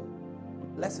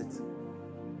 Bless it.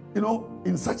 You know,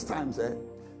 in such times,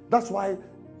 that's why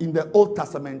in the Old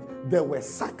Testament, there were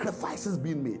sacrifices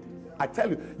being made. I tell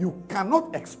you, you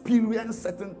cannot experience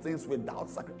certain things without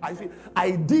sacrifice.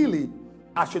 Ideally,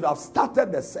 I should have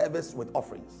started the service with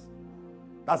offerings.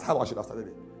 That's how I should have started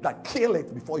it. Like, kill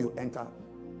it before you enter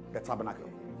the tabernacle.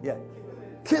 Yeah.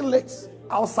 Kill it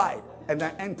outside and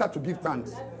then enter to give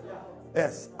thanks.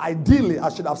 Yes. Ideally, I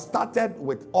should have started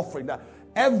with offering. That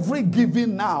every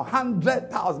giving now,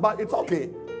 100,000, but it's okay.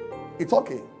 It's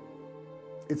okay.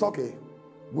 It's okay.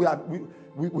 We have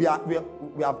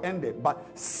ended, but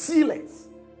seal it.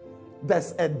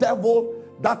 There's a devil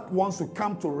that wants to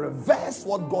come to reverse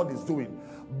what God is doing.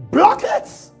 Block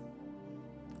it.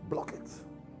 Block it.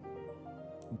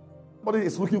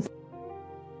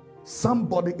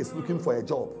 Somebody is looking for a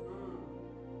job.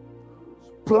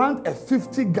 Plant a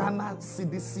 50 Ghana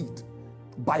cedi seed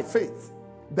by faith.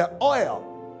 The oil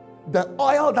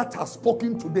that has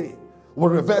spoken today will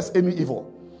reverse any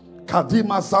evil.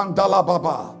 Kadima Sandala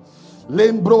Baba,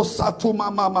 Lembro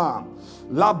Satuma Mama,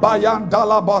 Labayan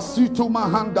Dalaba Situma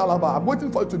Handalaba. I'm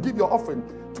waiting for you to give your offering.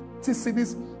 20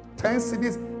 cedis, 10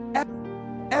 cedis.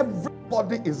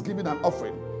 Everybody is giving an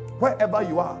offering. Wherever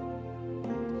you are,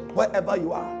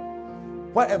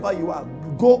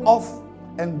 go off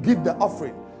and give the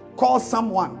offering. Call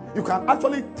someone. You can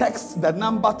actually text the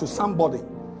number to somebody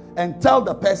and tell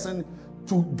the person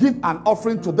to give an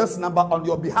offering to this number on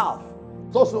your behalf.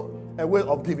 It's also a way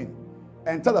of giving.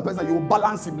 And tell the person you will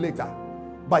balance him later.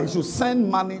 But you should send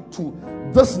money to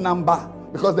this number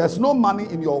because there's no money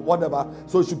in your whatever.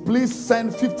 So you should please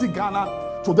send 50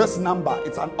 Ghana to this number.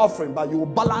 It's an offering, but you will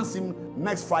balance him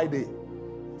next Friday.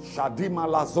 Shadima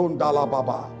Lazon Dala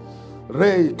Baba.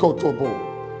 Ray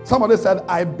Kotobo. Somebody said,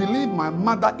 I believe my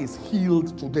mother is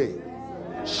healed today.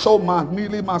 Shoma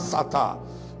Nilima Sata.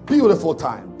 Beautiful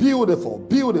time. Beautiful,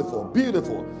 beautiful,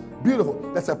 beautiful,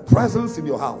 beautiful. There's a presence in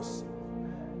your house.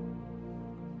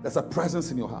 There's a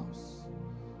presence in your house.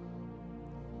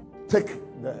 Take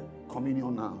the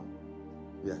communion now.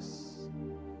 Yes.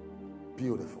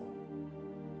 Beautiful.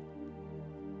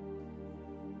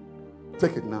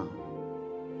 Take it now.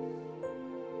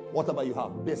 Whatever you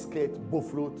have, biscuit,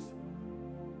 buffalo,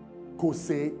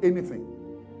 kose, anything.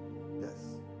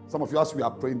 Yes. Some of you, as we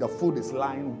are praying, the food is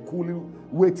lying, cooling,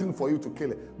 waiting for you to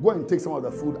kill it. Go and take some of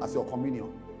the food as your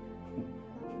communion.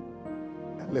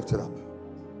 And lift it up.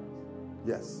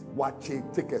 Yes. Wache,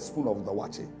 take a spoon of the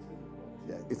wache.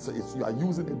 Yeah, it's you are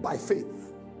using it by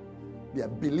faith. Yeah,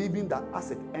 believing that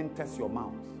as it enters your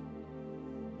mouth,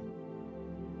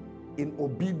 in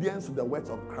obedience to the words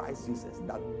of Christ Jesus,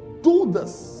 that do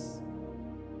this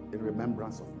in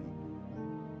remembrance of me.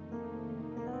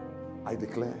 I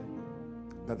declare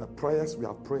that the prayers we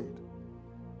have prayed,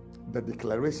 the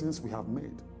declarations we have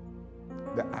made,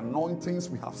 the anointings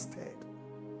we have stirred,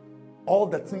 all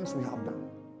the things we have done,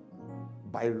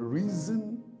 by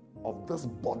reason of this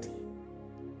body,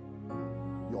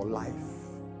 your life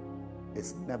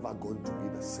is never going to be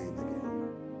the same again.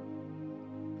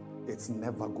 It's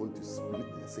never going to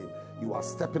be the same. You are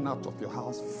stepping out of your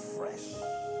house fresh.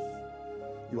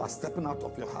 You are stepping out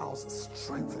of your house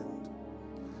strengthened.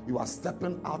 You are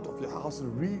stepping out of your house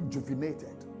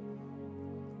rejuvenated.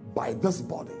 By this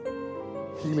body,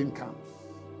 healing comes.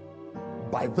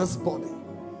 By this body,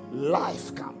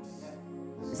 life comes.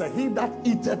 He said, he that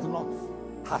eateth not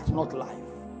hath not life.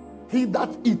 He that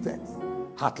eateth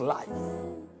hath life.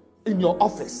 In your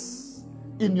office,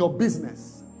 in your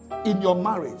business, in your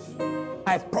marriage,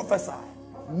 I prophesy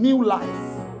new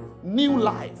life, new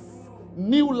life,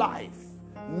 new life,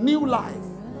 new life.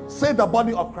 Say the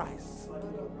body of Christ.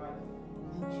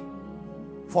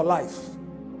 For life.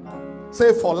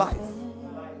 Say for life.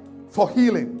 For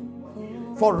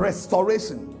healing. For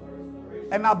restoration.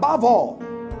 And above all,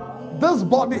 this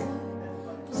body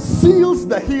seals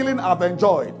the healing I've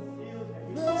enjoyed,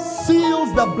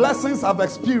 seals the blessings I've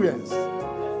experienced.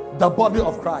 The body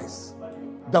of Christ.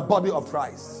 The body of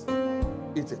Christ.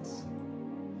 Eat it.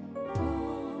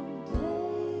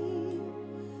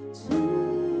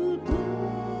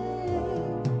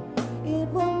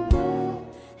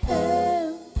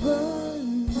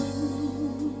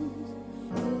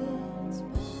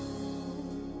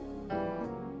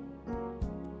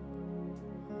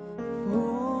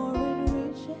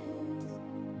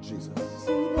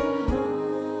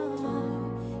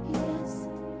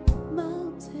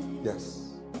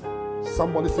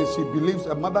 Somebody says she believes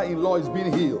her mother-in-law is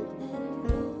being healed.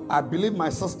 I believe my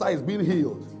sister is being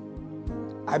healed.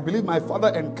 I believe my father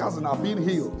and cousin are being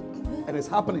healed. And it's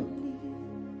happening.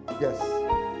 Yes.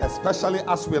 Especially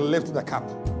as we lift the cup.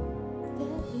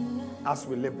 As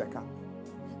we lift the cup.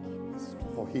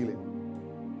 For healing.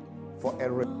 For a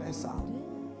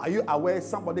reversal. Are you aware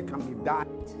somebody can be dying?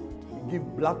 You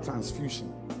give blood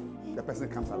transfusion. The person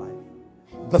comes alive.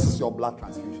 This is your blood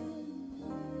transfusion.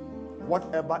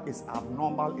 Whatever is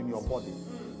abnormal in your body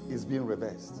is being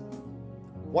reversed.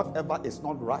 Whatever is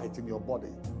not right in your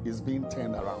body is being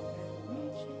turned around.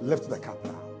 Lift the cup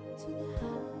now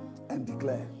and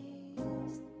declare.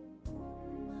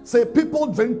 Say, people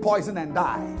drink poison and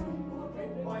die.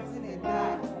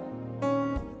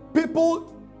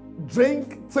 People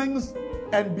drink things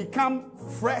and become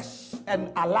fresh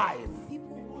and alive.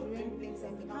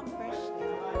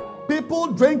 People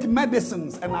drink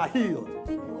medicines and are healed.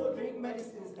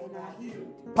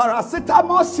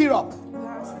 Paracetamol syrup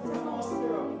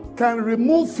can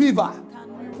remove fever.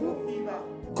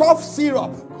 Cough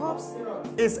syrup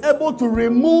is able to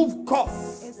remove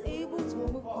cough.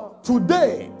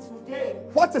 Today,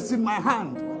 what is in my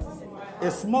hand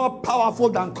is more powerful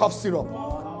than cough syrup.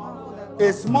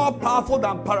 It's more powerful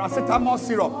than paracetamol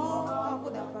syrup.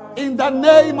 In the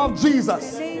name of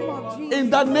Jesus. In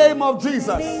the name of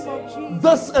Jesus.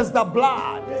 This is the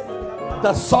blood,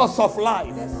 the source of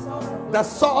life, the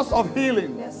source of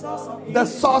healing, the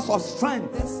source of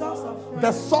strength,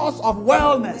 the source of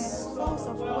wellness.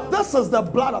 This is the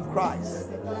blood of Christ.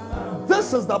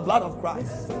 This is the blood of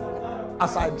Christ.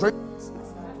 As I drink,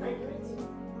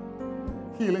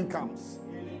 healing comes,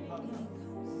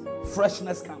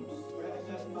 freshness comes,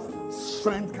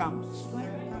 strength comes.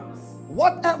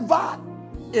 Whatever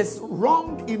is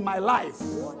wrong in my life,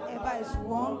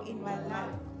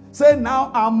 say,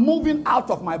 now I'm moving out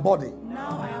of my body.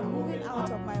 Now I am moving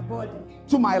out of my body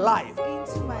to my life.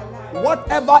 into my life.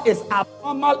 Whatever is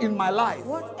abnormal in my life,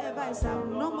 Whatever is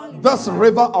abnormal in this my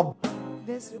river life, of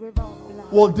this river of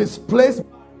blood will displace,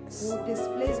 will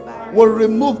displace barriers, will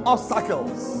remove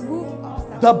obstacles. remove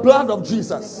obstacles. The blood of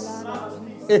Jesus,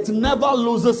 it never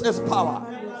loses its power.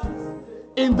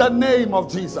 In the name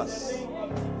of Jesus,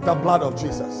 the blood of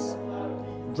Jesus.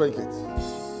 Drink it.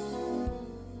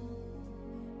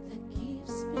 that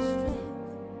gives me strength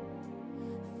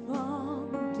from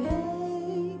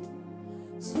day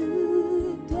to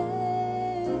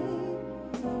day.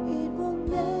 It will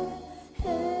never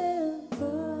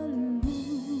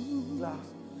lose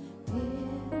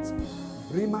its power.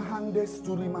 Rimahandes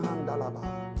to rimahandalaba.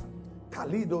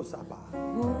 Kalido saba.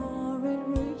 For it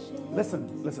reaches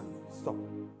Listen, stop.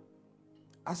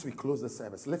 As we close the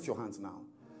service, lift your hands now.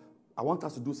 I want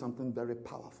us to do something very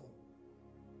powerful.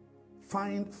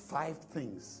 Find 5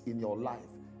 things in your life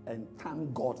and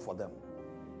thank God for them.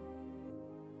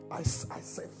 I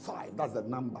say 5. That's the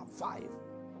number 5.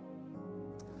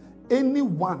 Any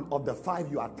one of the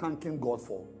 5 you are thanking God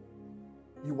for,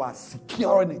 you are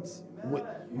securing it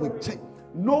with change.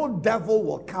 No devil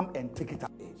will come and take it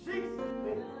away.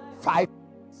 5.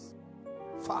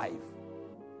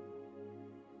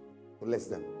 Bless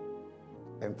them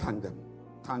and thank them.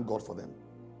 Thank God for them.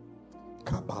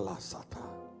 Kabbalah Sata.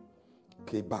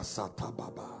 Kebasata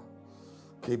Baba.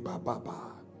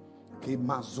 Kebababa.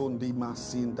 Kemazondi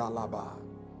Masindalaba.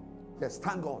 Yes,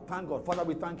 thank God. Thank God. Father,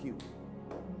 we thank you.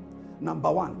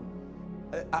 Number 1.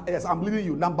 Yes, I'm leading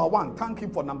you. Number 1. Thank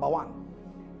him for number 1.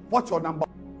 What's your number?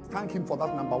 Thank him for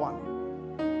that number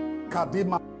 1.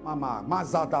 Kadima Mama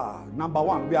Mazada. Number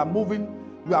 1. We are moving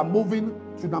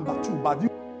to number 2. But you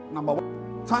number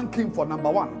 1. Thank him for number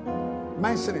 1.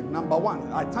 Mention it. Number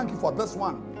 1. I thank you for this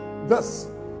one. This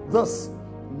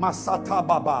Masata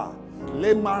Baba.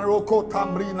 Le Maroko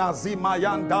Tamrina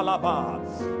Zimayan Dalaba.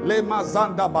 Le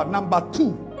Mazandaba. Number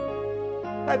 2.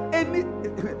 And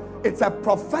it's a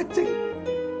prophetic.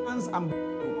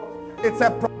 It's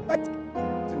a prophetic.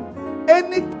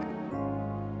 Any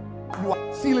you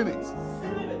are sealing it.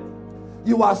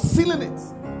 You are sealing it.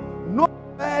 No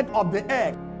bird of the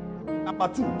air. Number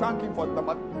 2. Thank him for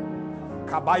number 2.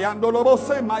 Kabayandolobo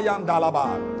se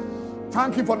mayandalaba.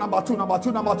 Thank him for number 2. Number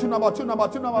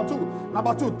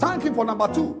 2. Thank him for number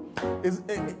 2.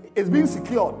 It's being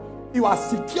secured. You are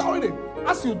securing it.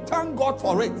 As you thank God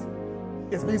for it,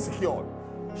 it's being secured.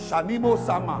 Shanimo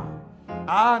Sama.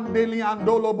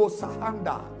 Andeliandolobo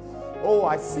Sahanda. Oh,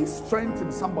 I see strength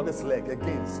in somebody's leg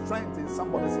again. Strength in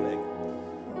somebody's leg.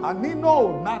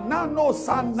 Anino Nanano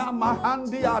Sana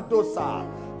Mahandi Adosa.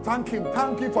 Thank him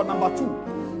for number 2.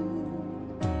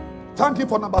 Thank him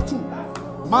for number 2.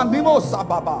 Mandimo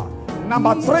Sababa.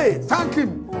 Number 3. Thank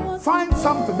him. Find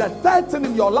something, the third thing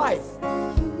in your life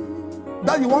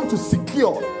that you want to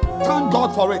secure. Thank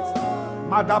God for it.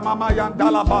 Madamama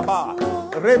Yandala Baba.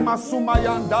 Remasuma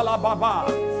Yandala Baba.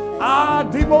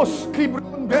 Adimos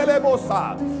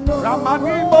Kibrundelebosa.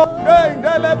 Ramanimo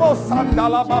Delebosa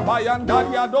Dala Baba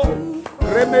Yandariado.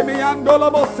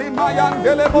 Rememiandolobo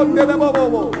Simayandelebo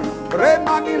Delebo.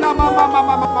 Remanina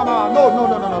Mama.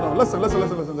 No. Listen.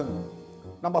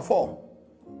 Number 4.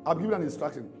 I'll give you an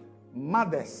instruction.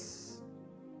 Mothers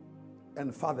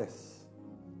and fathers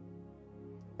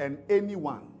and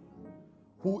anyone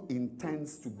who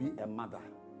intends to be a mother.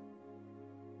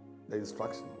 The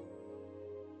instruction.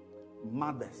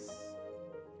 Mothers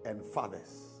and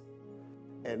fathers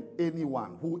and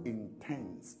anyone who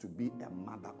intends to be a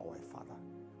mother or a father.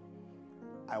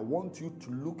 I want you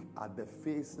to look at the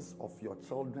faces of your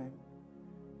children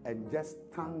and just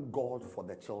thank God for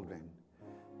the children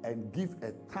and give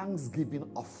a thanksgiving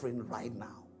offering right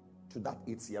now to that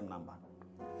ATM number.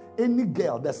 Any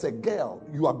girl, there's a girl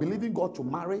you are believing God to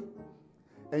marry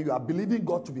and you are believing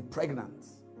God to be pregnant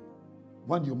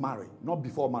when you marry, not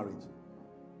before marriage,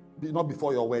 not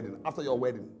before your wedding, after your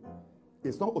wedding.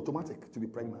 It's not automatic to be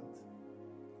pregnant.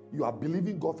 You are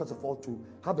believing God, first of all, to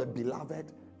have a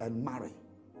beloved and marry.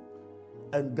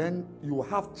 And then you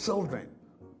have children.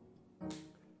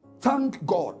 Thank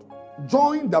God.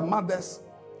 Join the mothers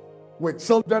with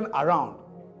children around.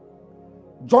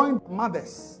 Join the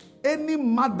mothers. Any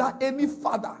mother, any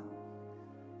father,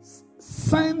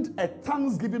 send a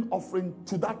thanksgiving offering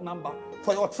to that number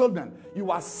for your children.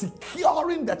 You are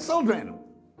securing the children.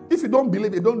 If you don't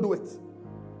believe it, don't do it.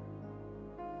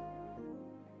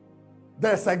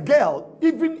 There's a girl,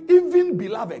 even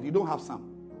beloved, you don't have some.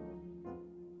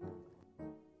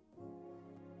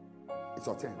 It's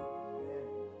your turn.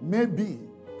 Maybe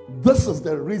this is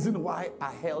the reason why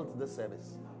I held this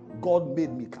service. God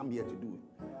made me come here to do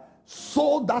it.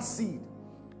 Sow that seed,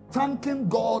 thanking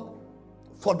God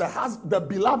for the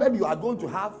beloved you are going to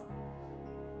have,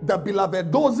 the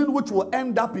beloved dozen which will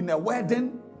end up in a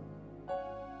wedding,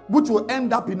 which will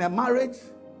end up in a marriage,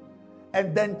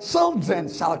 and then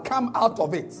children shall come out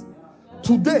of it.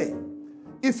 Today,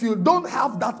 if you don't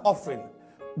have that offering,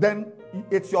 then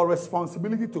it's your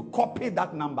responsibility to copy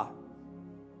that number.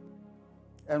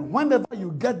 And whenever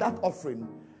you get that offering,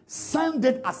 send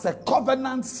it as a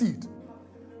covenant seed.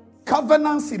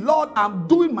 Covenant seed. Lord, I'm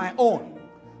doing my own.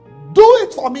 Do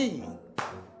it for me.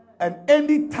 And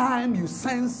anytime you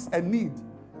sense a need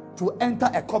to enter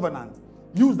a covenant,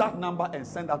 use that number and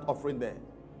send that offering there.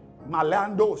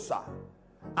 Malandosa,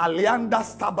 Alianda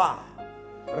Staba,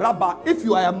 Rabba. If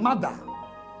you are a mother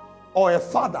or a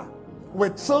father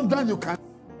with children, you can,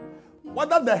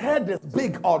 whether the head is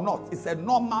big or not, it's a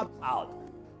normal child.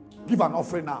 Give an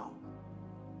offering now.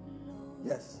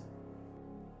 Yes.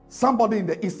 Somebody in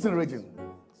the eastern region,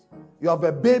 you have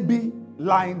a baby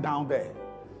lying down there.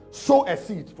 Sow a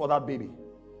seed for that baby.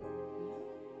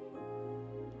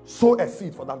 Sow a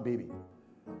seed for that baby.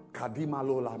 Kadima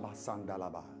lola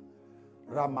basandalaba.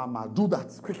 Ramama. Do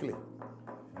that quickly.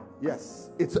 Yes.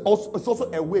 It's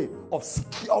also a way of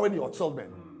securing your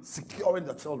children. Securing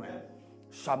the children.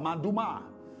 Shamaduma.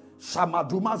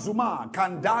 Shamaduma Zuma.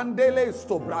 Kandandele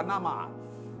Stobranama.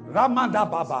 Ramada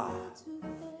Baba.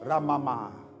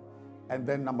 Ramama. And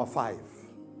then number 5.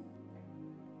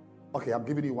 Okay, I'm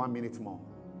giving you 1 minute more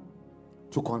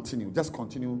to continue. Just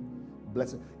continue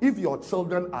blessing. If your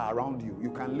children are around you,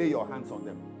 you can lay your hands on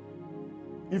them.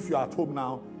 If you are at home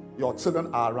now, your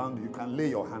children are around you, you can lay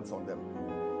your hands on them.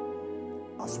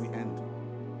 As we end,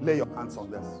 lay your hands on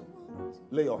them.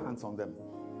 Lay your hands on them.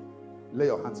 Lay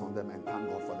your hands on them and thank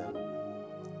God for them.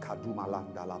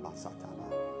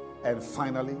 And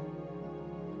finally,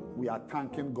 we are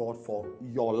thanking God for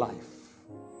your life.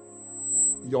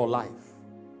 Your life.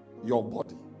 Your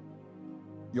body.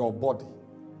 Your body.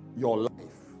 Your life.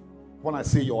 When I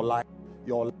say your life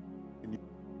in you.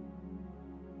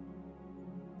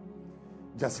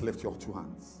 Just lift your 2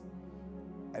 hands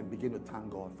and begin to thank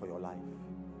God for your life.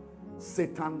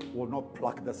 Satan will not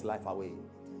pluck this life away.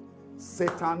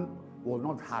 Satan will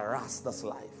not harass this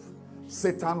life.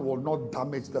 Satan will not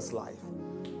damage this life.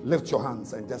 Lift your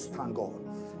hands and just thank God.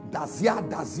 Dazia,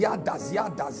 Dazia, Dazia,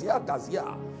 Dazia,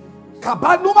 Dazia.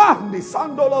 Kabanuma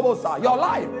Nisandolobosa. Your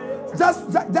life.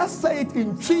 Just say it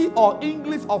in Chi or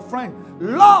English or French.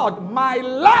 Lord, my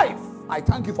life, I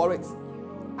thank you for it.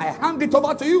 I hand it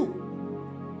over to you.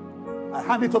 I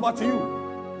hand it over to you.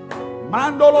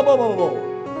 Mandolobobobo.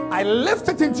 I lift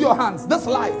it into your hands. This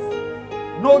life,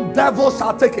 no devil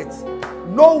shall take it.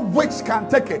 No witch can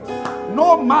take it.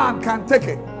 No man can take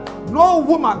it. No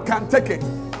woman can take it.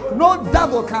 No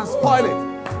devil can spoil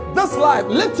it. This life,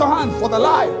 lift your hands for the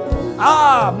life.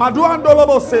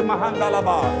 Maduandolobo se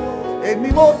mahandalaba.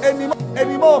 Enimo,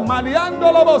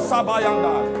 Maniandolobo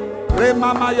Sabayanda,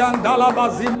 Remamayandalaba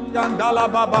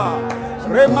Zimyandalababa,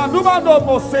 Remandumando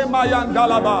Mose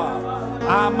Mayandalaba,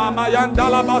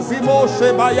 Amamayandalaba Zimo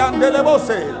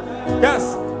Shebayandelebose. Yes,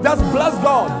 just bless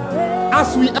God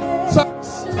as we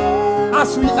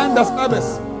end the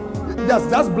service.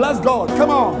 Just bless God. Come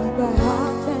on.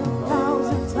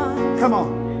 Come on.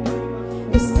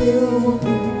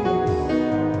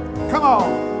 Come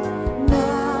on.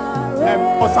 And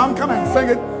Osam, come and sing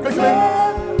it quickly.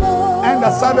 End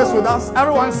the service with us.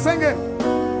 Everyone sing it.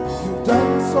 You've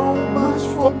done so much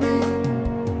for me.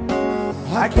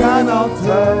 I cannot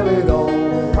tell it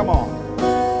all. Come on.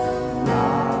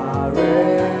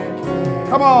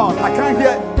 Come on.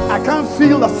 I can't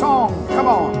feel the song. Come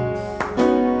on.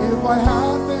 If I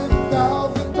had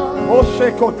 10,000 times,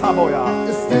 Osheko Taboya.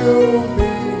 it still be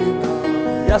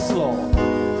enough. Yes, Lord.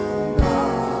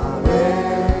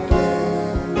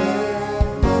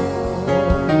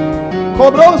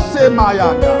 Kobrose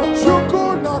Mayanda.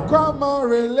 Shukuna kwama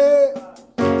rele.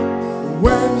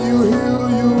 When you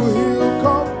heal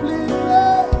completely.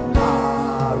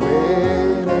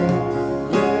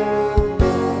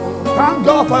 Thank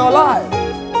God for your life.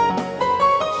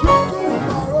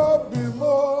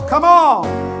 Come on.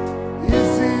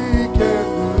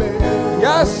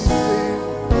 Yes.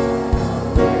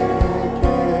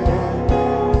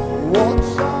 What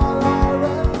shall I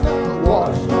render?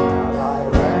 What shall I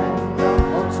render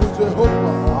Unto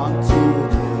Jehovah. unto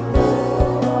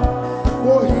Jehovah?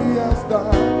 For he has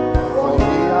done. For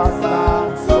he has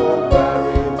done so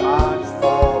very much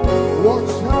for me. What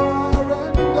shall I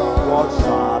render? What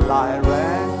shall I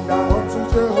render Unto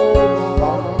Jehovah.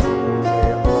 unto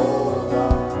Jehovah?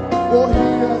 For he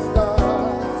has done.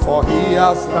 For he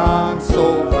has done so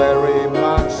very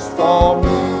much for me.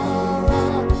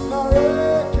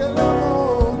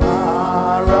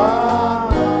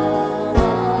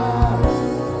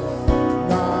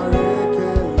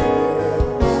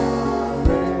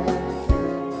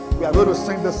 We are going to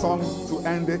sing the song to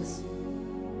end it,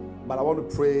 but I want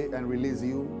to pray and release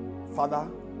you. Father,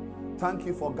 thank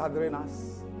you for gathering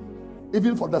us,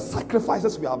 even for the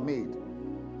sacrifices we have made,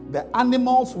 the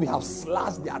animals we have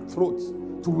slashed their throats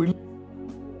to release.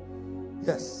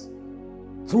 Yes,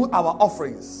 through our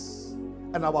offerings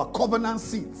and our covenant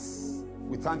seeds,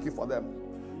 we thank you for them.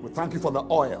 We thank you for the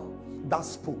oil that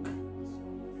spoke.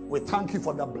 We thank you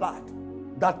for the blood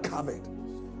that covered.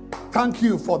 Thank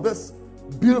you for this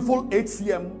beautiful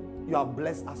HCM you have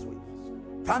blessed us with.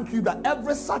 Thank you that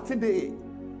every Saturday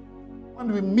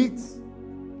when we meet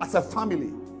as a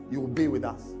family, you will be with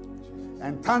us.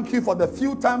 And thank you for the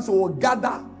few times we will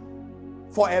gather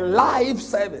for a live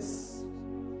service.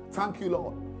 Thank you,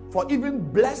 Lord, for even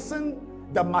blessing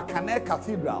the Makane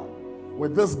Cathedral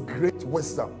with this great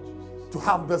wisdom. to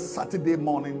have this Saturday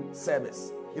morning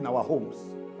service in our homes.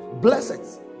 Bless it.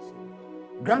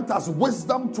 Grant us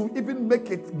wisdom to even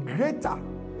make it greater.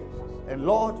 And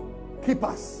Lord, keep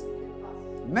us.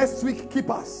 Next week, keep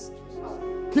us.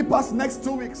 Keep us next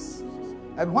 2 weeks.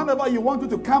 And whenever you want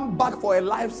to come back for a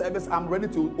live service, I'm ready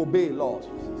to obey, Lord.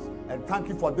 And thank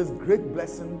you for this great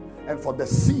blessing and for the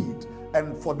seed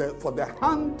and for the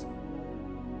hand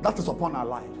that is upon our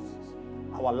lives.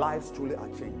 Our lives truly are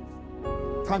changed.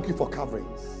 Thank you for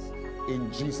coverings.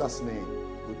 In Jesus' name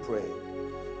we pray.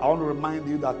 I want to remind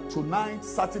you that tonight,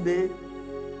 Saturday,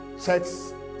 church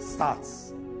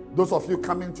starts. Those of you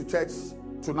coming to church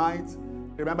tonight,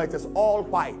 remember it is all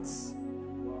white.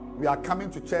 We are coming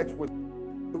to church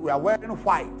we are wearing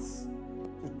white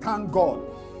to thank God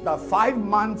that 5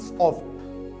 months of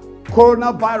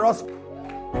coronavirus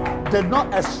did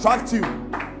not extract you.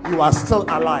 You are still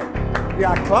alive. They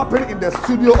are clapping in the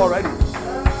studio already.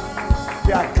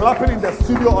 They are clapping in the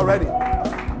studio already.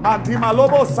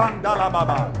 Madimalobo Sandala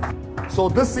Baba. So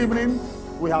this evening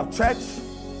we have church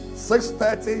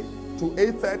 6:30 to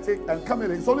 8:30, and come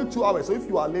in. It's only 2 hours. So if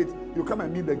you are late, you come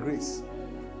and meet the grace.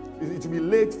 It will be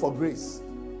late for grace.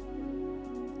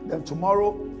 Then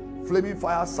tomorrow, Flaming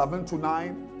Fire 7 to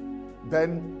 9.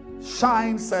 Then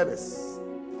Shine service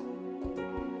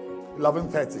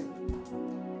 11:30.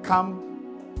 Come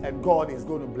and God is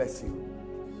going to bless you.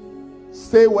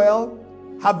 Stay well,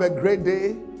 have a great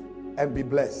day, and be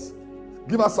blessed.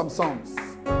 Give us some songs.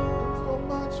 So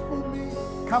much for me.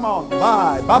 Come on,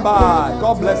 bye, bye.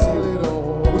 God bless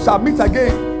you. We shall meet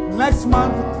again next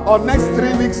month or next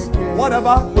 3 weeks,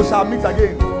 whatever. We shall meet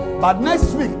again. But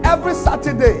next week, every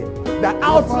Saturday, the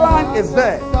outline is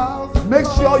there. Make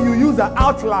sure you use the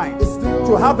outline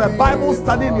to have a Bible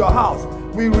study in your house.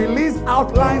 We release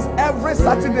outlines every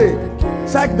Saturday.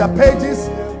 Check the pages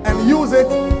and use it,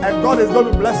 and God is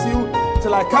going to bless you.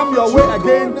 Till I come your way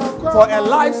again for a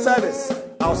live service,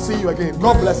 I'll see you again.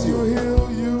 God bless you. You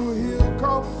heal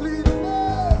completely.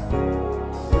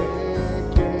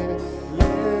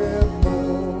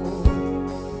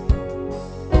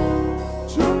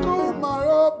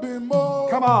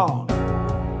 Come on.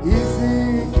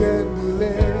 Easy can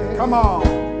lay. Come on.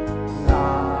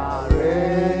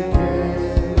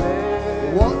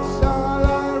 What shall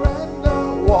I render?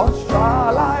 What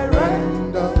shall I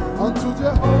render Unto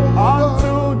Jehovah.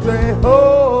 unto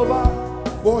Jehovah?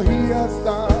 For he has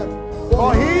done.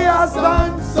 For he has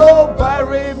done so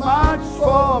very much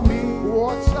for me.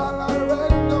 What shall I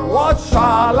render? What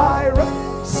shall I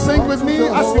render? Sing with me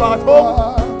as you are at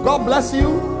home. God bless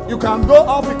you. You can go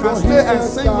off, you can stay and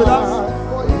sing with us.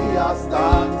 For he has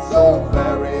done so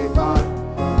very much.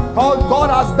 God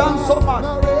has done so much.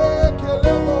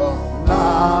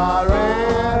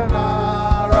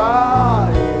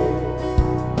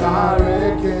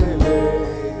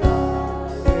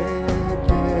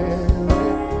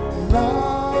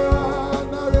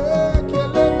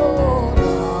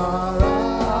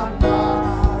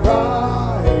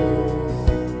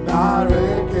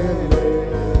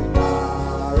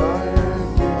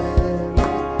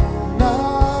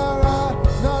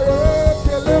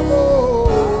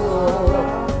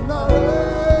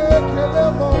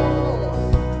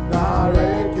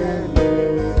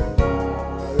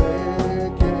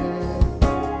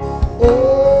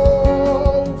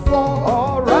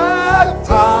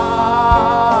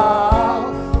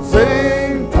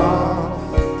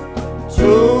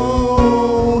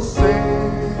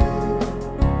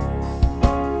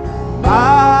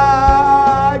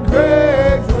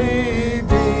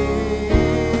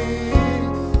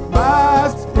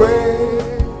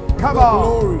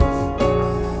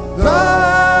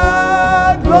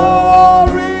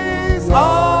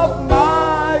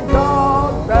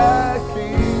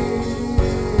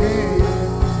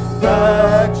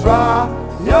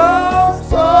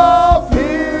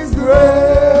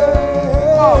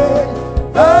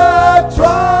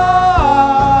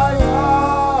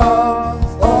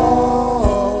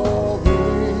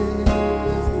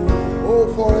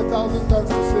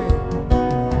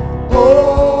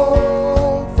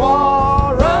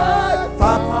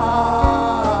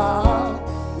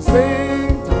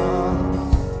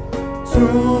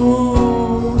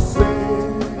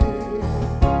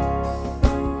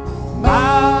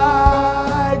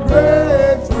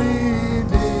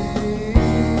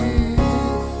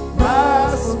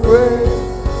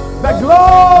 The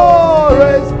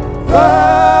glories